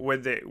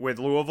with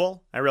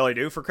Louisville. I really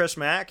do for Chris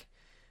Mack.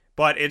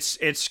 But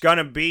it's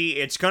gonna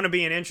be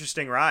an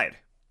interesting ride.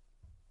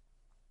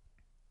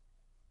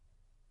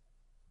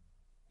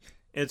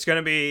 It's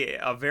gonna be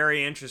a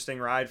very interesting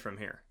ride from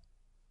here.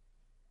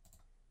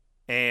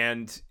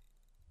 And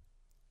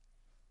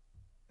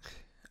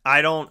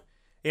I don't,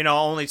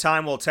 only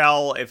time will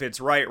tell if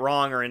it's right,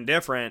 wrong, or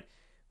indifferent,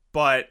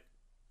 but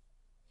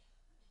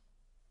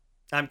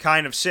I'm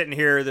kind of sitting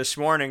here this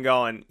morning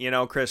going,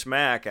 Chris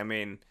Mack, I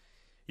mean,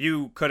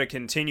 you could have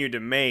continued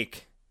to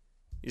make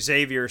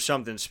Xavier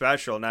something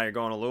special. Now you're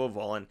going to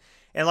Louisville.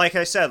 And like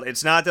I said,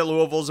 it's not that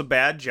Louisville's a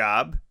bad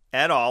job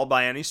at all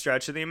by any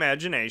stretch of the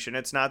imagination.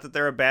 It's not that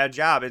they're a bad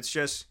job. It's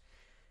just,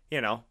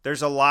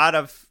 there's a lot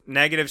of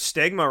negative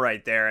stigma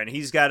right there, and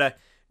he's got to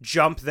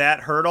jump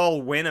that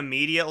hurdle, win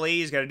immediately.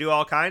 He's got to do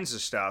all kinds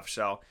of stuff.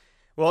 So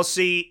we'll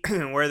see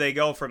where they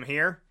go from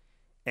here,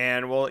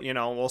 and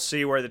we'll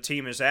see where the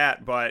team is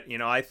at. But,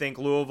 I think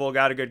Louisville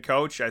got a good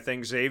coach. I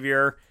think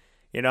Xavier,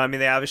 they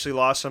obviously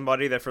lost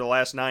somebody that for the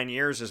last 9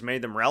 years has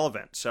made them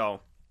relevant.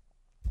 So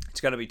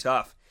it's going to be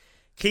tough.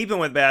 Keeping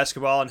with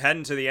basketball and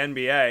heading to the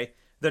NBA,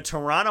 the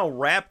Toronto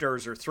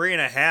Raptors are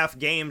 3.5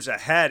 games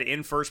ahead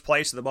in first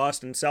place of the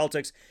Boston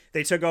Celtics.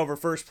 They took over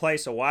first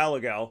place a while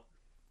ago.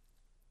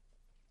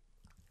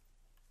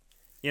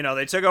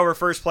 They took over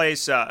first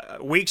place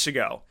weeks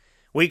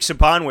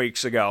upon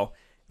weeks ago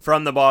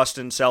from the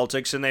Boston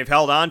Celtics, and they've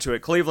held on to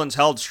it. Cleveland's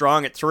held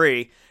strong at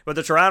 3, but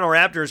the Toronto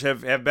Raptors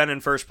have been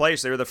in first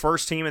place. They were the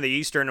first team in the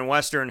Eastern and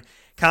Western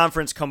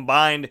Conference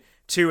combined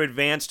to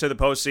advance to the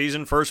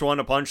postseason, first one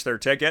to punch their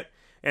ticket,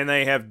 and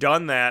they have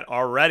done that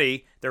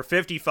already. They're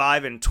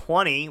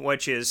 55-20,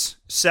 which is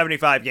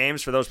 75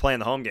 games for those playing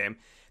the home game.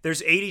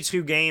 There's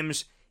 82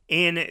 games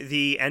in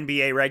the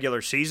NBA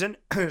regular season,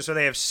 so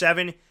they have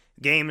 7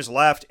 games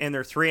left, and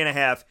they're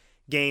 3.5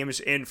 games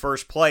in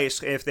first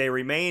place. If they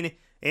remain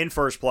in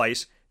first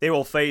place, they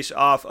will face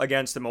off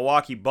against the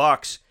Milwaukee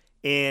Bucks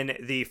in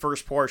the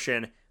first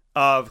portion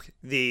of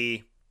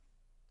the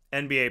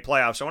NBA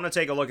playoffs. I want to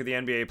take a look at the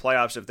NBA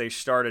playoffs if they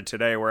started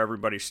today, where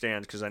everybody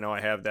stands, because I know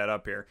I have that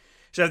up here.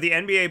 So if the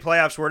NBA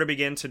playoffs were to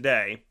begin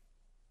today,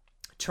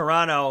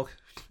 Toronto,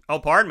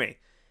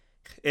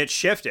 it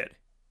shifted.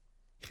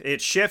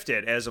 It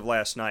shifted as of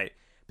last night,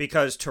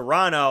 because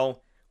Toronto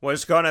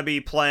was going to be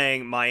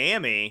playing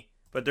Miami,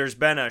 but there's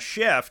been a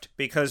shift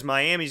because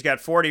Miami's got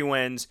 40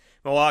 wins,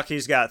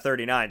 Milwaukee's got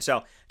 39.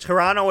 So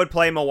Toronto would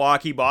play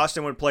Milwaukee,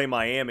 Boston would play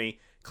Miami,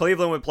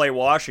 Cleveland would play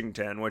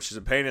Washington, which is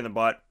a pain in the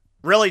butt.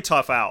 Really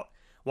tough out.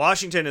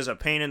 Washington is a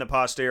pain in the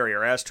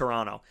posterior, as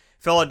Toronto.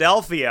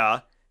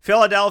 Philadelphia,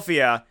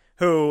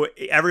 who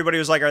everybody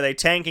was like, are they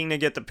tanking to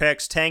get the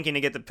picks,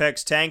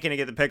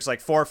 like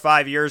 4 or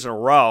 5 years in a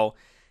row?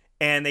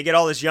 And they get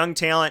all this young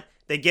talent.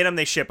 They get them,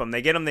 they ship them.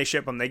 They get them, they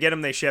ship them. They get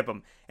them, they ship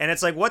them. And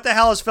it's like, what the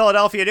hell is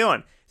Philadelphia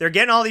doing? They're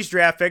getting all these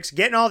draft picks,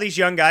 getting all these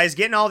young guys,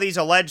 getting all these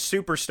alleged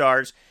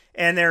superstars,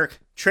 and they're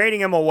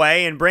trading them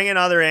away and bringing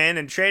other in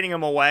and trading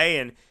them away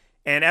and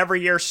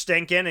every year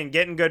stinking and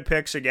getting good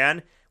picks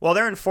again. Well,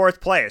 they're in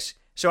 4th place.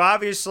 So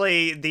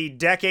obviously the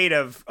decade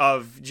of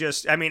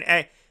just, I mean,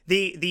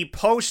 the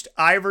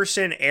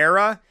post-Iverson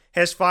era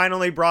has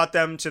finally brought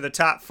them to the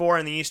top 4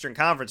 in the Eastern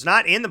Conference.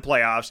 Not in the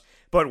playoffs,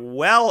 but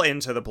well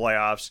into the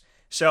playoffs.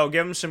 So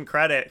give them some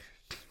credit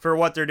for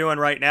what they're doing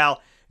right now.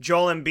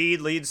 Joel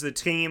Embiid leads the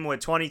team with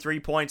 23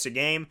 points a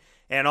game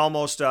and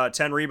almost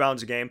 10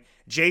 rebounds a game.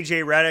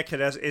 J.J.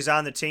 Redick is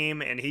on the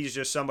team, and he's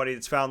just somebody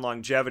that's found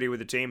longevity with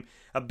the team.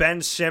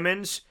 Ben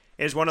Simmons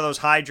is one of those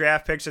high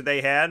draft picks that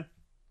they had.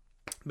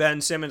 Ben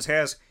Simmons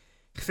has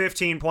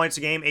 15 points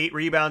a game, 8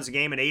 rebounds a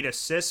game, and 8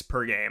 assists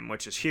per game,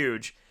 which is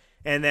huge.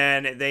 And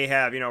then they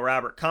have,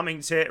 Robert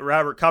Covington,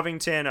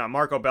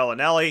 Marco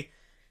Bellinelli.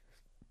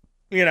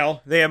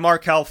 They have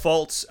Markelle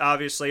Fultz,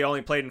 obviously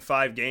only played in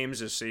 5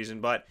 games this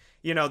season, but,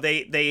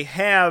 they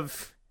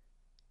have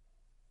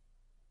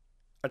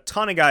a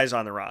ton of guys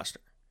on the roster.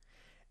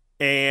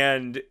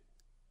 And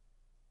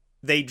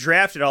they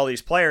drafted all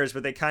these players,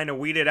 but they kind of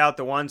weeded out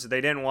the ones that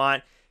they didn't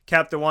want,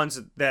 kept the ones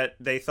that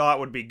they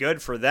thought would be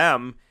good for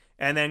them,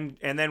 and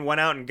then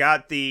went out and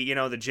got the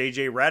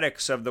J.J.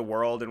 Redicks of the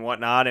world and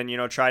whatnot,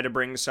 and, tried to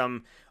bring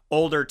some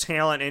older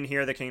talent in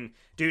here that can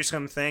do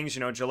some things,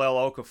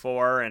 Jahlil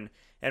Okafor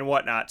and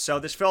whatnot. So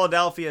this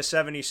Philadelphia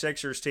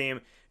 76ers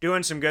team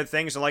doing some good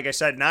things. And like I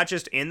said, not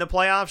just in the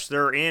playoffs,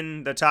 they're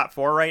in the top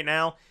 4 right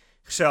now.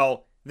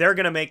 So they're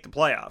going to make the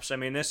playoffs. I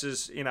mean, this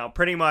is,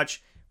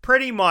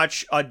 pretty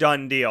much a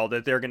done deal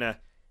that they're going to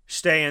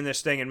stay in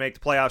this thing and make the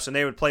playoffs. And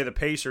they would play the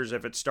Pacers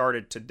if it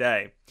started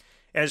today.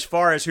 As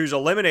far as who's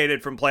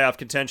eliminated from playoff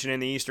contention in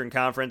the Eastern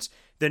Conference,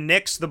 the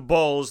Knicks, the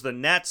Bulls, the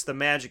Nets, the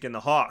Magic, and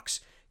the Hawks.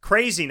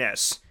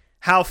 Craziness.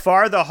 How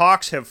far the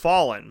Hawks have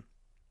fallen.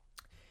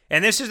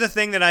 And this is the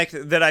thing that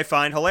I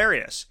find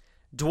hilarious.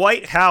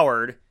 Dwight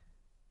Howard,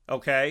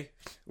 okay,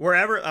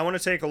 wherever, I want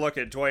to take a look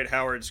at Dwight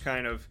Howard's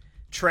kind of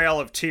trail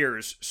of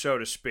tears, so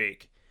to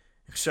speak.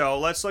 So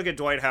let's look at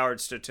Dwight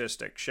Howard's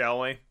statistics,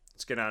 shall we?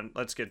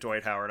 Let's get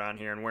Dwight Howard on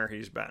here and where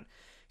he's been.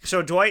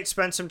 So Dwight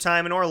spent some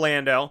time in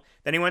Orlando,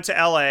 then he went to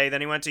LA, then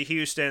he went to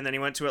Houston, then he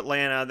went to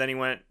Atlanta, then he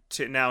went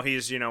to, now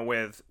he's,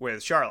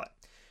 with Charlotte.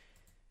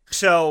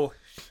 So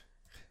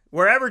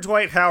wherever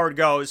Dwight Howard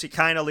goes, he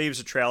kind of leaves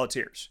a trail of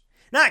tears.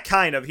 Not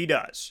kind of, he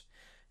does.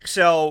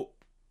 So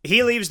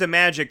he leaves the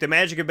Magic. The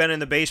Magic have been in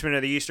the basement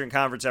of the Eastern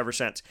Conference ever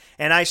since.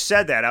 And I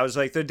said that. I was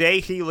like, the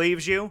day he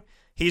leaves you,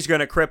 he's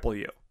going to cripple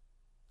you.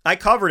 I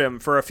covered him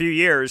for a few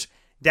years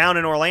down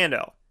in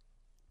Orlando.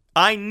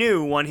 I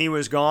knew when he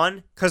was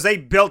gone, because they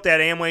built that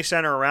Amway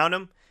Center around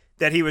him,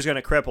 that he was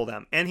going to cripple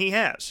them. And he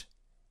has.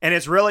 And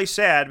it's really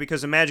sad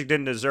because the Magic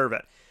didn't deserve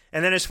it.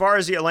 And then as far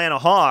as the Atlanta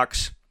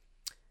Hawks,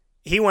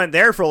 he went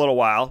there for a little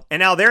while, and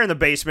now they're in the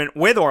basement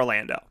with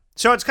Orlando.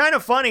 So it's kind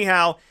of funny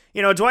how,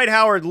 Dwight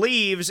Howard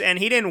leaves and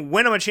he didn't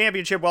win him a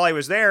championship while he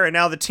was there, and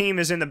now the team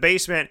is in the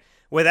basement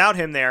without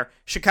him there.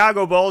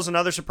 Chicago Bulls,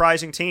 another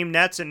surprising team.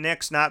 Nets and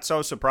Knicks, not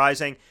so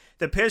surprising.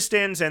 The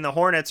Pistons and the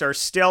Hornets are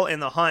still in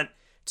the hunt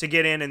to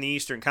get in the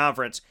Eastern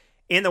Conference.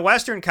 In the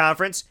Western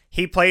Conference,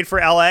 he played for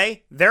LA.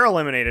 They're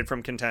eliminated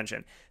from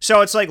contention.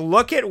 So it's like,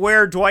 look at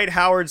where Dwight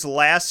Howard's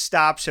last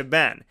stops have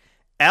been.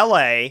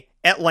 LA,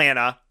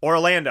 Atlanta,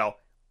 Orlando.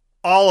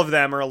 All of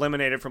them are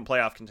eliminated from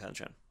playoff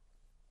contention.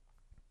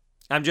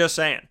 I'm just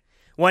saying.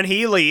 When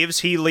he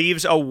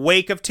leaves a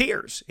wake of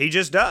tears. He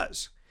just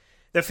does.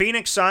 The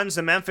Phoenix Suns,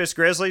 the Memphis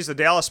Grizzlies, the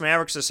Dallas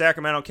Mavericks, the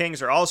Sacramento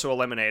Kings are also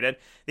eliminated.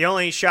 The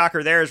only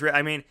shocker there is,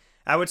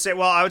 I would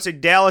say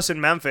Dallas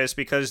and Memphis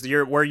because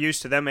we're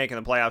used to them making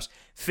the playoffs.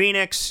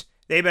 Phoenix,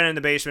 they've been in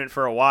the basement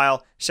for a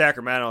while.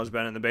 Sacramento has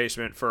been in the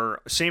basement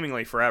for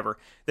seemingly forever.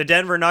 The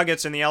Denver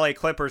Nuggets and the LA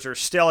Clippers are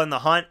still in the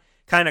hunt.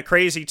 Kind of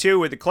crazy, too,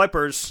 with the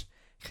Clippers.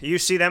 You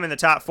see them in the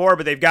top 4,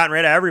 but they've gotten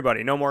rid of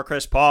everybody. No more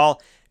Chris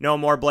Paul, no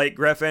more Blake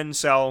Griffin,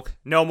 so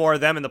no more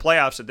of them in the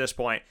playoffs at this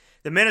point.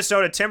 The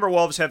Minnesota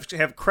Timberwolves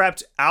have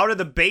crept out of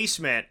the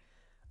basement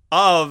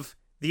of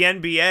the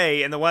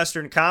NBA in the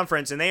Western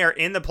Conference, and they are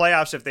in the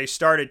playoffs if they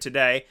started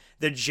today.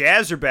 The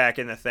Jazz are back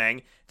in the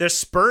thing. The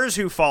Spurs,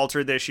 who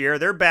faltered this year,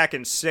 they're back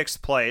in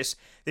 6th place.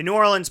 The New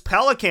Orleans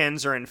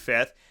Pelicans are in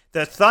 5th.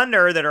 The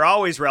Thunder, that are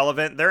always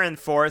relevant, they're in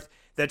 4th.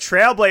 The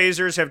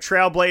Trailblazers have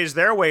trailblazed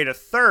their way to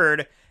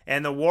 3rd.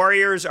 And the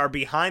Warriors are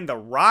behind the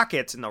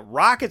Rockets, and the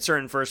Rockets are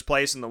in 1st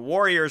place, and the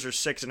Warriors are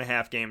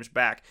 6.5 games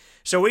back.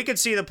 So we could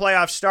see the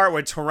playoffs start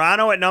with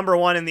Toronto at number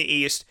 1 in the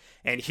East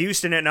and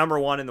Houston at number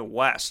 1 in the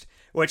West,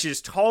 which is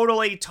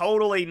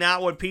totally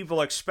not what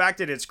people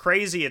expected. It's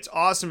crazy, it's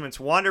awesome, it's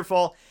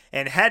wonderful.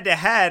 And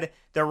head-to-head,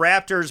 the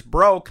Raptors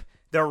broke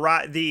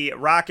the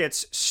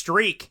Rockets'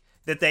 streak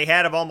that they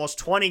had of almost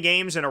 20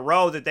 games in a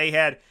row that they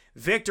had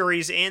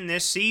victories in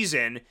this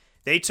season.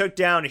 They took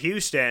down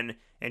Houston,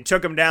 and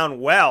took them down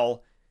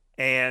well.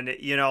 And,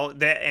 you know,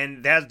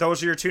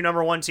 those are your two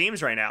number one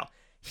teams right now.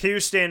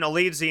 Houston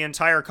leads the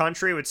entire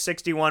country with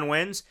 61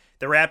 wins.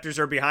 The Raptors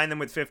are behind them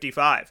with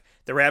 55.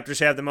 The Raptors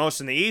have the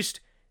most in the East.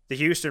 The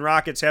Houston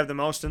Rockets have the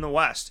most in the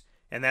West.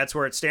 And that's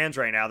where it stands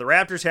right now. The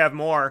Raptors have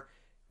more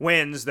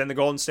wins than the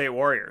Golden State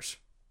Warriors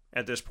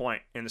at this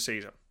point in the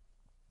season.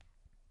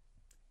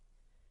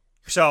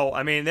 So,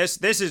 I mean, this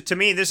is, to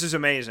me, this is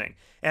amazing.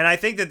 And I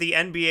think that the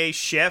NBA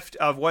shift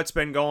of what's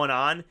been going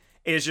on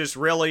is just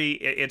really,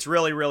 it's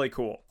really, really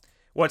cool.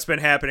 What's been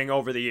happening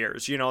over the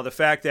years. You know, the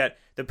fact that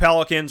the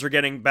Pelicans are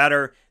getting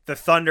better, the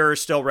Thunder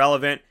is still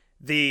relevant,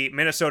 the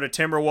Minnesota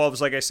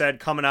Timberwolves, like I said,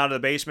 coming out of the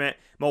basement.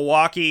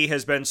 Milwaukee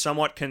has been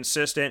somewhat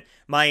consistent.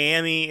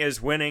 Miami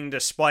is winning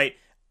despite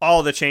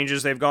all the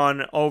changes they've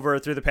gone over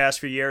through the past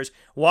few years.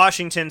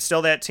 Washington's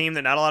still that team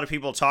that not a lot of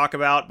people talk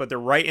about, but they're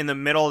right in the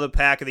middle of the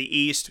pack of the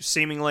East,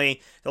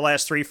 seemingly the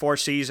last 3-4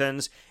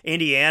 seasons.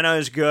 Indiana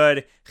is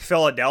good.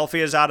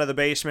 Philadelphia is out of the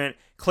basement.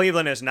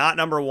 Cleveland is not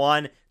number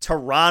one.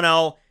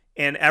 Toronto,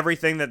 and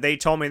everything that they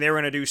told me they were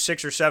going to do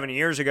 6 or 7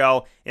 years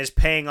ago, is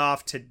paying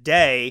off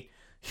today.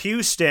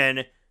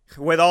 Houston,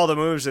 with all the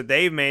moves that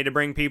they've made to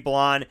bring people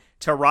on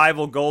to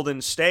rival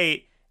Golden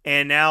State,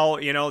 and now,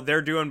 you know,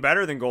 they're doing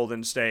better than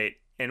Golden State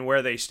and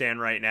where they stand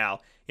right now.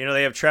 You know,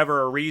 they have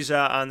Trevor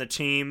Ariza on the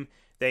team.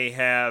 They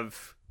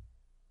have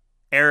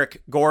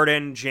Eric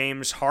Gordon,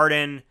 James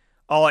Harden,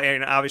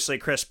 and obviously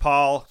Chris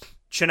Paul.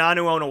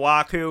 Chinanu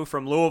Onuaku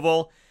from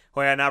Louisville,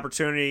 who I had an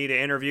opportunity to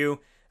interview.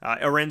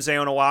 Arinze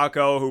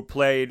Onuaku,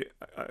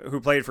 who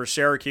played for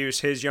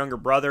Syracuse, his younger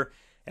brother,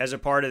 as a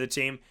part of the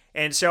team.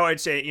 And so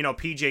it's,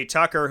 PJ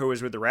Tucker, who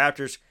was with the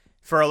Raptors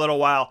for a little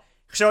while.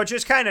 So it's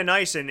just kind of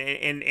nice and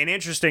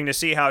interesting to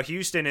see how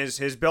Houston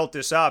has built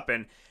this up,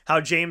 and how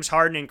James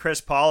Harden and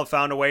Chris Paul have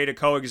found a way to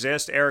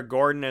coexist. Eric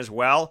Gordon as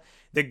well.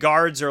 The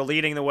guards are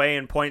leading the way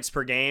in points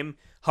per game.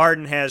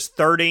 Harden has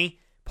 30.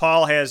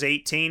 Paul has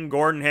 18.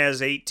 Gordon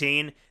has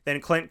 18.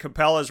 Then Clint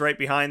Capella is right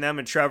behind them,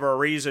 and Trevor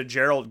Ariza,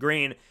 Gerald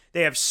Green.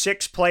 They have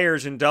 6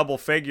 players in double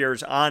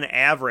figures on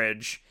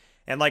average.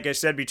 And like I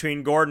said,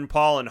 between Gordon,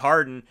 Paul, and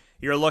Harden,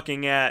 you're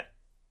looking at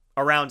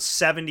around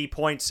 70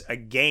 points a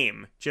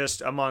game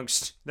just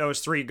amongst those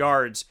 3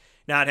 guards,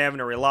 not having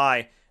to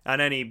rely on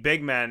any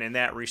big men in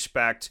that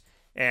respect.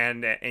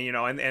 And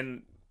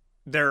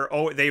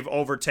they've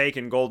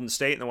overtaken Golden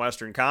State in the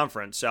Western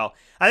Conference. So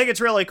I think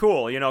it's really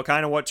cool,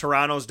 kind of what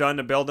Toronto's done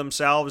to build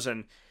themselves,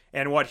 and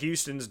what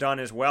Houston's done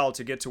as well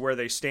to get to where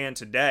they stand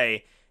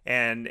today.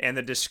 And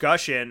the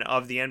discussion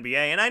of the NBA.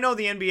 And I know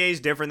the NBA is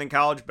different than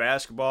college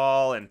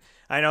basketball, and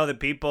I know that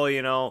people,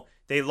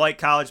 they like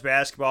college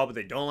basketball, but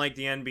they don't like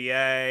the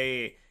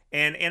NBA.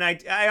 And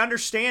I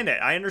understand it.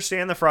 I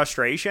understand the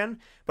frustration.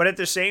 But at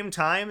the same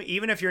time,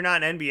 even if you're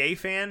not an NBA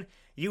fan,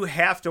 you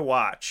have to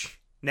watch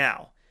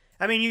now.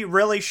 I mean, you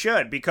really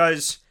should,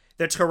 because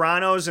the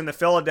Torontos and the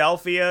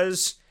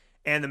Philadelphias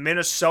and the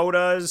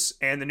Minnesotas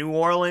and the New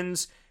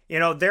Orleans,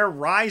 they're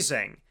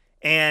rising.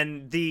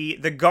 And the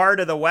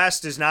guard of the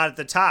West is not at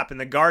the top, and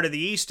the guard of the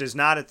East is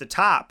not at the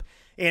top.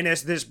 And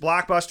as this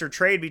blockbuster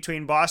trade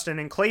between Boston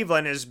and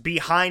Cleveland is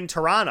behind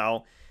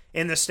Toronto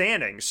in the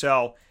standings.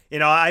 So,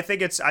 I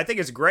think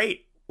it's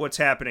great what's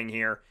happening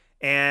here.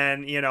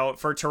 And,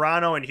 for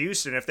Toronto and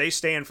Houston, if they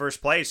stay in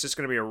first place, it's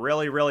going to be a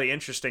really, really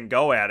interesting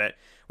go at it.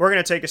 We're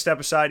going to take a step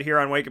aside here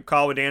on Wake Up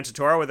Call with Dan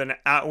Tortora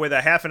with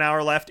a half an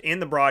hour left in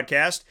the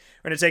broadcast.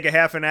 We're going to take a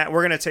half an hour.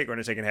 We're going to take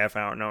a half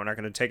hour. No, we're not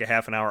going to take a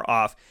half an hour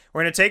off.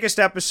 We're going to take a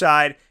step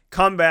aside,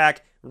 come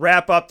back,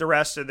 wrap up the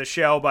rest of the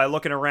show by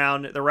looking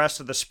around the rest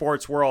of the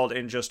sports world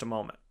in just a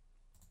moment.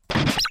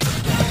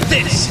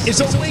 This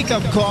is a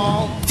wake-up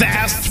call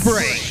fast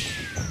break.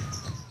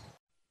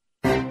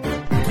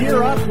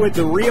 Gear up with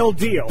the real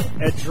deal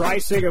at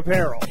Dreisig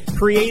Apparel,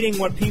 creating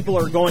what people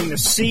are going to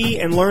see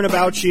and learn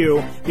about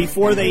you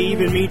before they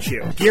even meet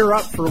you. Gear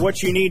up for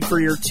what you need for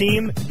your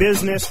team,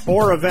 business,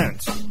 or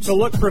event. To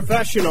look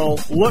professional,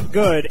 look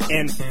good,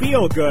 and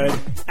feel good,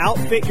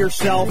 outfit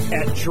yourself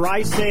at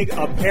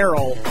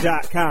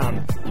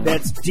DreisigApparel.com.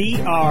 That's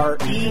DREISSIG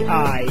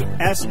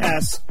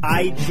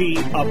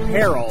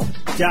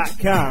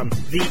Apparel.com.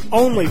 The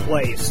only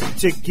place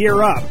to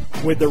gear up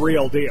with the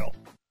real deal.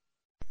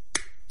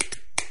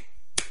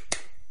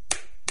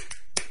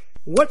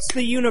 What's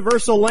the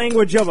universal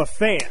language of a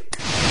fan?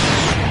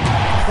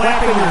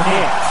 Clapping your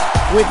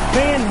hands. With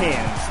Fan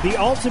Hands, the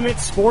ultimate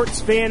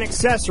sports fan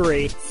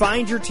accessory,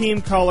 find your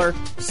team color,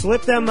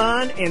 slip them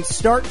on, and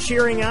start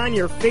cheering on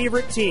your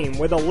favorite team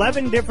with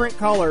 11 different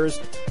colors,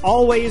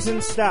 always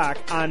in stock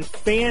on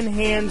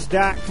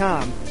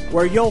fanhands.com,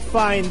 where you'll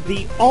find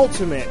the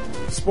ultimate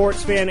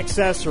sports fan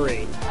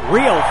accessory.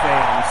 Real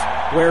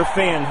fans wear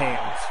Fan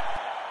Hands.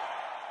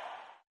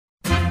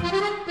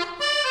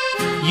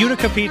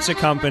 Utica Pizza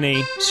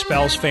Company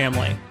spells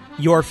family.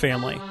 Your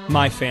family,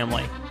 my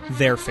family,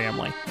 their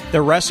family.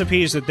 The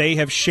recipes that they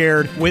have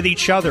shared with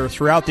each other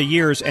throughout the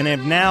years and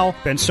have now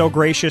been so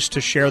gracious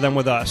to share them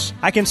with us.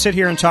 I can sit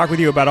here and talk with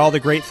you about all the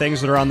great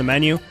things that are on the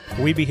menu, but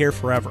we'd be here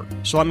forever.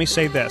 So let me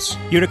say this,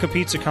 Utica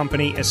Pizza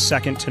Company is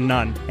second to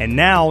none. And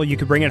now you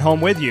can bring it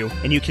home with you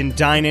and you can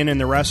dine in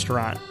the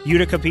restaurant.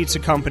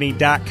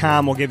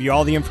 UticaPizzaCompany.com will give you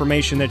all the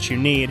information that you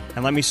need.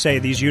 And let me say,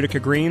 these Utica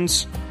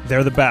greens,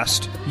 they're the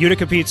best.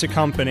 Utica Pizza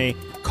Company.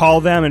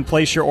 Call them and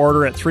place your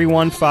order at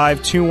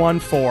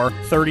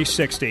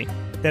 315-214-3060.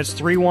 That's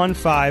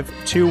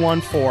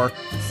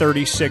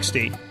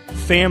 315-214-3060.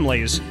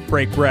 Families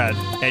break bread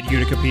at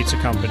Utica Pizza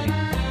Company.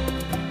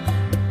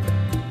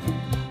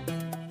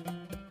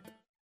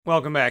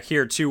 Welcome back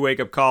here to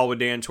Wake Up Call with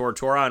Dan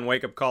Tortora on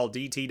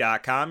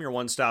wakeupcalldt.com, your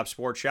one-stop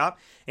sports shop,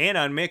 and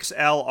on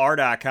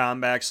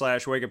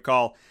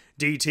mixlr.com/wakeupcalldt.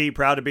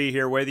 Proud to be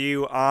here with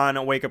you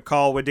on Wake Up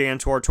Call with Dan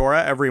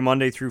Tortora every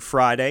Monday through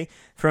Friday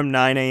from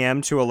 9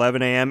 a.m. to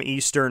 11 a.m.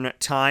 Eastern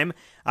Time.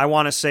 I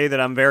want to say that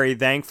I'm very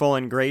thankful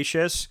and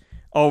gracious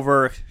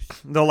over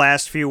the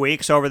last few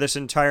weeks, over this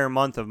entire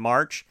month of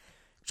March,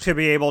 to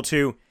be able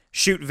to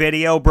shoot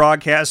video,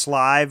 broadcast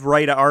live,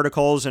 write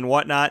articles and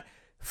whatnot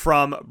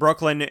from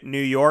Brooklyn,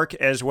 New York,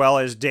 as well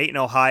as Dayton,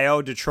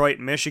 Ohio, Detroit,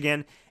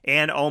 Michigan,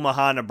 and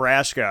Omaha,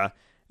 Nebraska.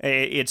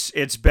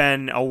 It's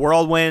been a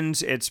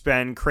whirlwind. It's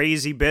been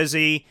crazy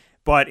busy,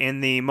 but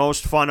in the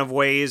most fun of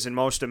ways and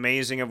most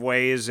amazing of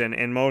ways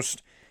and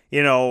most,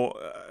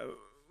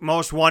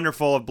 most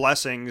wonderful of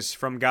blessings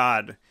from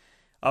God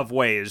of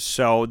ways.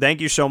 So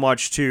thank you so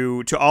much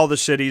to all the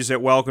cities that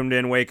welcomed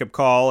in Wake Up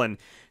Call, and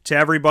to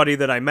everybody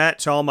that I met,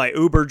 to all my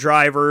Uber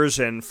drivers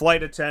and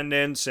flight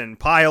attendants and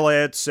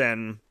pilots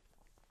and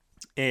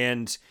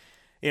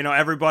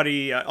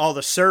everybody, all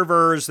the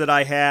servers that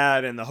I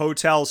had and the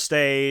hotel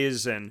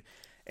stays and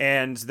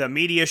the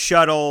media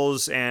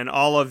shuttles and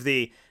all of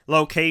the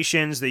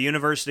locations, the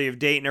University of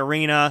Dayton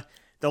Arena,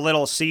 the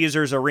Little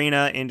Caesars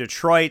Arena in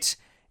Detroit,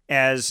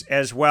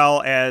 as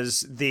well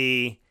as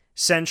the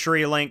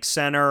CenturyLink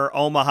Center,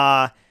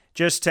 Omaha,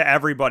 just to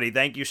everybody.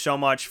 Thank you so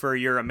much for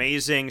your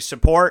amazing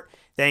support.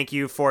 Thank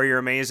you for your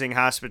amazing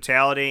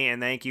hospitality,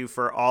 and thank you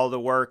for all the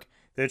work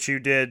that you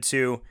did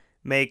to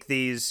make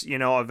these,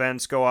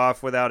 events go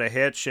off without a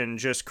hitch and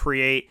just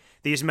create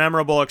these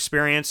memorable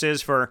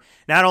experiences for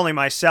not only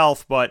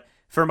myself, but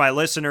for my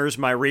listeners,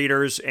 my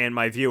readers, and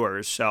my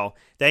viewers. So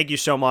thank you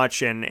so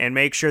much, and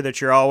make sure that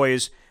you're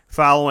always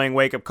following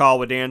Wake Up Call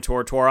with Dan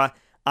Tortora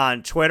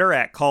on Twitter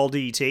at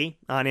CallDT,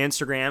 on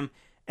Instagram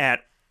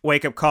at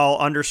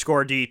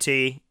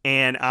WakeUpCall_DT,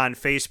 and on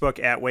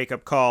Facebook at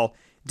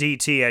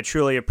WakeUpCallDT. I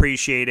truly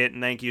appreciate it,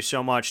 and thank you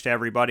so much to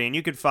everybody. And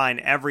you can find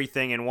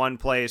everything in one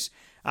place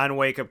on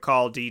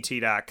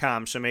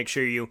wakeupcalldt.com. So make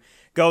sure you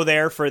go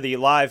there for the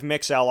live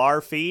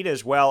MixLR feed,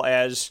 as well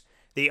as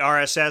the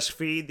RSS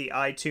feed, the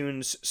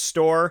iTunes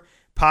Store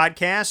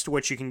podcast,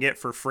 which you can get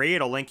for free.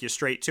 It'll link you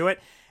straight to it,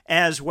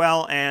 as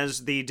well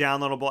as the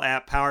downloadable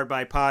app powered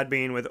by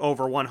Podbean with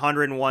over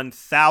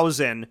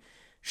 101,000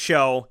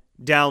 show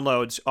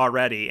downloads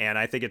already. And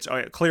I think it's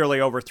clearly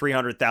over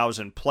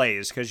 300,000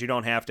 plays, because you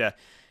don't have to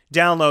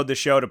download the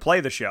show to play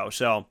the show.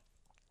 So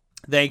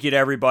thank you to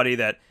everybody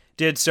that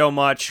did so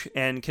much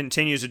and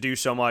continues to do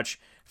so much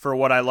for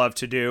what I love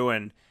to do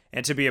and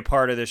to be a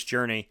part of this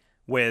journey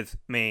with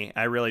me.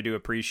 I really do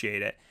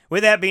appreciate it.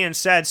 With that being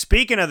said,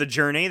 speaking of the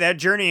journey, that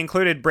journey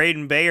included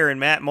Braden Bayer and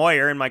Matt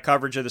Moyer in my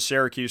coverage of the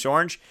Syracuse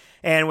Orange.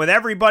 And with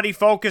everybody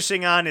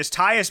focusing on is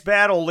Tyus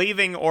Battle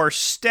leaving or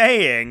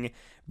staying,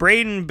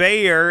 Braden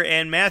Bayer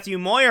and Matthew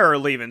Moyer are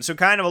leaving. So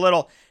kind of a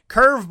little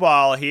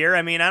curveball here.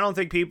 I mean, I don't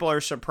think people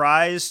are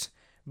surprised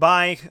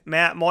by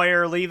Matt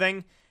Moyer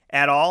leaving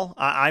at all.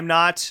 I'm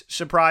not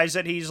surprised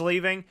that he's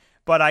leaving,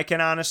 but I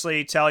can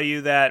honestly tell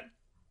you that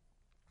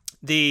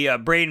the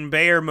Braden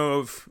Bayer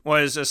move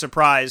was a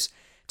surprise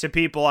to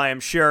people, I am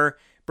sure.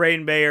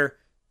 Braden Bayer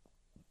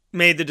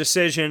made the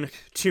decision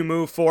to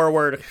move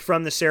forward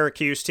from the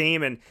Syracuse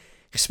team and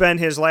spend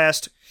his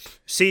last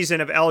season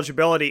of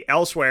eligibility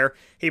elsewhere.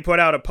 He put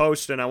out a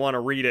post, and I want to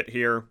read it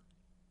here.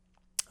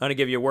 I'm going to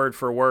give you word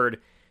for word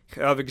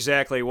of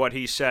exactly what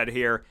he said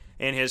here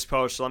in his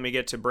post. Let me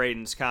get to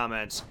Braden's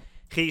comments.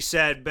 He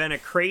said, "Been a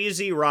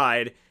crazy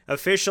ride,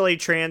 officially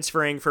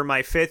transferring for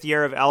my 5th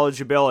year of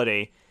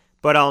eligibility,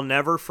 but I'll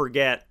never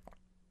forget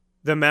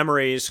the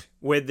memories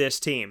with this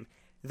team.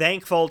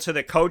 Thankful to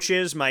the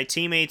coaches, my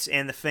teammates,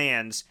 and the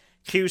fans.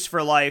 Cuse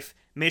for life,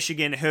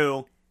 Michigan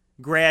who,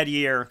 grad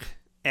year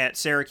at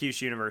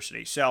Syracuse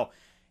University." So,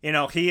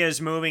 he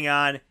is moving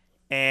on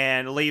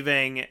and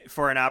leaving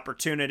for an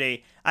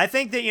opportunity. I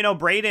think that,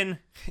 Braden,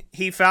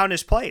 he found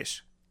his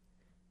place.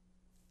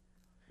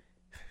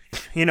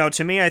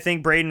 To me, I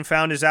think Braden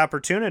found his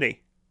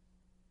opportunity,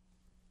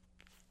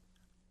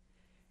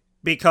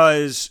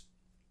 because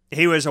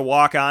he was a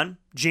walk-on.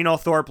 Geno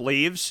Thorpe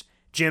leaves.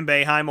 Jim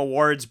Boeheim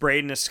awards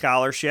Braden a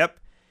scholarship.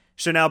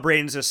 So now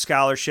Braden's a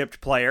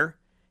scholarshiped player.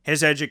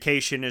 His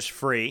education is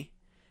free.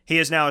 He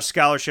is now a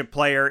scholarship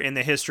player in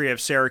the history of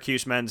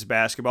Syracuse men's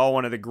basketball,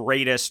 one of the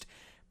greatest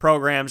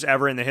programs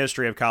ever in the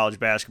history of college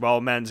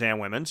basketball, men's and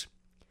women's.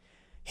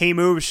 he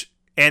moves,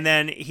 and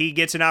then he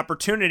gets an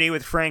opportunity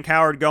with Frank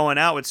Howard going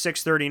out with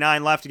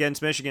 6:39 left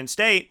against Michigan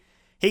State.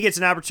 He gets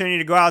an opportunity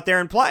to go out there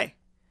and play.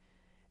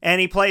 And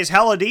he plays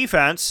hella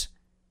defense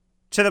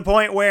to the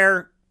point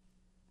where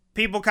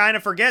people kind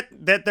of forget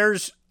that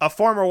there's a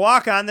former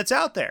walk-on that's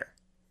out there.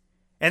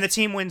 And the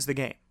team wins the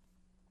game.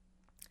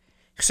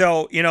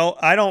 So,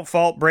 I don't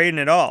fault Braden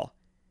at all.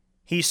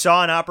 He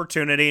saw an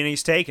opportunity and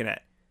he's taken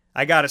it.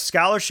 I got a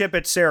scholarship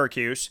at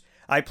Syracuse.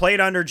 I played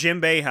under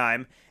Jim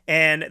Boeheim.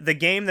 And the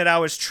game that I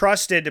was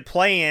trusted to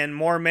play in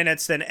more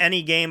minutes than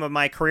any game of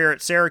my career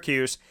at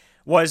Syracuse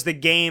was the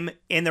game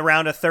in the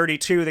round of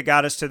 32 that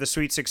got us to the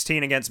Sweet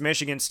 16 against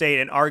Michigan State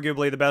and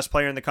arguably the best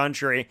player in the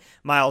country,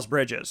 Miles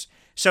Bridges.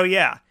 So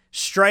yeah,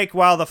 strike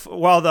while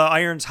the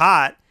iron's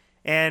hot.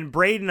 And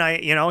Braden,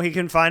 he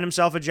can find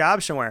himself a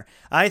job somewhere.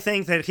 I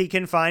think that he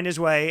can find his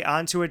way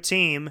onto a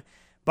team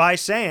by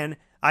saying,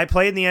 I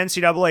played in the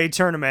NCAA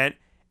tournament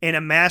in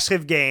a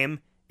massive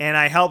game, and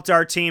I helped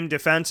our team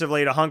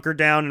defensively to hunker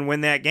down and win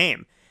that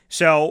game.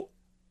 So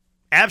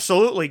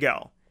absolutely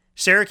go.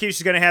 Syracuse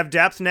is going to have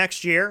depth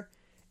next year.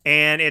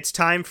 And it's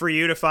time for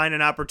you to find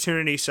an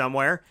opportunity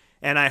somewhere,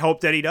 and I hope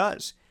that he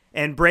does.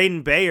 And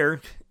Braden Bayer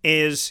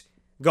is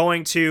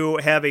going to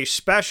have a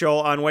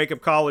special on Wake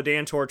Up Call with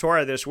Dan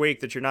Tortora this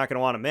week that you're not going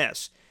to want to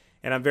miss.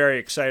 And I'm very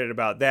excited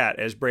about that,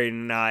 as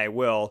Braden and I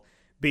will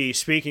be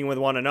speaking with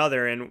one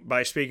another, and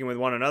by speaking with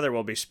one another,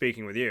 we'll be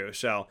speaking with you.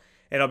 So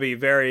it'll be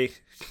very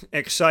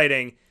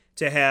exciting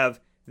to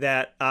have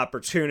that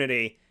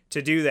opportunity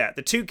to do that.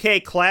 The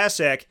 2K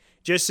Classic,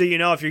 just so you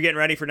know, if you're getting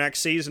ready for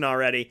next season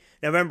already,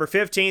 November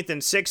 15th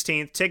and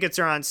 16th, tickets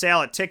are on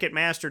sale at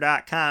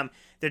Ticketmaster.com.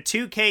 The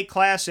 2K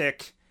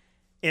Classic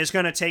is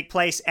going to take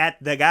place at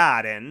the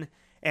Garden,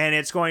 and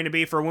it's going to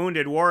be for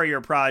Wounded Warrior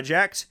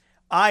Project.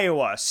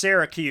 Iowa,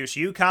 Syracuse,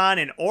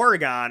 UConn, and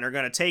Oregon are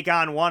going to take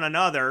on one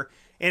another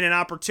in an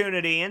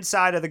opportunity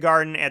inside of the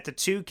Garden at the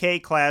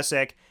 2K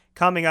Classic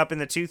coming up in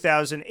the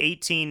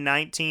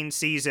 2018-19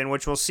 season,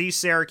 which will see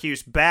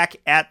Syracuse back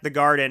at the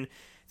Garden.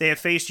 They have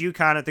faced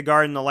UConn at the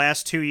Garden the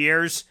last 2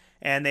 years,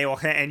 and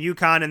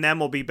UConn and them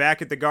will be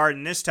back at the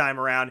Garden this time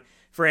around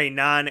for a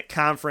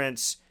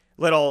non-conference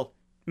little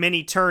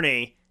mini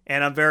tourney,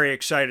 and I'm very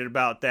excited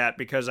about that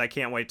because I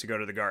can't wait to go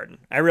to the Garden.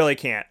 I really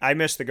can't. I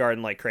miss the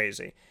Garden like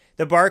crazy.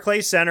 The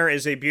Barclays Center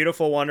is a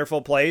beautiful,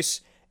 wonderful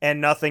place,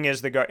 and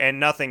nothing's the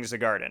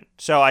Garden.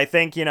 So I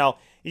think, you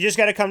just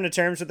got to come to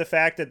terms with the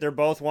fact that they're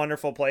both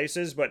wonderful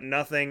places, but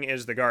nothing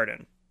is the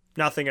Garden.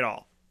 Nothing at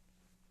all.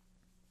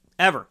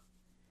 Ever.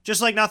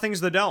 Just like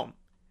nothing's the Dome.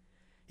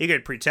 You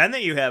could pretend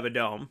that you have a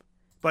dome,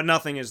 but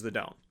nothing is the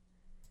Dome.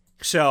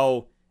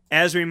 So,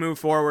 as we move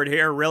forward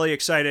here, really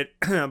excited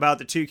about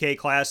the 2K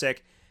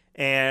Classic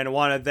and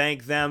want to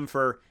thank them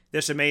for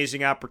this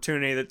amazing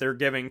opportunity that they're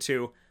giving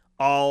to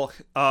all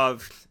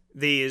of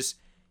these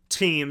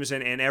teams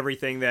and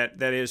everything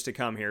that is to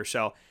come here.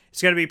 So,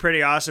 it's going to be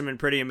pretty awesome and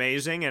pretty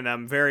amazing, and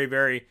I'm very,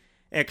 very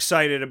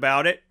excited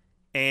about it.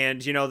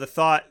 And, the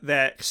thought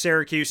that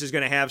Syracuse is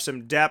going to have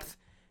some depth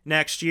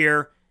next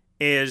year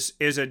is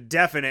a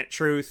definite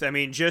truth. I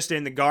mean, just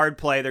in the guard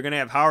play, they're going to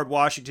have Howard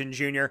Washington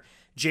Jr.,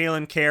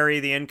 Jalen Carey,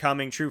 the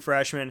incoming true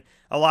freshman,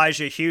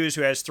 Elijah Hughes,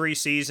 who has 3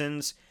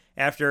 seasons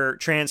after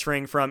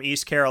transferring from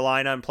East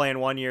Carolina and playing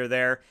 1 year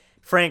there.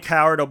 Frank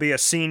Howard will be a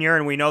senior,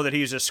 and we know that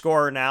he's a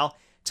scorer now.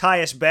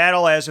 Tyus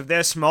Battle, as of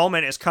this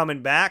moment, is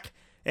coming back,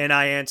 and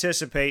I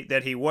anticipate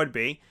that he would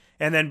be.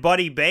 And then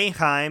Buddy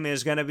Boeheim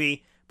is going to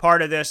be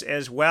part of this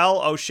as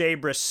well. O'Shea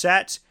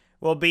Brissett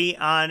will be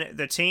on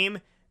the team.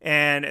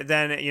 And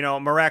then,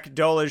 Marek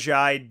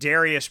Dolezaj,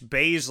 Darius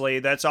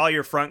Baisley, that's all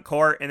your front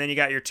court. And then you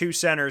got your 2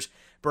 centers,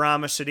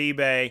 Barama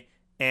Sidibe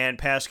and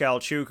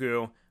Pascal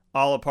Chukwu,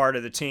 all a part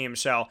of the team.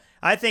 So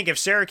I think if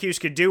Syracuse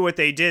could do what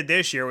they did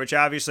this year, which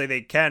obviously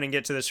they can and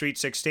get to the Sweet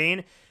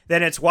 16,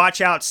 then it's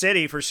watch out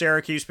city for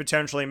Syracuse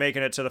potentially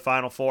making it to the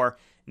Final Four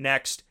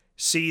next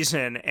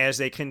season as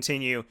they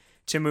continue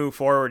to move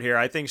forward here.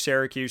 I think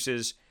Syracuse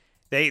is,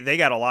 they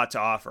got a lot to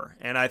offer.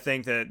 And I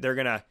think that they're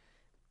going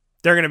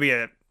to be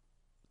a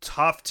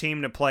tough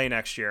team to play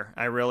next year.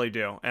 I really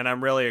do. And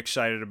I'm really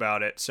excited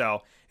about it.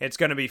 So it's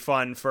going to be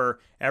fun for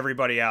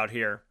everybody out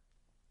here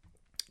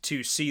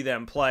to see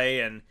them play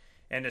and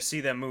to see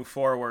them move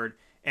forward.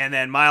 And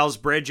then Miles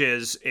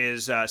Bridges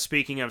is,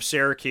 speaking of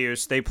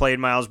Syracuse, they played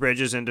Miles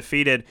Bridges and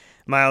defeated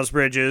Miles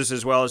Bridges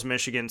as well as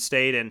Michigan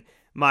State. And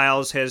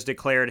Miles has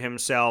declared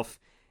himself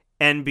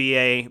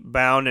NBA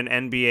bound and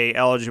NBA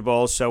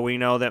eligible. So we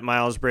know that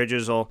Miles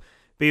Bridges will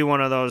be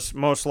one of those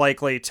most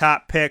likely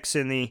top picks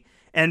in the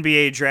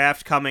NBA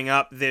draft coming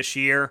up this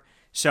year.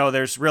 So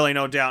there's really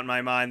no doubt in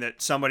my mind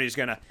that somebody's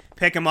going to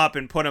pick him up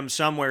and put him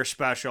somewhere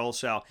special.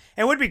 So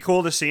it would be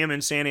cool to see him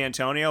in San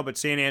Antonio, but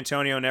San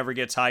Antonio never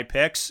gets high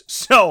picks.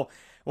 So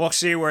we'll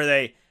see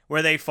where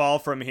they fall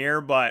from here,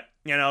 but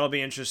it'll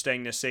be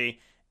interesting to see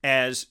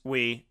as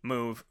we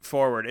move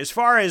forward. As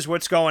far as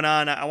what's going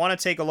on, I want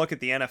to take a look at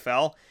the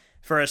NFL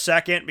for a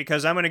second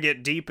because I'm going to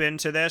get deep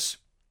into this.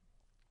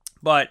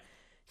 But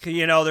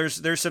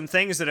there's some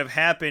things that have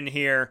happened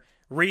here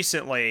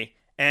recently,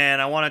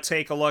 and I want to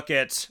take a look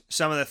at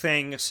some of the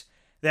things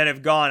that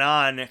have gone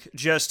on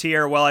just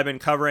here while I've been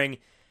covering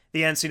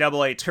the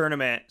NCAA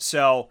tournament.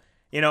 So,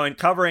 in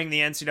covering the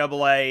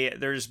NCAA,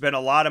 there's been a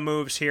lot of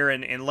moves here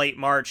in late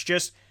March.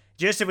 Just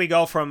if we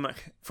go from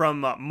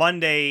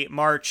Monday,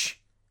 March,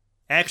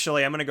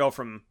 actually, I'm going to go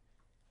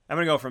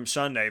from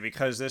Sunday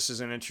because this is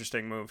an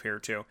interesting move here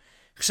too.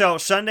 So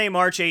Sunday,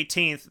 March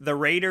 18th, the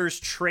Raiders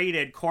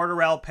traded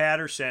Cordarrelle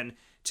Patterson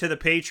to the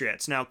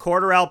Patriots. Now,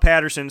 Cordarrelle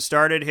Patterson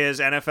started his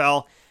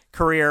NFL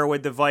career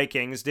with the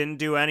Vikings, didn't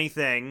do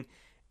anything,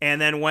 and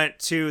then went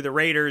to the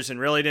Raiders and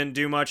really didn't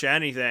do much of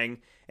anything,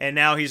 and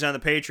now he's on the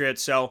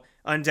Patriots, so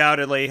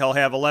undoubtedly he'll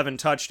have 11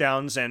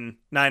 touchdowns and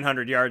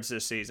 900 yards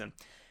this season.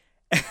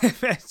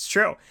 It's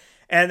true.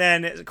 And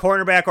then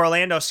cornerback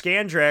Orlando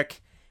Scandrick,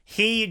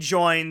 he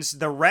joins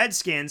the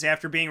Redskins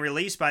after being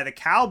released by the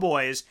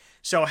Cowboys.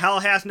 So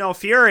hell hath no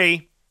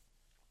fury.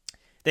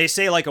 They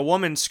say like a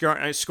woman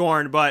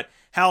scorned, but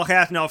hell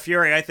hath no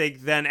fury, I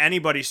think, than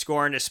anybody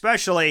scorned,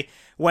 especially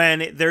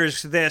when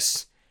there's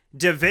this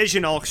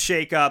divisional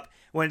shakeup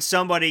when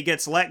somebody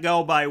gets let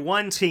go by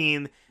one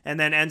team and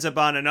then ends up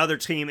on another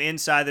team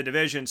inside the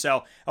division.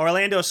 So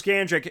Orlando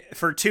Scandrick,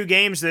 for 2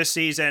 games this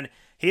season,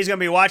 he's going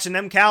to be watching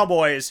them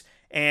Cowboys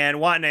and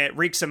wanting to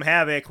wreak some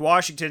havoc.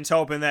 Washington's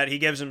hoping that he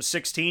gives them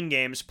 16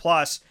 games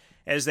plus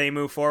as they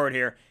move forward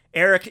here.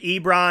 Eric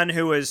Ebron,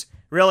 who was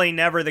really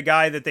never the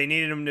guy that they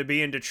needed him to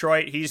be in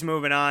Detroit, he's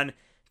moving on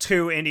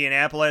to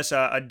Indianapolis,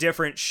 a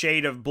different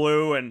shade of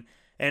blue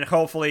and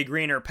hopefully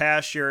greener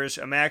pastures,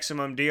 a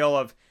maximum deal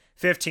of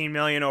 $15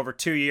 million over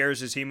 2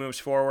 years as he moves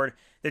forward.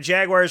 The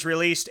Jaguars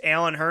released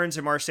Allen Hurns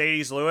and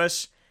Mercedes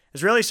Lewis. I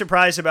was really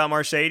surprised about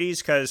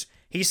Mercedes because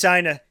he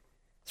signed a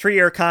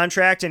 3-year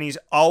contract and he's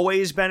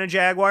always been a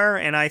Jaguar,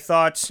 and I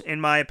thought,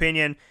 in my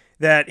opinion,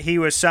 that he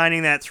was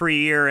signing that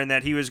 3-year and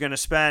that he was going to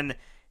spend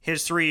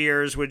his 3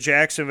 years with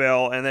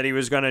Jacksonville and that he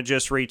was going to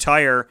just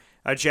retire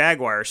a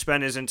Jaguar,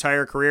 spend his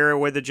entire career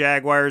with the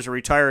Jaguars, or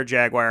retire a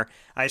Jaguar.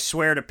 I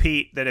swear to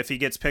Pete that if he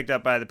gets picked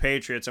up by the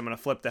Patriots, I'm going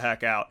to flip the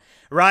heck out.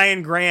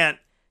 Ryan Grant,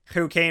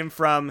 who came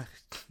from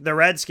the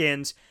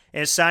Redskins,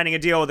 is signing a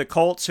deal with the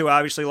Colts, who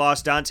obviously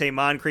lost Dante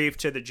Moncrief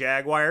to the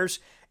Jaguars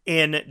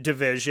in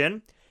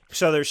division.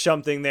 So there's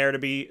something there to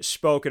be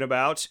spoken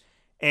about.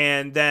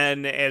 And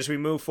then as we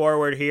move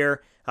forward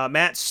here,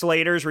 Matt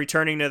Slater's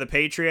returning to the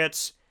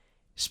Patriots.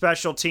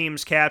 Special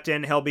teams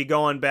captain. He'll be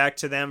going back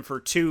to them for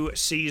 2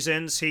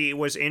 seasons. He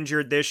was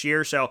injured this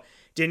year, so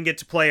didn't get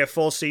to play a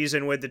full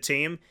season with the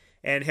team.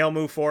 And he'll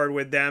move forward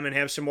with them and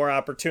have some more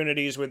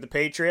opportunities with the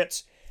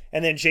Patriots.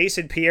 And then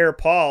Jason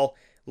Pierre-Paul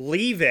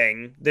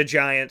leaving the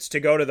Giants to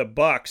go to the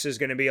Bucs is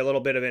going to be a little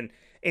bit of an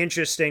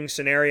interesting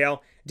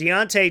scenario.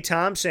 Deontay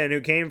Thompson,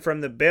 who came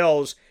from the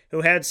Bills,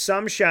 who had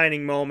some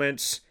shining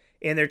moments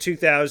in their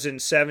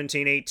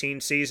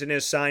 2017-18 season,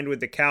 is signed with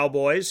the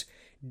Cowboys.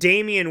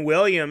 Damian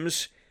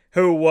Williams,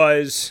 who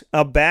was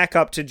a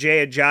backup to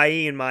Jay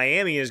Ajayi in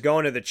Miami, is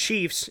going to the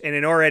Chiefs in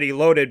an already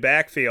loaded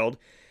backfield.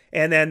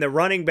 And then the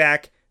running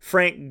back,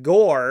 Frank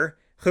Gore,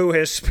 who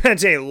has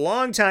spent a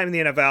long time in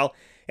the NFL.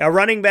 A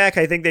running back,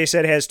 I think they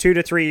said, has 2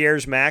 to 3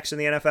 years max in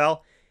the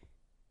NFL.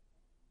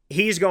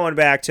 He's going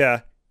back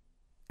to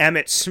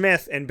Emmitt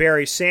Smith and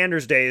Barry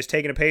Sanders' days,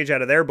 taking a page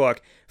out of their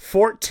book.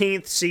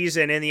 14th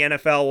season in the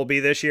NFL will be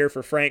this year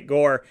for Frank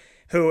Gore,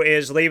 who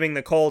is leaving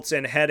the Colts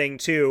and heading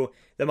to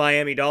the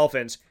Miami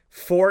Dolphins.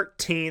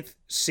 14th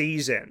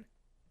season.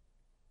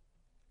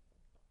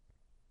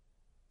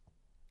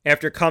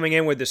 After coming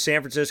in with the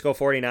San Francisco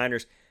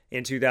 49ers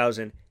in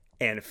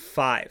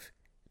 2005.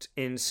 It's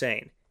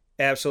insane.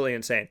 Absolutely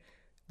insane.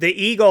 The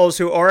Eagles,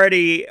 who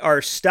already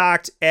are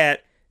stocked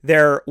at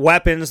their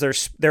weapons,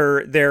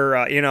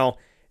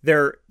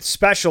 their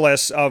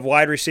specialists of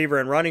wide receiver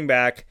and running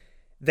back,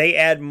 they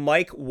add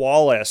Mike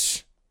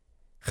Wallace,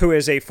 who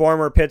is a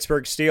former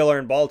Pittsburgh Steeler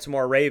and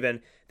Baltimore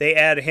Raven. They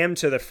add him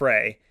to the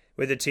fray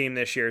with the team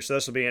this year, so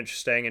this will be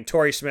interesting. And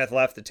Torrey Smith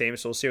left the team,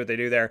 so we'll see what they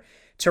do there.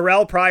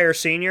 Terrell Pryor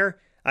Sr.,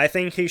 I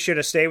think he should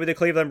have stayed with the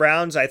Cleveland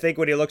Browns. I think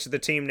when he looks at the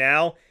team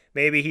now,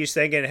 maybe he's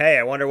thinking, hey,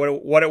 I wonder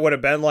what it would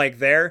have been like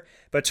there.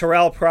 But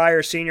Terrell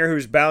Pryor Sr.,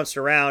 who's bounced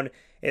around,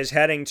 is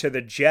heading to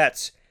the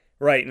Jets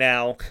right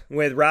now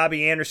with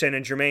Robbie Anderson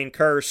and Jermaine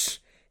Kearse.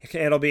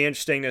 It'll be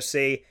interesting to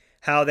see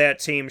how that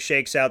team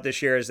shakes out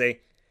this year as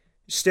they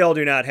still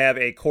do not have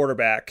a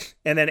quarterback.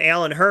 And then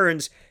Allen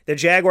Hurns, the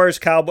Jaguars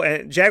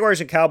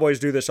and Cowboys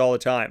do this all the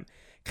time.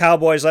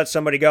 Cowboys let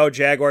somebody go,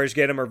 Jaguars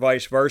get him, or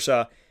vice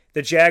versa.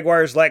 The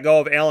Jaguars let go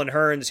of Allen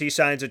Hurns. He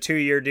signs a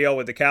 2-year deal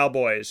with the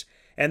Cowboys.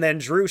 And then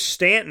Drew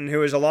Stanton,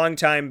 who is a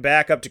longtime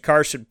backup to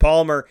Carson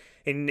Palmer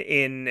in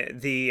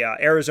the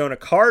Arizona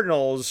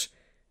Cardinals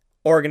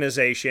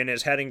organization,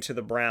 is heading to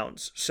the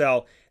Browns.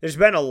 So there's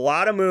been a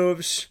lot of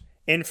moves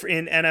in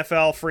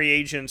NFL free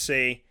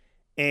agency,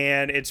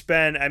 and it's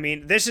been,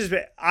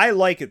 I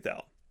like it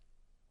though.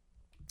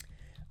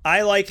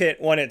 I like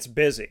it when it's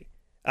busy.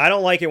 I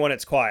don't like it when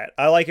it's quiet.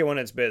 I like it when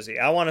it's busy.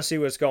 I want to see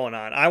what's going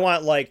on. I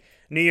want like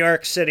New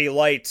York City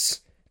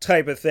Lights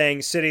type of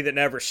thing, city that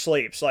never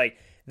sleeps. Like,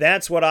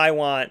 that's what I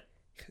want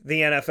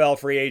the NFL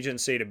free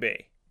agency to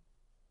be.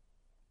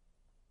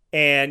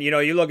 And,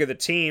 you look at the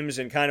teams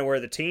and kind of where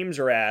the teams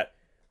are at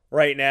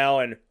right now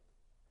and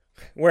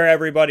where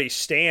everybody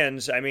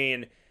stands. I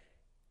mean,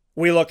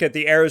 we look at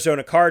the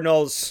Arizona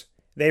Cardinals.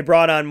 They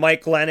brought on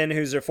Mike Glennon,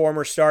 who's a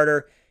former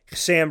starter,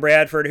 Sam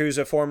Bradford, who's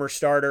a former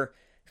starter.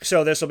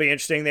 So this will be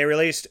interesting. They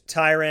released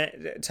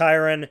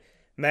Tyrann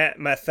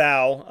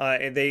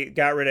Mathieu. They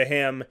got rid of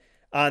him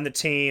on the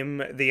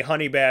team. The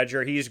Honey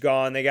Badger, he's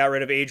gone. They got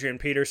rid of Adrian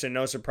Peterson.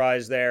 No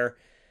surprise there.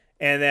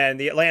 And then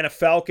the Atlanta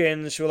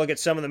Falcons, we'll look at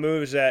some of the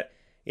moves that,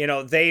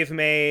 they've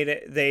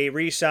made. They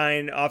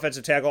re-signed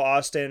offensive tackle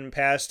Austin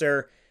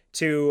Pastor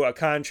to a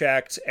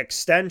contract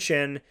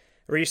extension.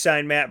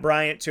 Re-signed Matt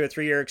Bryant to a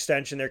 3-year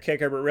extension. Their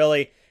kicker, but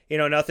really,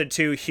 nothing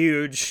too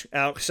huge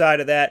outside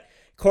of that.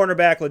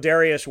 Cornerback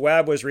Ladarius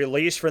Webb was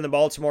released from the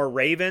Baltimore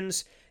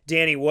Ravens.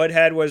 Danny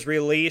Woodhead was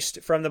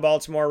released from the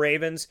Baltimore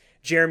Ravens.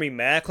 Jeremy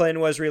Maclin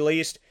was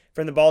released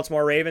from the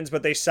Baltimore Ravens,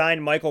 but they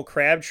signed Michael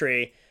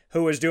Crabtree,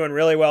 who was doing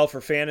really well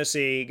for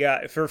fantasy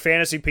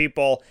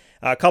people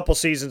a couple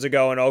seasons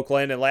ago in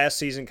Oakland, and last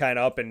season kind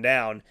of up and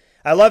down.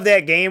 I love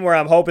that game where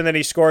I'm hoping that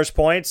he scores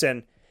points,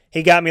 and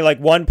he got me like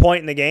 1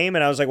 point in the game,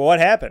 and I was like, well, what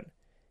happened?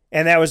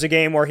 And that was a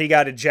game where he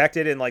got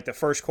ejected in like the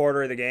first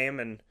quarter of the game,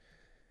 and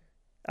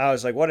I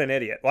was like, what an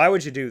idiot. Why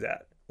would you do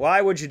that?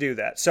 Why would you do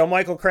that? So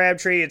Michael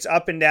Crabtree, it's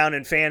up and down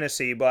in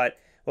fantasy, but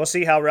we'll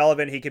see how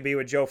relevant he could be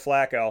with Joe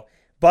Flacco.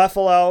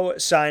 Buffalo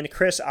signed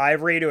Chris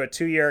Ivory to a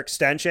 2-year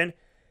extension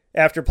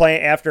after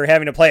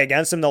having to play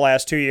against him the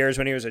last 2 years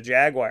when he was a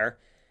Jaguar.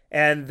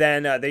 And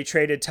then they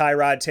traded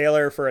Tyrod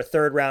Taylor for a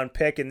 3rd-round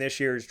pick in this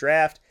year's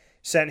draft,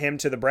 sent him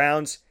to the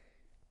Browns.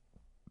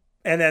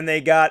 And then they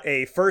got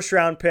a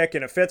 1st-round pick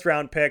and a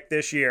 5th-round pick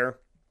this year.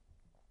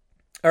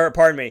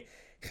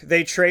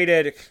 They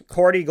traded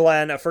Cordy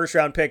Glenn, a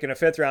 1st-round pick and a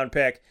 5th-round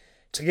pick,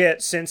 to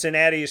get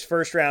Cincinnati's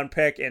 1st-round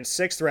pick and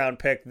 6th-round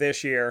pick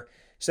this year.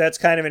 So that's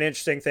kind of an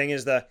interesting thing,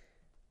 is the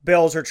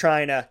Bills are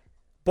trying to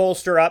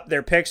bolster up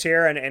their picks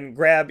here and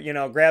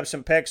grab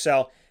some picks.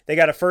 So they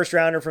got a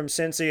 1st-rounder from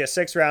Cincy, a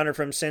 6th-rounder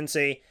from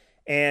Cincy,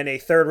 and a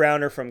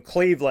 3rd-rounder from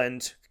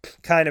Cleveland.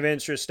 Kind of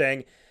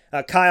interesting.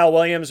 Kyle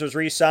Williams was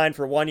re-signed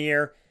for 1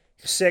 year,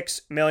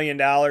 $6 million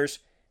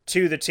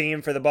to the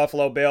team for the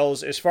Buffalo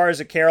Bills. As far as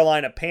the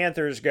Carolina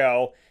Panthers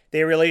go,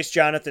 they released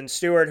Jonathan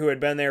Stewart, who had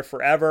been there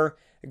forever.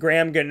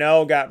 Graham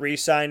Gano got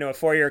re-signed to a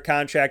 4-year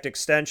contract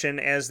extension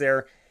as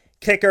their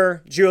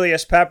kicker.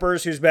 Julius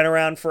Peppers, who's been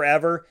around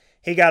forever,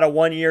 he got a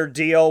 1-year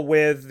deal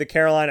with the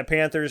Carolina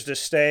Panthers to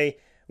stay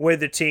with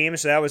the team,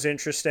 so that was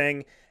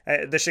interesting.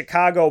 The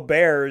Chicago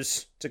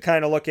Bears, to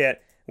kind of look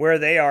at where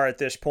they are at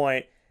this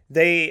point,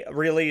 they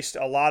released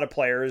a lot of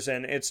players,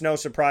 and it's no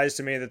surprise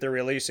to me that they're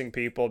releasing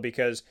people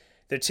because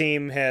the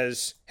team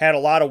has had a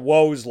lot of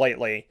woes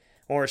lately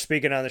when we're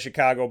speaking on the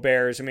Chicago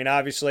Bears. I mean,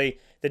 obviously,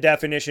 the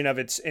definition of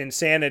its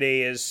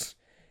insanity is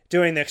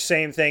doing the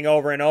same thing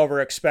over and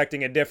over,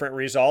 expecting a different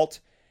result.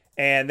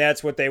 And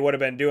that's what they would have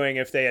been doing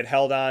if they had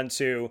held on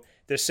to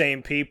the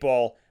same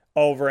people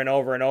over and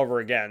over and over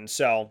again.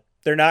 So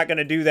they're not going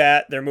to do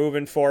that. They're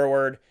moving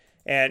forward.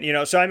 And,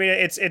 so, I mean,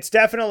 it's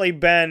definitely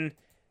been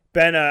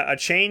a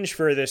change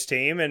for this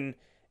team.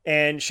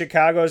 And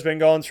Chicago's been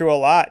going through a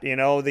lot,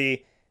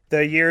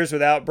 the years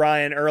without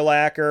Brian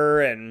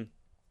Urlacher, and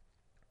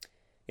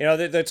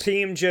the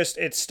team just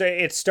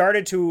it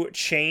started to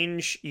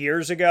change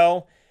years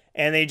ago,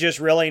 and they just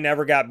really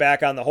never got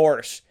back on the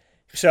horse.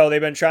 So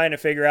they've been trying to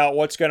figure out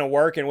what's going to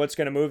work and what's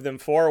going to move them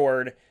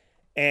forward.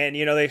 And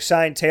they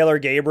signed Taylor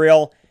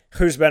Gabriel,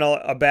 who's been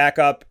a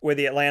backup with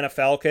the Atlanta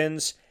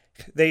Falcons.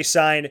 They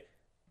signed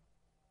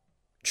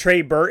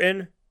Trey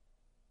Burton,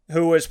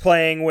 who was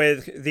playing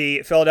with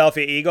the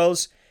Philadelphia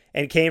Eagles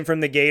and came from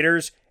the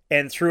Gators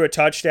and threw a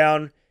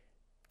touchdown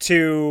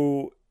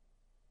to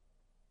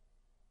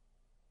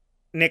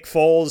Nick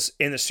Foles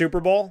in the Super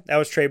Bowl. That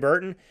was Trey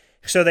Burton.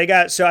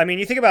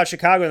 You think about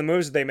Chicago and the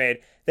moves that they made.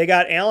 They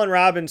got Allen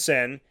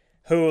Robinson,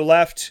 who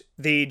left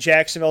the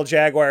Jacksonville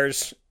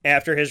Jaguars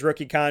after his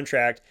rookie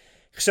contract.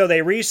 So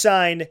they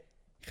re-signed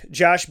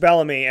Josh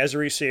Bellamy as a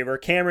receiver,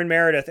 Cameron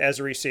Meredith as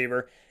a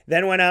receiver,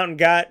 then went out and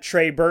got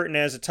Trey Burton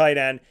as a tight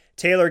end,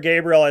 Taylor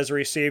Gabriel as a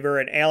receiver,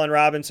 and Allen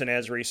Robinson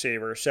as a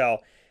receiver.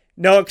 So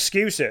no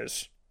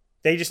excuses.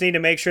 They just need to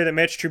make sure that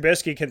Mitch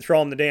Trubisky can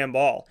throw him the damn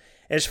ball.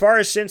 As far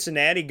as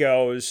Cincinnati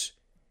goes,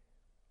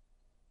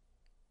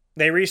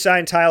 they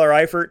re-signed Tyler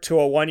Eifert to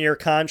a 1-year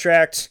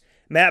contract.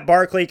 Matt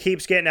Barkley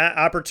keeps getting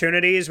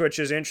opportunities, which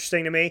is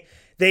interesting to me.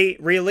 They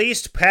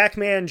released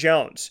Pac-Man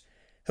Jones,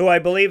 who I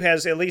believe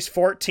has at least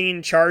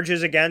 14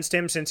 charges against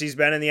him since he's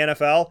been in the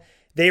NFL.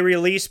 They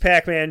released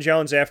Pac-Man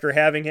Jones after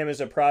having him as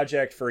a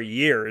project for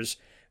years,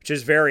 which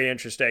is very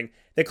interesting.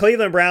 The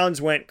Cleveland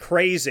Browns went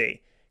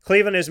crazy.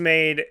 Cleveland has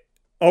made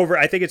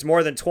I think it's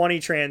more than 20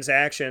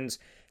 transactions.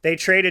 They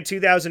traded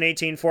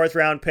 2018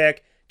 4th-round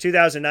pick,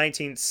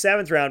 2019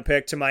 7th-round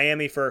pick to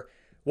Miami for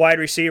wide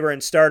receiver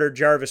and starter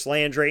Jarvis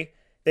Landry.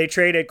 They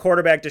traded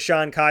quarterback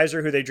Deshaun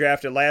Kaiser, who they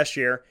drafted last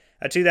year,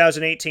 a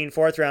 2018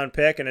 4th-round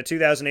pick, and a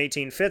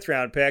 2018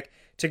 5th-round pick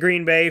to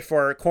Green Bay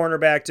for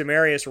cornerback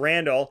Demarius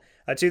Randall,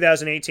 a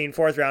 2018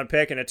 4th-round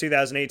pick, and a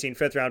 2018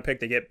 5th-round pick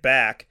to get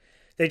back.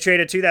 They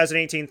traded a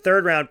 2018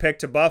 3rd-round pick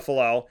to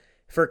Buffalo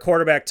for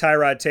quarterback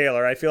Tyrod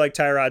Taylor. I feel like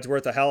Tyrod's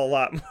worth a hell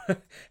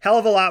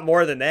of a lot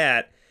more than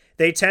that.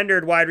 They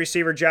tendered wide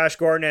receiver Josh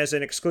Gordon as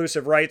an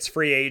exclusive rights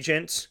free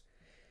agent.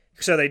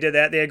 So they did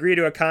that. They agreed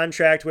to a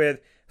contract with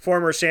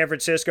former San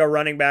Francisco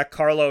running back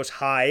Carlos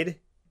Hyde.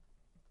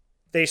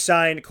 They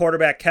signed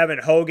quarterback Kevin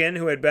Hogan,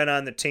 who had been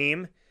on the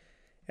team.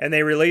 And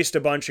they released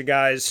a bunch of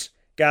guys,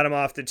 got him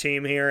off the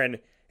team here, and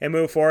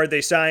moved forward.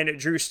 They signed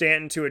Drew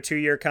Stanton to a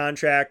 2-year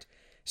contract.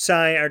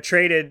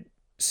 Traded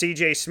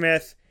C.J.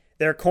 Smith,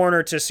 their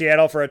corner, to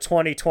Seattle for a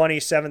 2020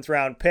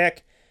 7th-round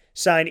pick.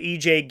 Signed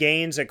E.J.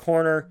 Gaines, a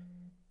corner,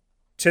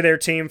 to their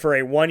team for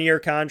a 1-year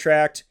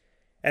contract.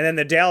 And then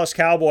the Dallas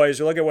Cowboys,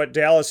 look at what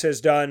Dallas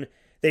has done.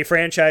 They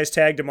franchise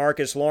tagged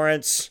DeMarcus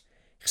Lawrence,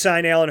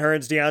 signed Allen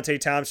Hurns, Deontay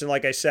Thompson,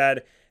 like I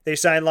said. They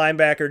signed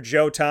linebacker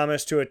Joe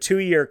Thomas to a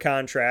 2-year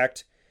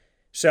contract.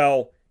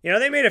 So,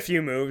 they made a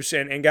few moves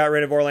and got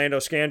rid of Orlando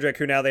Scandrick,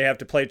 who now they have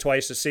to play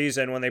twice a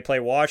season when they play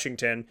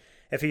Washington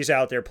if he's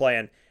out there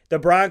playing. The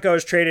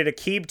Broncos traded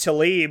Aqib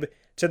Talib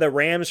to the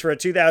Rams for a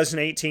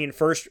 2018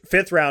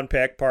 5th-round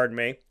pick,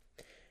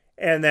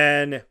 And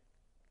then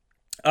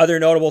other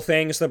notable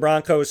things, the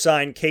Broncos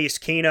signed Case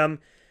Keenum,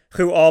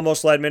 who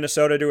almost led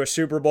Minnesota to a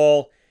Super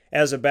Bowl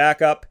as a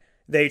backup.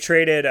 They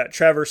traded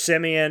Trevor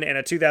Siemian and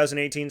a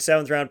 2018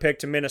 7th-round pick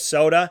to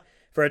Minnesota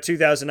for a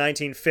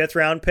 2019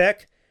 5th-round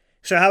pick.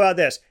 So how about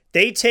this?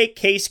 They take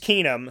Case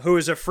Keenum, who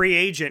is a free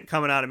agent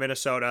coming out of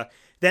Minnesota.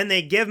 Then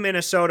they give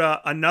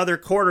Minnesota another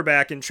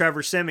quarterback in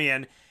Trevor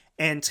Siemian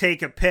and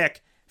take a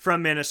pick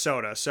from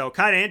Minnesota. So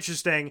kind of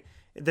interesting.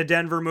 The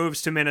Denver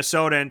moves to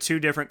Minnesota and 2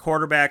 different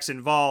quarterbacks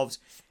involved.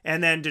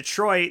 And then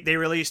Detroit, they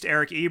released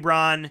Eric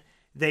Ebron.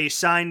 They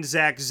signed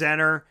Zach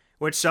Zenner,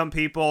 which some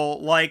people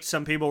liked,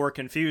 some people were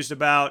confused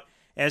about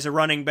as a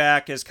running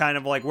back, as kind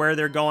of like where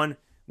they're going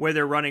with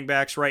their running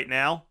backs right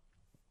now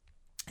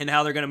and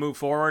how they're going to move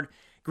forward.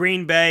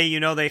 Green Bay,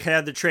 they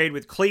had the trade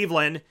with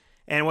Cleveland,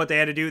 and what they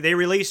had to do, they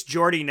released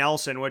Jordy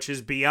Nelson, which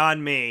is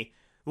beyond me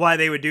why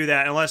they would do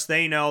that unless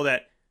they know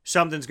that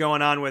something's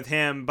going on with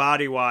him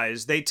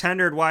body-wise. They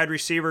tendered wide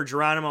receiver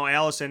Geronimo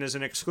Allison as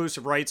an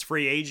exclusive rights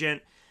free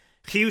agent.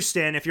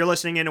 Houston, if you're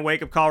listening in a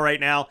wake-up call right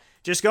now,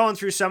 just going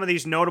through some of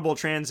these notable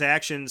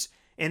transactions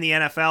in the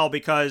NFL,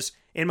 because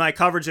in my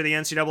coverage of the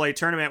NCAA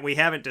tournament, we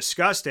haven't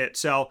discussed it.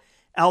 So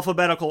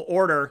alphabetical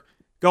order,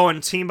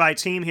 going team by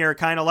team here,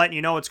 kind of letting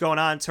you know what's going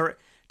on.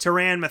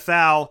 Tyrann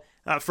Mathieu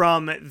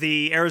from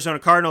the Arizona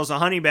Cardinals, a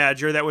honey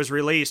badger that was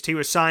released. He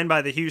was signed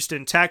by the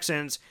Houston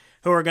Texans,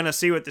 who are going to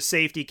see what the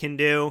safety can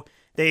do.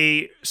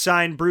 They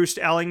signed Bruce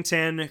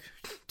Ellington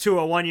to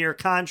a 1-year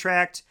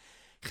contract.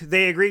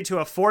 They agreed to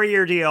a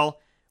 4-year deal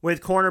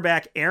with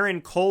cornerback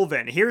Aaron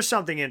Colvin. Here's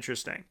something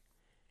interesting.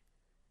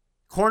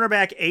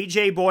 Cornerback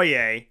A.J.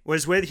 Boye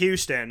was with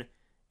Houston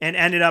and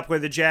ended up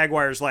with the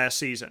Jaguars last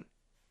season.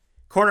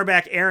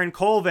 Cornerback Aaron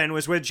Colvin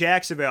was with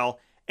Jacksonville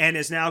and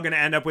is now going to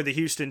end up with the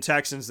Houston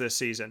Texans this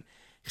season.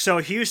 So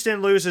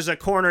Houston loses a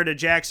corner to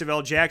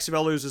Jacksonville.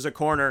 Jacksonville loses a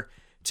corner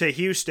to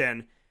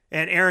Houston.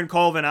 And Aaron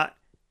Colvin,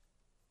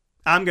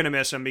 I'm going to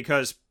miss him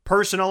because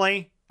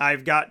personally,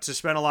 I've got to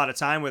spend a lot of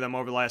time with him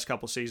over the last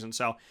couple seasons.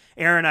 So,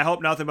 Aaron, I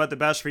hope nothing but the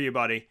best for you,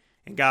 buddy.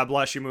 And God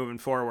bless you moving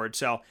forward.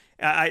 So,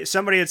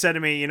 somebody had said to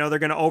me, they're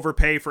going to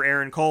overpay for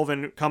Aaron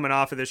Colvin coming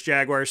off of this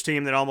Jaguars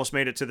team that almost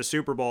made it to the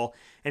Super Bowl.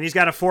 And he's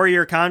got a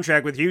 4-year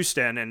contract with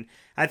Houston. And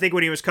I think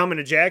when he was coming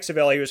to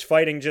Jacksonville, he was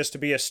fighting just to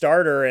be a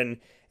starter. And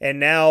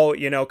now,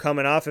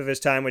 coming off of his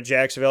time with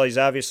Jacksonville, he's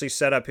obviously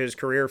set up his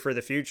career for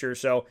the future.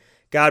 So,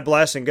 God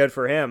bless and good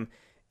for him.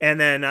 And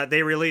then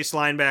they released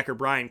linebacker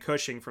Brian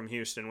Cushing from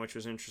Houston, which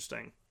was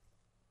interesting.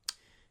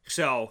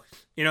 So,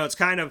 it's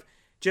kind of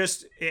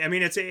just,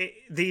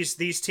 it's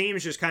these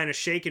teams just kind of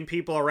shaking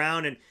people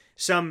around, and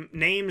some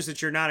names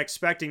that you're not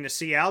expecting to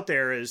see out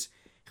there as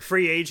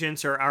free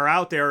agents are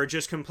out there or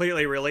just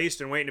completely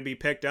released and waiting to be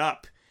picked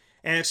up.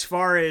 And as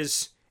far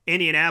as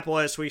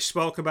Indianapolis, we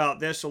spoke about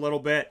this a little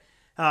bit.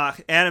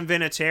 Adam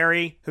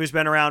Vinatieri, who's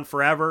been around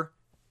forever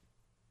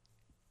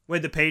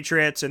with the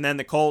Patriots and then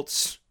the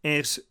Colts,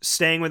 is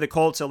staying with the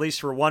Colts at least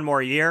for 1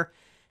 more year.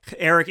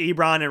 Eric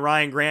Ebron and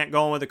Ryan Grant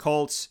going with the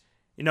Colts.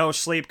 No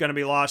sleep going to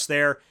be lost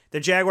there. The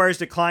Jaguars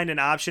declined an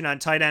option on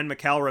tight end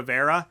Mykel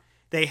Rivera.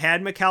 They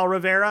had Mykel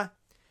Rivera,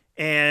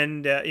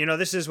 and,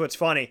 this is what's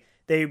funny.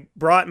 They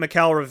brought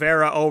Mykel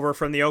Rivera over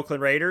from the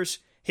Oakland Raiders.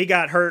 He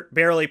got hurt,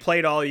 barely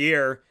played all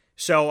year,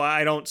 so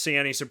I don't see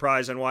any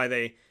surprise on why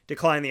they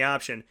declined the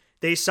option.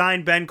 They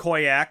signed Ben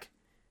Koyak,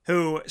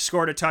 who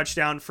scored a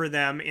touchdown for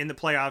them in the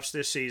playoffs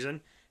this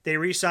season. They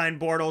re-signed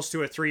Bortles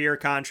to a 3-year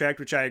contract,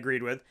 which I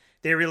agreed with.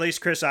 They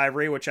released Chris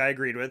Ivory, which I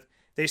agreed with.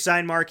 They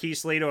signed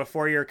Marquise Lee to a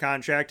 4-year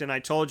contract, and I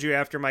told you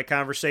after my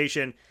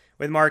conversation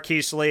with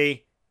Marquise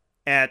Lee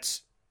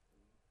at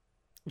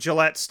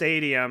Gillette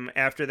Stadium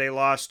after they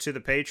lost to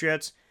the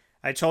Patriots,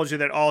 I told you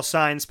that all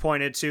signs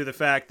pointed to the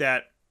fact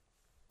that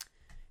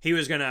he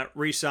was going to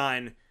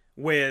re-sign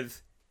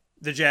with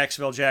the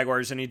Jacksonville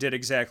Jaguars, and he did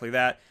exactly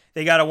that.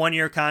 They got a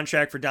 1-year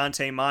contract for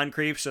Dante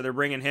Moncrief, so they're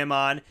bringing him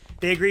on.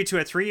 They agreed to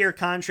a 3-year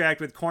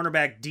contract with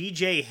cornerback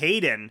DJ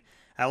Hayden.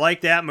 I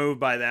like that move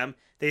by them.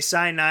 They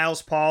signed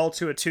Niles Paul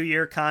to a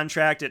 2-year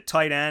contract at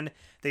tight end.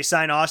 They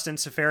signed Austin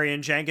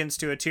Seferian-Jenkins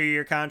to a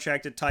 2-year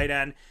contract at tight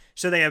end.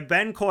 So they have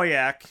Ben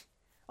Koyak,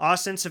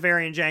 Austin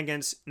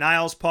Seferian-Jenkins,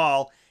 Niles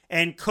Paul,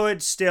 and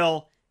could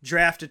still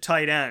draft a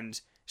tight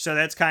end. So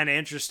that's kind of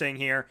interesting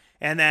here.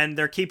 And then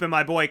they're keeping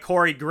my boy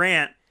Corey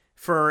Grant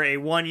for a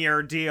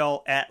 1-year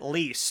deal at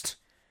least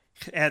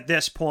at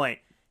this point.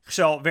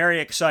 So very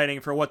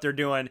exciting for what they're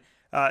doing.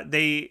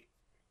 They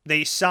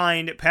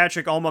signed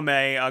Patrick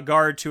Omame, a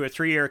guard, to a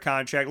 3-year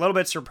contract. A little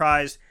bit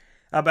surprised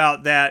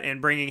about that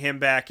and bringing him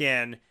back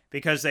in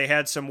because they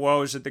had some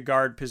woes at the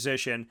guard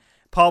position.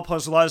 Paul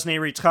Posluszny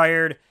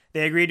retired.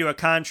 They agreed to a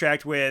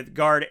contract with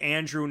guard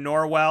Andrew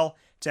Norwell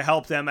to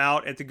help them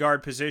out at the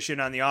guard position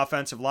on the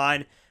offensive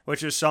line,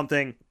 which is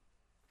something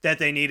that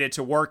they needed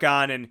to work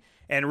on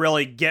and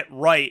really get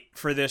right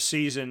for this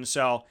season.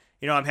 So,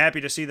 I'm happy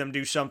to see them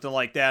do something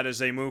like that as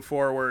they move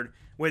forward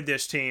with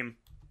this team,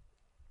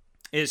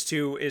 is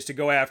to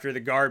go after the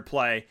guard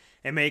play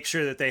and make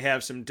sure that they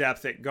have some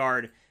depth at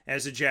guard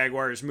as the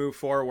Jaguars move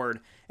forward.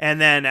 And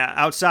then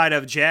outside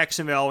of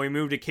Jacksonville, we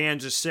moved to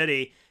Kansas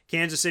City.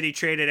 Kansas City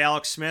traded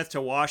Alex Smith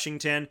to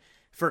Washington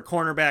for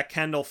cornerback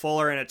Kendall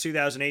Fuller and a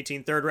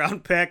 2018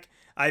 third-round pick.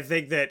 I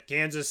think that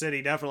Kansas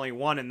City definitely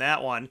won in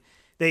that one.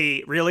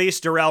 They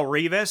released Darrelle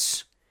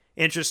Revis.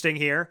 Interesting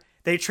here.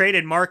 They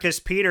traded Marcus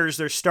Peters,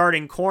 their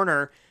starting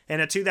corner,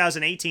 and a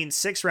 2018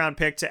 6th-round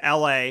pick to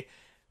LA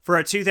for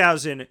a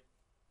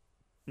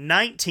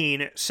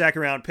 2019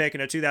 second-round pick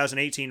and a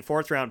 2018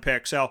 4th-round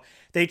pick. So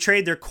they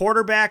trade their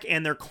quarterback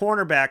and their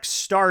cornerback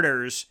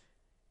starters.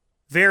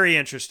 Very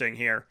interesting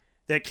here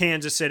that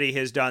Kansas City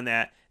has done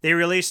that. They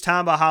released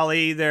Tamba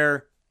Hali,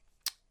 their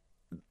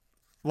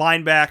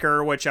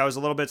linebacker, which I was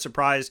a little bit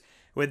surprised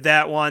with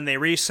that one. They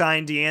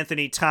re-signed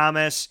DeAnthony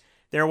Thomas,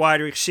 their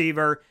wide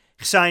receiver.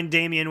 Signed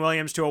Damian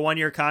Williams to a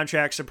 1-year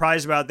contract.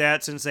 Surprised about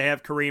that since they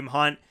have Kareem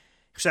Hunt.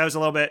 So that was a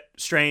little bit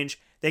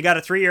strange. They got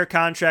a 3-year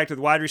contract with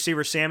wide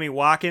receiver Sammy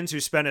Watkins, who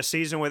spent a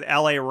season with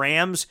LA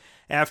Rams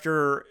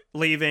after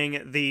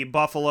leaving the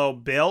Buffalo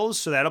Bills.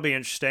 So that'll be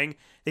interesting.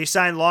 They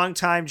signed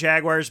longtime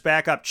Jaguars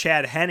backup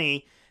Chad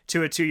Henne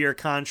to a 2-year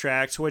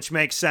contract, which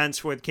makes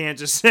sense with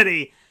Kansas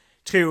City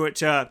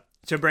to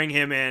bring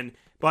him in.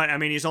 But,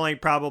 he's only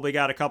probably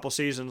got a couple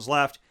seasons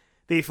left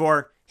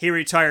before he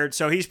retired.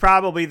 So he's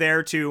probably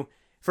there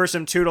for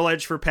some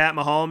tutelage for Pat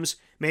Mahomes.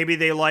 Maybe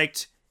they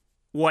liked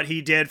what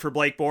he did for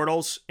Blake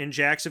Bortles in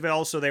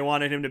Jacksonville, so they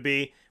wanted him to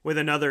be with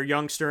another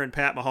youngster in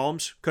Pat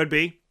Mahomes. Could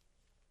be.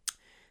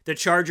 The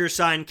Chargers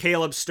signed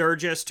Caleb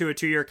Sturgis to a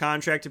 2-year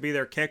contract to be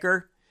their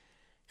kicker.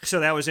 So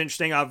that was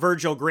interesting.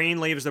 Virgil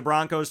Green leaves the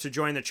Broncos to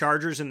join the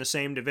Chargers in the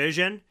same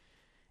division.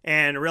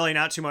 And really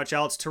not too much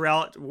else.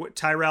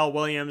 Tyrell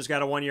Williams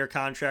got a 1-year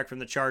contract from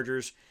the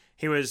Chargers.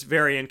 He was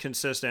very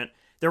inconsistent.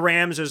 The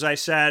Rams, as I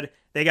said,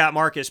 they got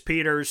Marcus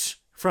Peters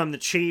from the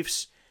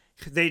Chiefs.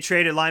 They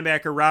traded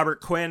linebacker Robert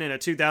Quinn in a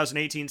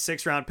 2018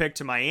 6th-round pick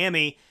to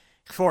Miami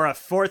for a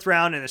 4th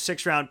round and a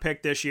 6th-round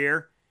pick this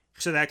year.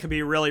 So that could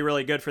be really,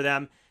 really good for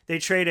them. They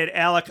traded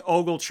Alec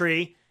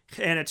Ogletree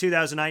and a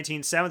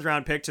 2019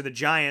 7th-round pick to the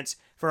Giants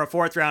for a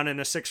 4th round and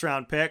a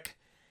 6th-round pick.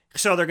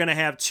 So they're going to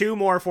have 2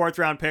 more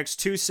 4th-round picks,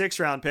 2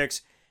 6th-round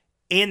picks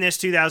in this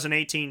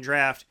 2018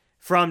 draft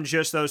from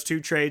just those 2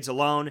 trades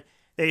alone.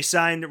 They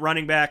signed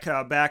running back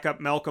backup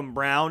Malcolm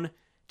Brown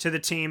to the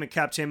team and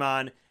kept him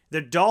on.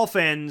 The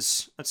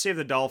Dolphins, let's see if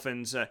the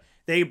Dolphins,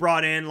 they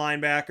brought in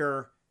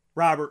linebacker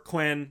Robert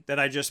Quinn that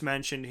I just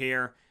mentioned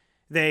here.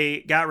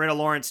 They got rid of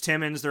Lawrence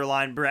Timmons, their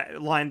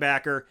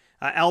linebacker.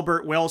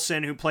 Albert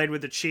Wilson, who played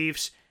with the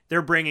Chiefs,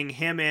 they're bringing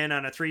him in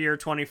on a 3-year,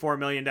 $24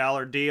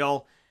 million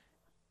deal.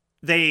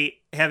 They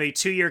have a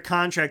 2-year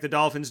contract the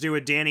Dolphins do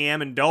with Danny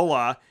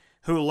Amendola,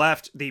 who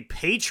left the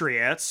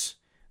Patriots.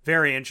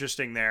 Very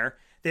interesting there.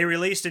 They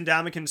released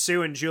Ndamukong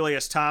Suh and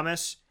Julius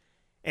Thomas.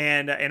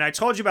 And I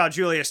told you about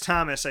Julius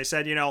Thomas. I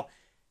said,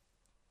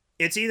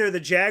 it's either the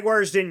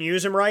Jaguars didn't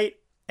use him right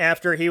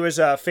after he was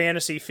a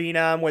fantasy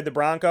phenom with the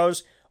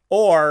Broncos,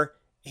 or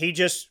he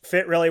just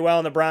fit really well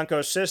in the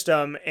Broncos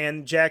system,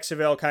 and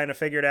Jacksonville kind of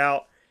figured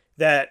out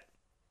that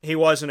he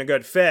wasn't a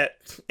good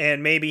fit,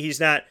 and maybe he's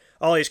not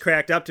all he's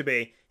cracked up to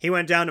be. He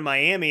went down to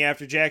Miami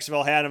after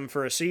Jacksonville had him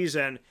for a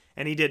season,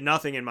 and he did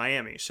nothing in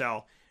Miami.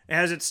 So,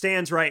 as it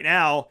stands right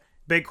now,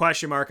 big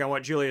question mark on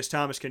what Julius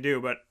Thomas can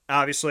do, but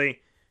obviously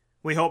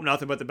we hope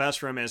nothing but the best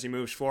for him as he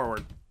moves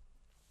forward.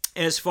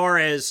 As far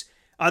as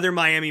other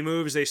Miami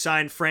moves, they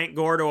signed Frank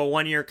Gore to a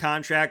 1-year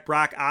contract,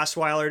 Brock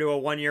Osweiler to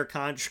a 1-year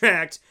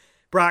contract.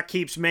 Brock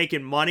keeps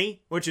making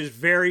money, which is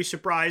very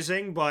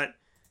surprising, but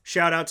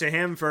shout out to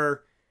him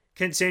for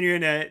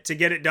continuing to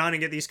get it done and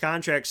get these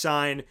contracts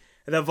signed.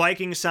 The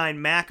Vikings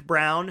signed Mack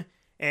Brown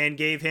and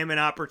gave him an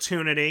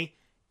opportunity.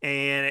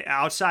 And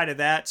outside of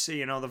that,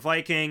 the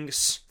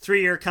Vikings'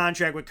 3-year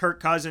contract with Kirk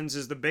Cousins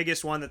is the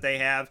biggest one that they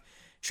have.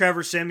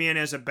 Trevor Siemian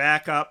as a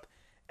backup.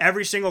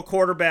 Every single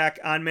quarterback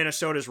on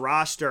Minnesota's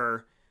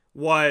roster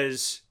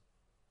was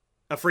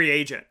a free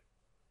agent.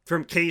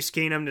 From Case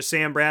Keenum to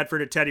Sam Bradford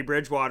to Teddy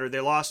Bridgewater,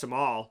 they lost them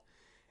all.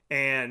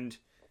 And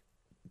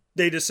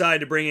they decided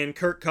to bring in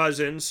Kirk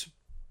Cousins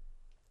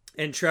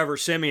and Trevor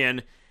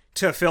Siemian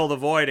to fill the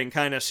void and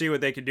kind of see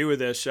what they could do with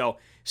this. So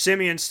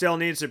Siemian still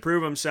needs to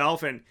prove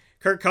himself, and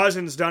Kirk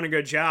Cousins done a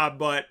good job,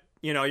 but,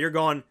 you're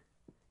going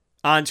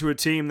onto a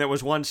team that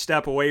was one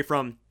step away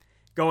from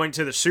going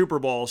to the Super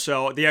Bowl,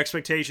 so the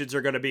expectations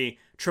are going to be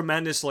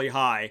tremendously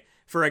high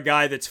for a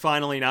guy that's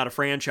finally not a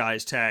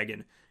franchise tag,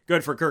 and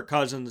good for Kirk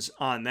Cousins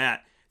on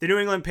that. The New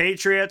England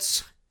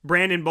Patriots,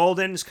 Brandon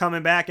Bolden's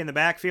coming back in the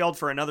backfield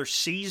for another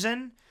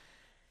season.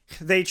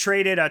 They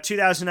traded a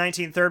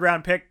 2019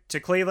 third-round pick to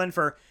Cleveland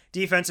for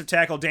defensive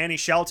tackle Danny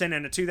Shelton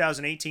and a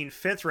 2018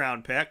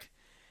 fifth-round pick.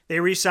 They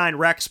re-signed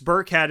Rex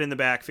Burkhead in the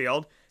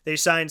backfield. They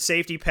signed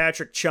safety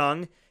Patrick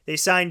Chung. They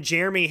signed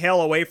Jeremy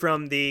Hill away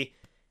from the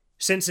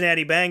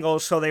Cincinnati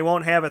Bengals, so they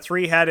won't have a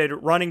three-headed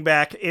running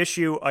back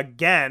issue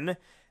again.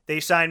 They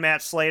signed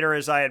Matt Slater,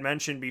 as I had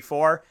mentioned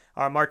before.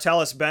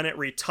 Martellus Bennett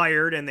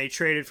retired, and they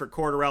traded for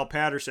Cordarrelle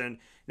Patterson.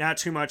 Not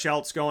too much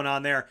else going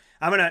on there.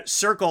 I'm going to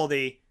circle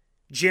the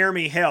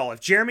Jeremy Hill. If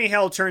Jeremy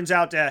Hill turns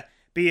out to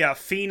be a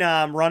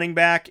phenom running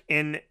back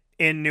in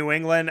New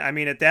England, I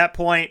mean, at that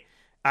point,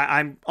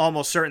 I'm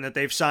almost certain that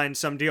they've signed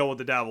some deal with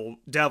the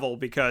devil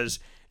because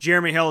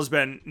Jeremy Hill has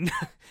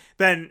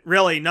been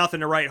really nothing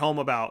to write home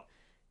about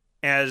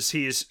as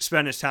he's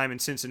spent his time in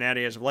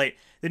Cincinnati as of late.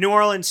 The New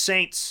Orleans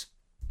Saints,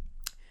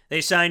 they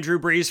signed Drew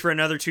Brees for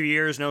another 2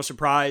 years, no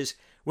surprise.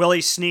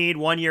 Willie Snead,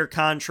 1-year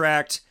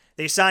contract.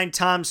 They signed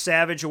Tom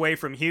Savage away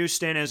from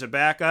Houston as a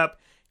backup.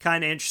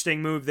 Kind of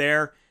interesting move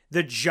there.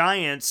 The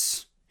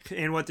Giants,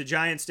 and what the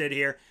Giants did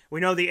here,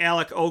 we know the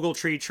Alec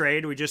Ogletree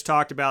trade. We just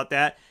talked about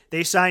that.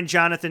 They signed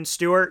Jonathan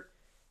Stewart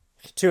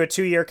to a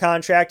 2-year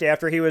contract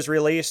after he was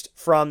released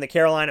from the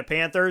Carolina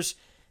Panthers.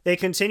 They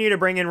continue to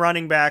bring in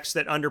running backs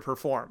that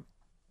underperform.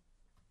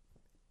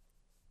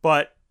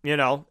 But,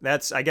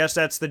 I guess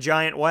that's the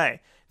Giant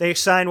way. They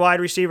signed wide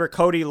receiver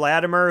Cody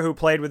Latimer, who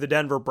played with the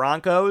Denver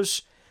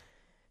Broncos.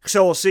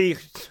 So we'll see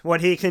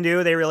what he can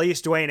do. They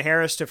released Dwayne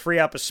Harris to free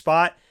up a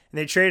spot, and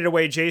they traded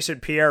away Jason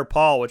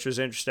Pierre-Paul, which was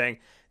interesting.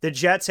 The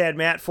Jets had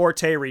Matt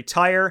Forte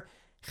retire.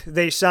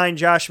 They signed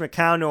Josh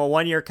McCown to a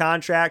 1-year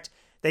contract.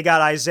 They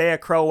got Isaiah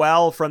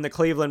Crowell from the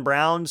Cleveland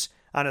Browns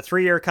on a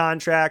 3-year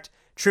contract.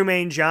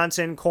 Trumaine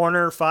Johnson,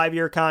 corner,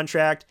 5-year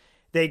contract.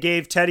 They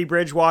gave Teddy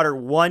Bridgewater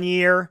 1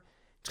 year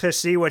to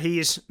see what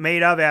he's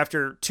made of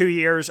after 2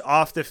 years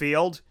off the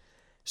field.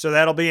 So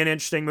that'll be an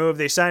interesting move.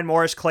 They signed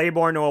Morris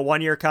Claiborne to a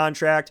 1-year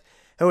contract,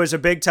 who was a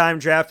big-time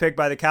draft pick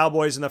by the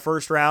Cowboys in the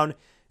first round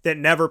that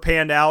never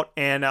panned out.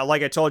 And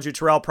like I told you,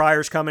 Terrell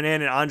Pryor's coming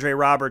in, and Andre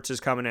Roberts is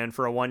coming in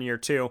for a 1 year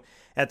too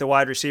at the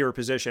wide receiver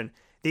position.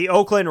 The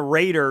Oakland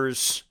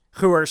Raiders,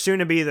 who are soon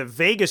to be the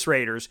Vegas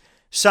Raiders,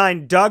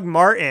 signed Doug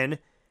Martin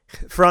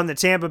from the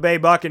Tampa Bay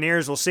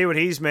Buccaneers. We'll see what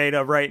he's made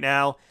of right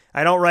now.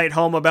 I don't write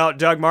home about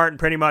Doug Martin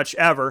pretty much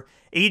ever.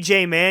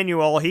 E.J.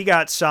 Manuel, he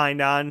got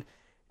signed on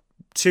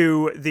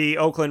to the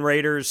Oakland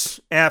Raiders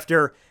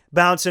after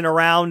bouncing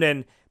around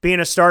and being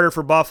a starter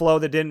for Buffalo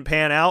that didn't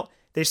pan out.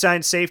 They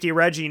signed safety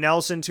Reggie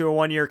Nelson to a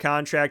 1-year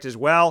contract as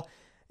well,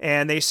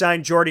 and they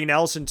signed Jordy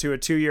Nelson to a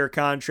 2-year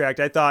contract.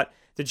 I thought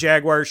the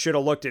Jaguars should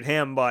have looked at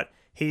him, but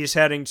he's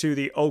heading to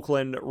the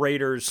Oakland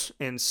Raiders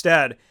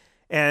instead.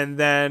 And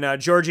then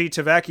Georgie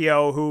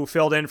Tavecchio, who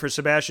filled in for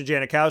Sebastian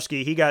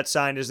Janikowski, he got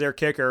signed as their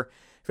kicker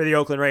for the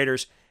Oakland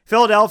Raiders.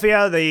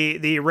 Philadelphia,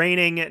 the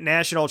reigning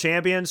national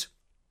champions,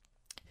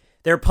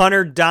 their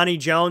punter Donnie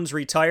Jones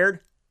retired.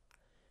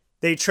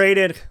 They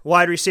traded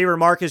wide receiver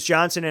Marcus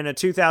Johnson and a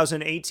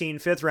 2018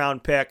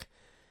 fifth-round pick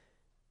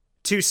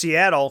to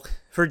Seattle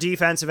for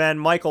defensive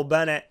end Michael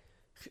Bennett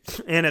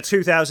and a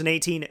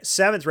 2018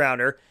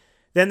 seventh-rounder.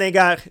 Then they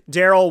got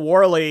Daryl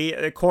Worley,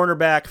 a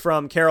cornerback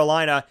from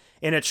Carolina,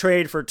 in a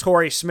trade for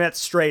Torrey Smith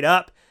straight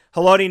up.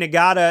 Haloti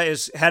Ngata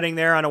is heading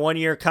there on a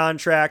 1-year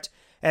contract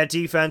at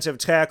defensive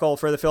tackle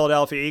for the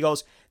Philadelphia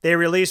Eagles. They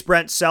released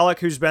Brent Selleck,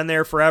 who's been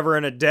there forever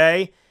and a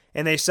day,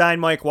 and they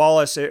signed Mike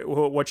Wallace,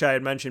 which I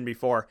had mentioned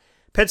before.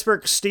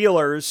 Pittsburgh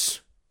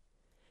Steelers,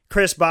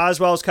 Chris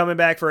Boswell's coming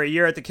back for a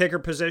year at the kicker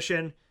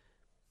position.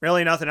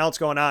 Really nothing else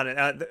going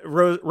on.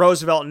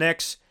 Roosevelt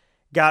Nix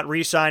got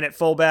re-signed at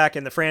fullback,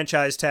 and the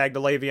franchise tagged to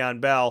Le'Veon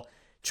Bell,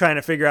 trying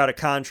to figure out a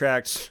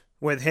contract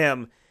with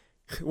him,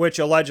 which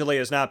allegedly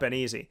has not been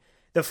easy.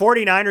 The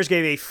 49ers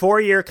gave a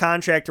 4-year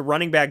contract to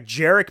running back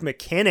Jerick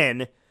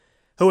McKinnon,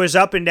 who is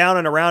up and down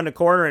and around the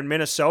corner in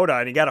Minnesota,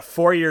 and he got a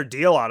 4-year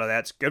deal out of that.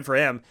 It's good for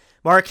him.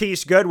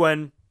 Marquise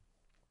Goodwin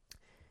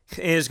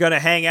is going to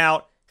hang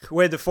out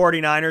with the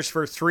 49ers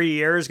for 3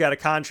 years, got a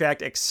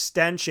contract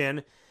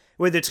extension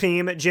with the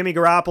team. Jimmy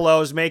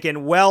Garoppolo is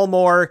making well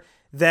more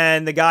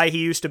than the guy he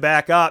used to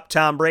back up,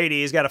 Tom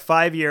Brady. He's got a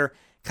 5-year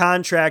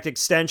contract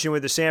extension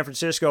with the San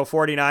Francisco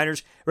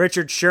 49ers.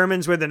 Richard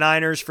Sherman's with the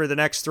Niners for the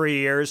next 3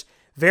 years.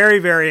 Very,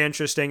 very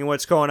interesting in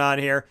what's going on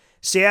here.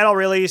 Seattle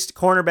released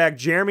cornerback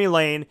Jeremy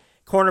Lane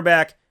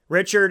cornerback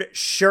Richard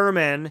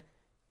Sherman.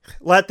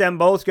 Let them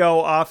both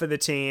go off of the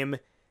team.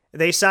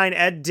 They signed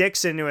Ed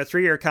Dixon to a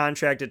 3-year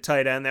contract at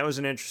tight end. That was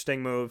an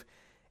interesting move.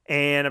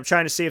 And I'm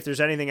trying to see if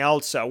there's anything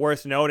else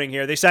worth noting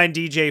here. They signed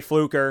DJ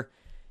Fluker.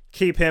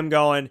 Keep him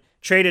going.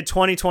 Traded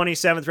 2020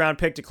 7th-round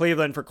pick to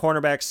Cleveland for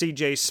cornerback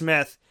C.J.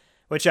 Smith,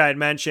 which I had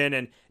mentioned.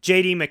 And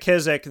J.D.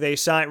 McKissick, they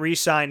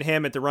re-signed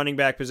him at the running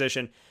back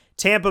position.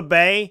 Tampa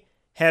Bay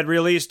had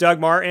released Doug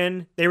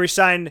Martin. They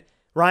re-signed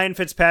Ryan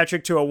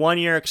Fitzpatrick to a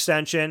 1-year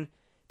extension.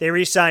 They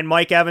re-signed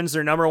Mike Evans,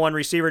 their number 1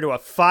 receiver, to a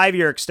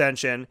 5-year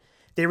extension.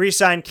 They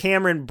re-signed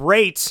Cameron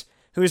Brate,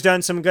 who's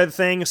done some good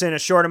things in a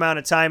short amount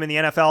of time in the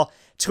NFL,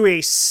 to a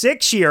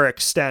 6-year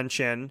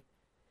extension.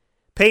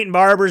 Peyton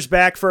Barber's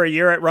back for a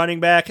year at running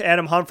back.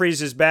 Adam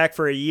Humphries is back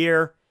for a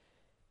year.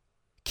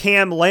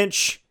 Cam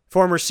Lynch,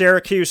 former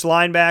Syracuse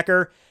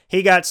linebacker,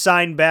 he got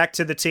signed back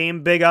to the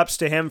team. Big ups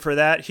to him for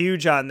that.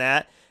 Huge on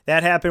that.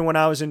 That happened when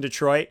I was in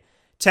Detroit.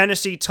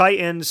 Tennessee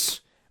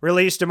Titans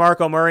released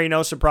DeMarco Murray.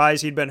 No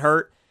surprise, he'd been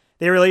hurt.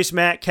 They released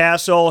Matt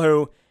Castle,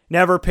 who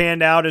never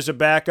panned out as a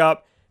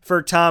backup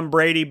for Tom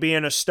Brady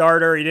being a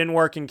starter. He didn't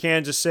work in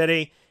Kansas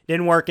City.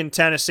 Didn't work in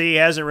Tennessee. He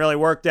hasn't really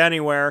worked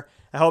anywhere.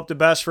 I hope the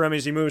best for him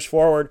as he moves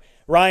forward.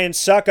 Ryan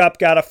Suckup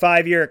got a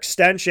 5-year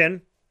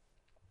extension.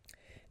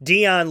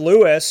 Dion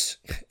Lewis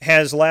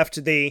has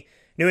left the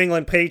New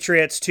England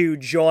Patriots to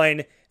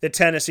join the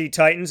Tennessee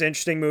Titans.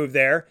 Interesting move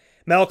there.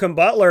 Malcolm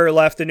Butler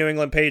left the New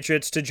England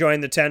Patriots to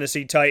join the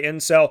Tennessee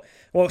Titans. So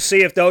we'll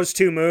see if those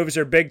two moves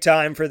are big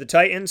time for the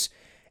Titans.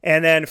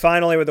 And then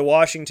finally with the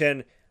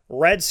Washington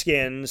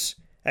Redskins,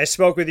 I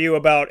spoke with you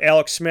about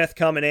Alex Smith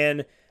coming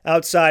in.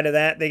 Outside of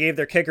that, they gave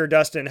their kicker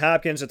Dustin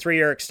Hopkins a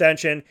 3-year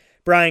extension.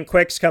 Brian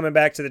Quick's coming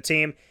back to the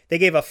team. They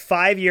gave a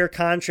 5-year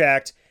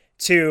contract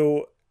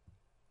to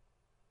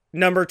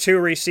number 2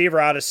 receiver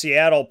out of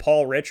Seattle,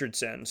 Paul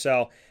Richardson.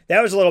 So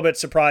that was a little bit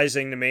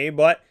surprising to me,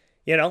 but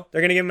they're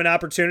going to give him an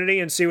opportunity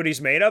and see what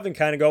he's made of and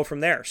kind of go from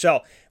there.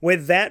 So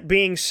with that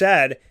being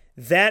said,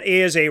 that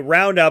is a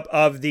roundup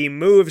of the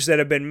moves that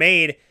have been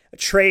made,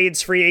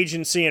 trades, free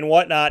agency, and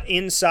whatnot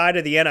inside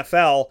of the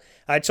NFL.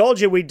 I told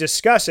you we'd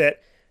discuss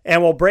it,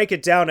 and we'll break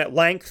it down at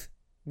length,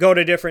 go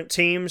to different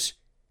teams,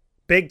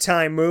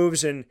 big-time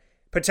moves and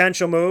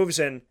potential moves,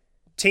 and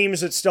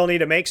teams that still need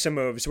to make some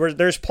moves.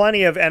 There's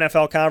plenty of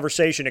NFL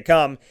conversation to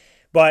come,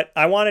 but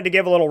I wanted to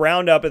give a little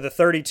roundup of the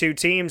 32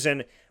 teams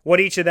and what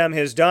each of them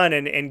has done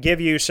and give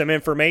you some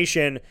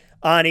information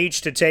on each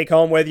to take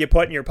home with you,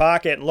 put in your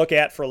pocket, and look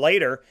at for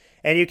later.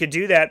 And you could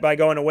do that by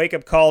going to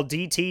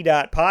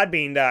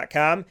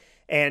wakeupcalldt.podbean.com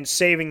and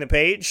saving the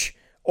page,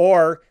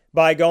 or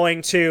by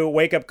going to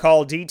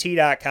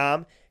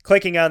wakeupcalldt.com,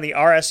 clicking on the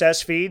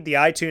RSS feed, the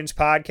iTunes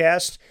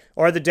podcast,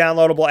 or the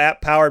downloadable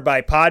app powered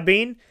by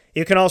Podbean.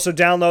 You can also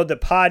download the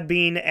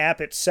Podbean app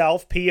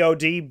itself,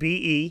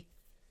 Podbean.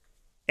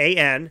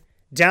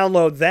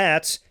 Download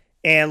that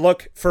and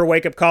look for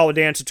Wake Up Call with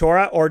Dan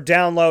Tortora, or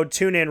download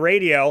TuneIn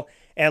Radio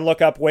and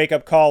look up Wake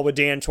Up Call with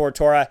Dan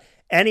Tortora.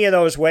 Any of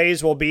those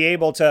ways will be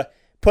able to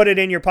put it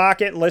in your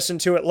pocket and listen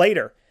to it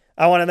later.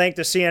 I want to thank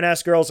the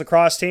CNS Girls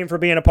Lacrosse team for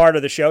being a part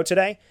of the show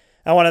today.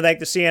 I want to thank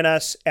the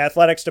CNS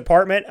Athletics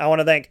Department. I want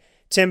to thank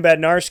Tim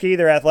Bednarski,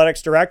 their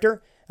athletics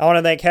director. I want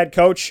to thank head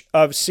coach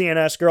of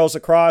CNS Girls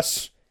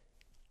Lacrosse,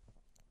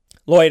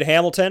 Lloyd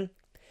Hamilton.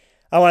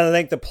 I want to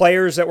thank the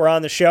players that were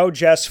on the show,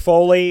 Jess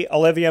Foley,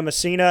 Olivia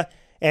Messina,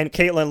 and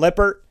Caitlin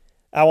Lippert.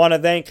 I want to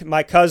thank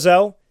my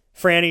cousin,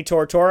 Franny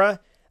Tortora.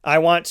 I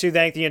want to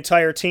thank the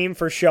entire team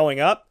for showing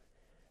up.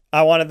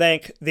 I want to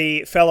thank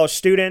the fellow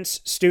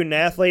students, student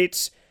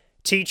athletes,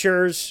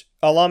 teachers,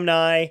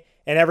 alumni,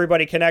 and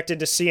everybody connected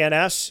to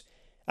CNS.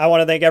 I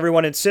want to thank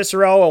everyone in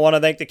Cicero. I want to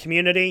thank the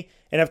community.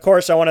 And of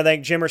course, I want to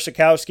thank Jimmer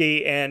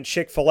Sikowski and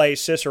Chick-fil-A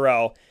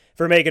Cicero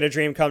for making a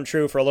dream come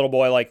true for a little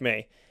boy like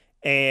me.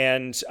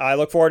 And I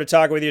look forward to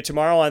talking with you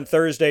tomorrow on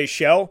Thursday's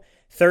show,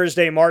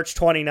 Thursday, March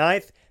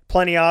 29th.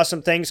 Plenty of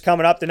awesome things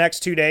coming up the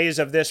next 2 days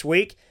of this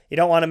week. You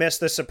don't want to miss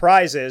the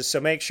surprises, so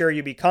make sure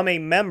you become a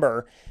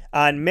member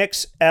on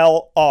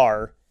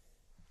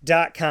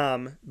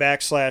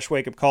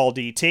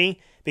mixlr.com/wakeupcalldt.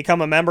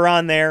 Become a member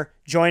on there,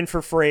 join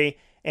for free,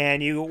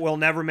 and you will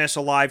never miss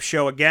a live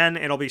show again.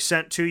 It'll be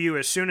sent to you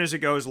as soon as it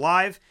goes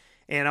live.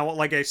 And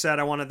like I said,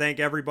 I want to thank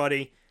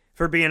everybody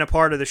for being a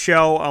part of the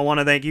show. I want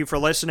to thank you for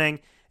listening.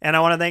 And I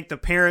want to thank the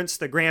parents,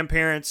 the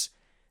grandparents,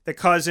 the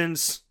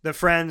cousins, the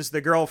friends,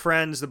 the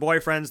girlfriends, the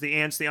boyfriends, the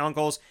aunts, the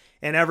uncles,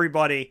 and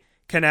everybody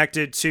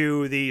connected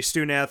to the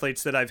student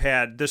athletes that I've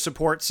had. The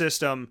support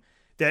system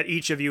that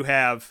each of you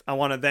have, I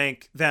want to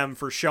thank them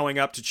for showing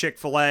up to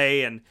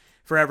Chick-fil-A and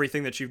for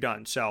everything that you've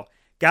done. So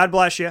God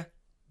bless you,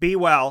 be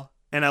well,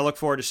 and I look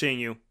forward to seeing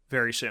you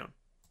very soon.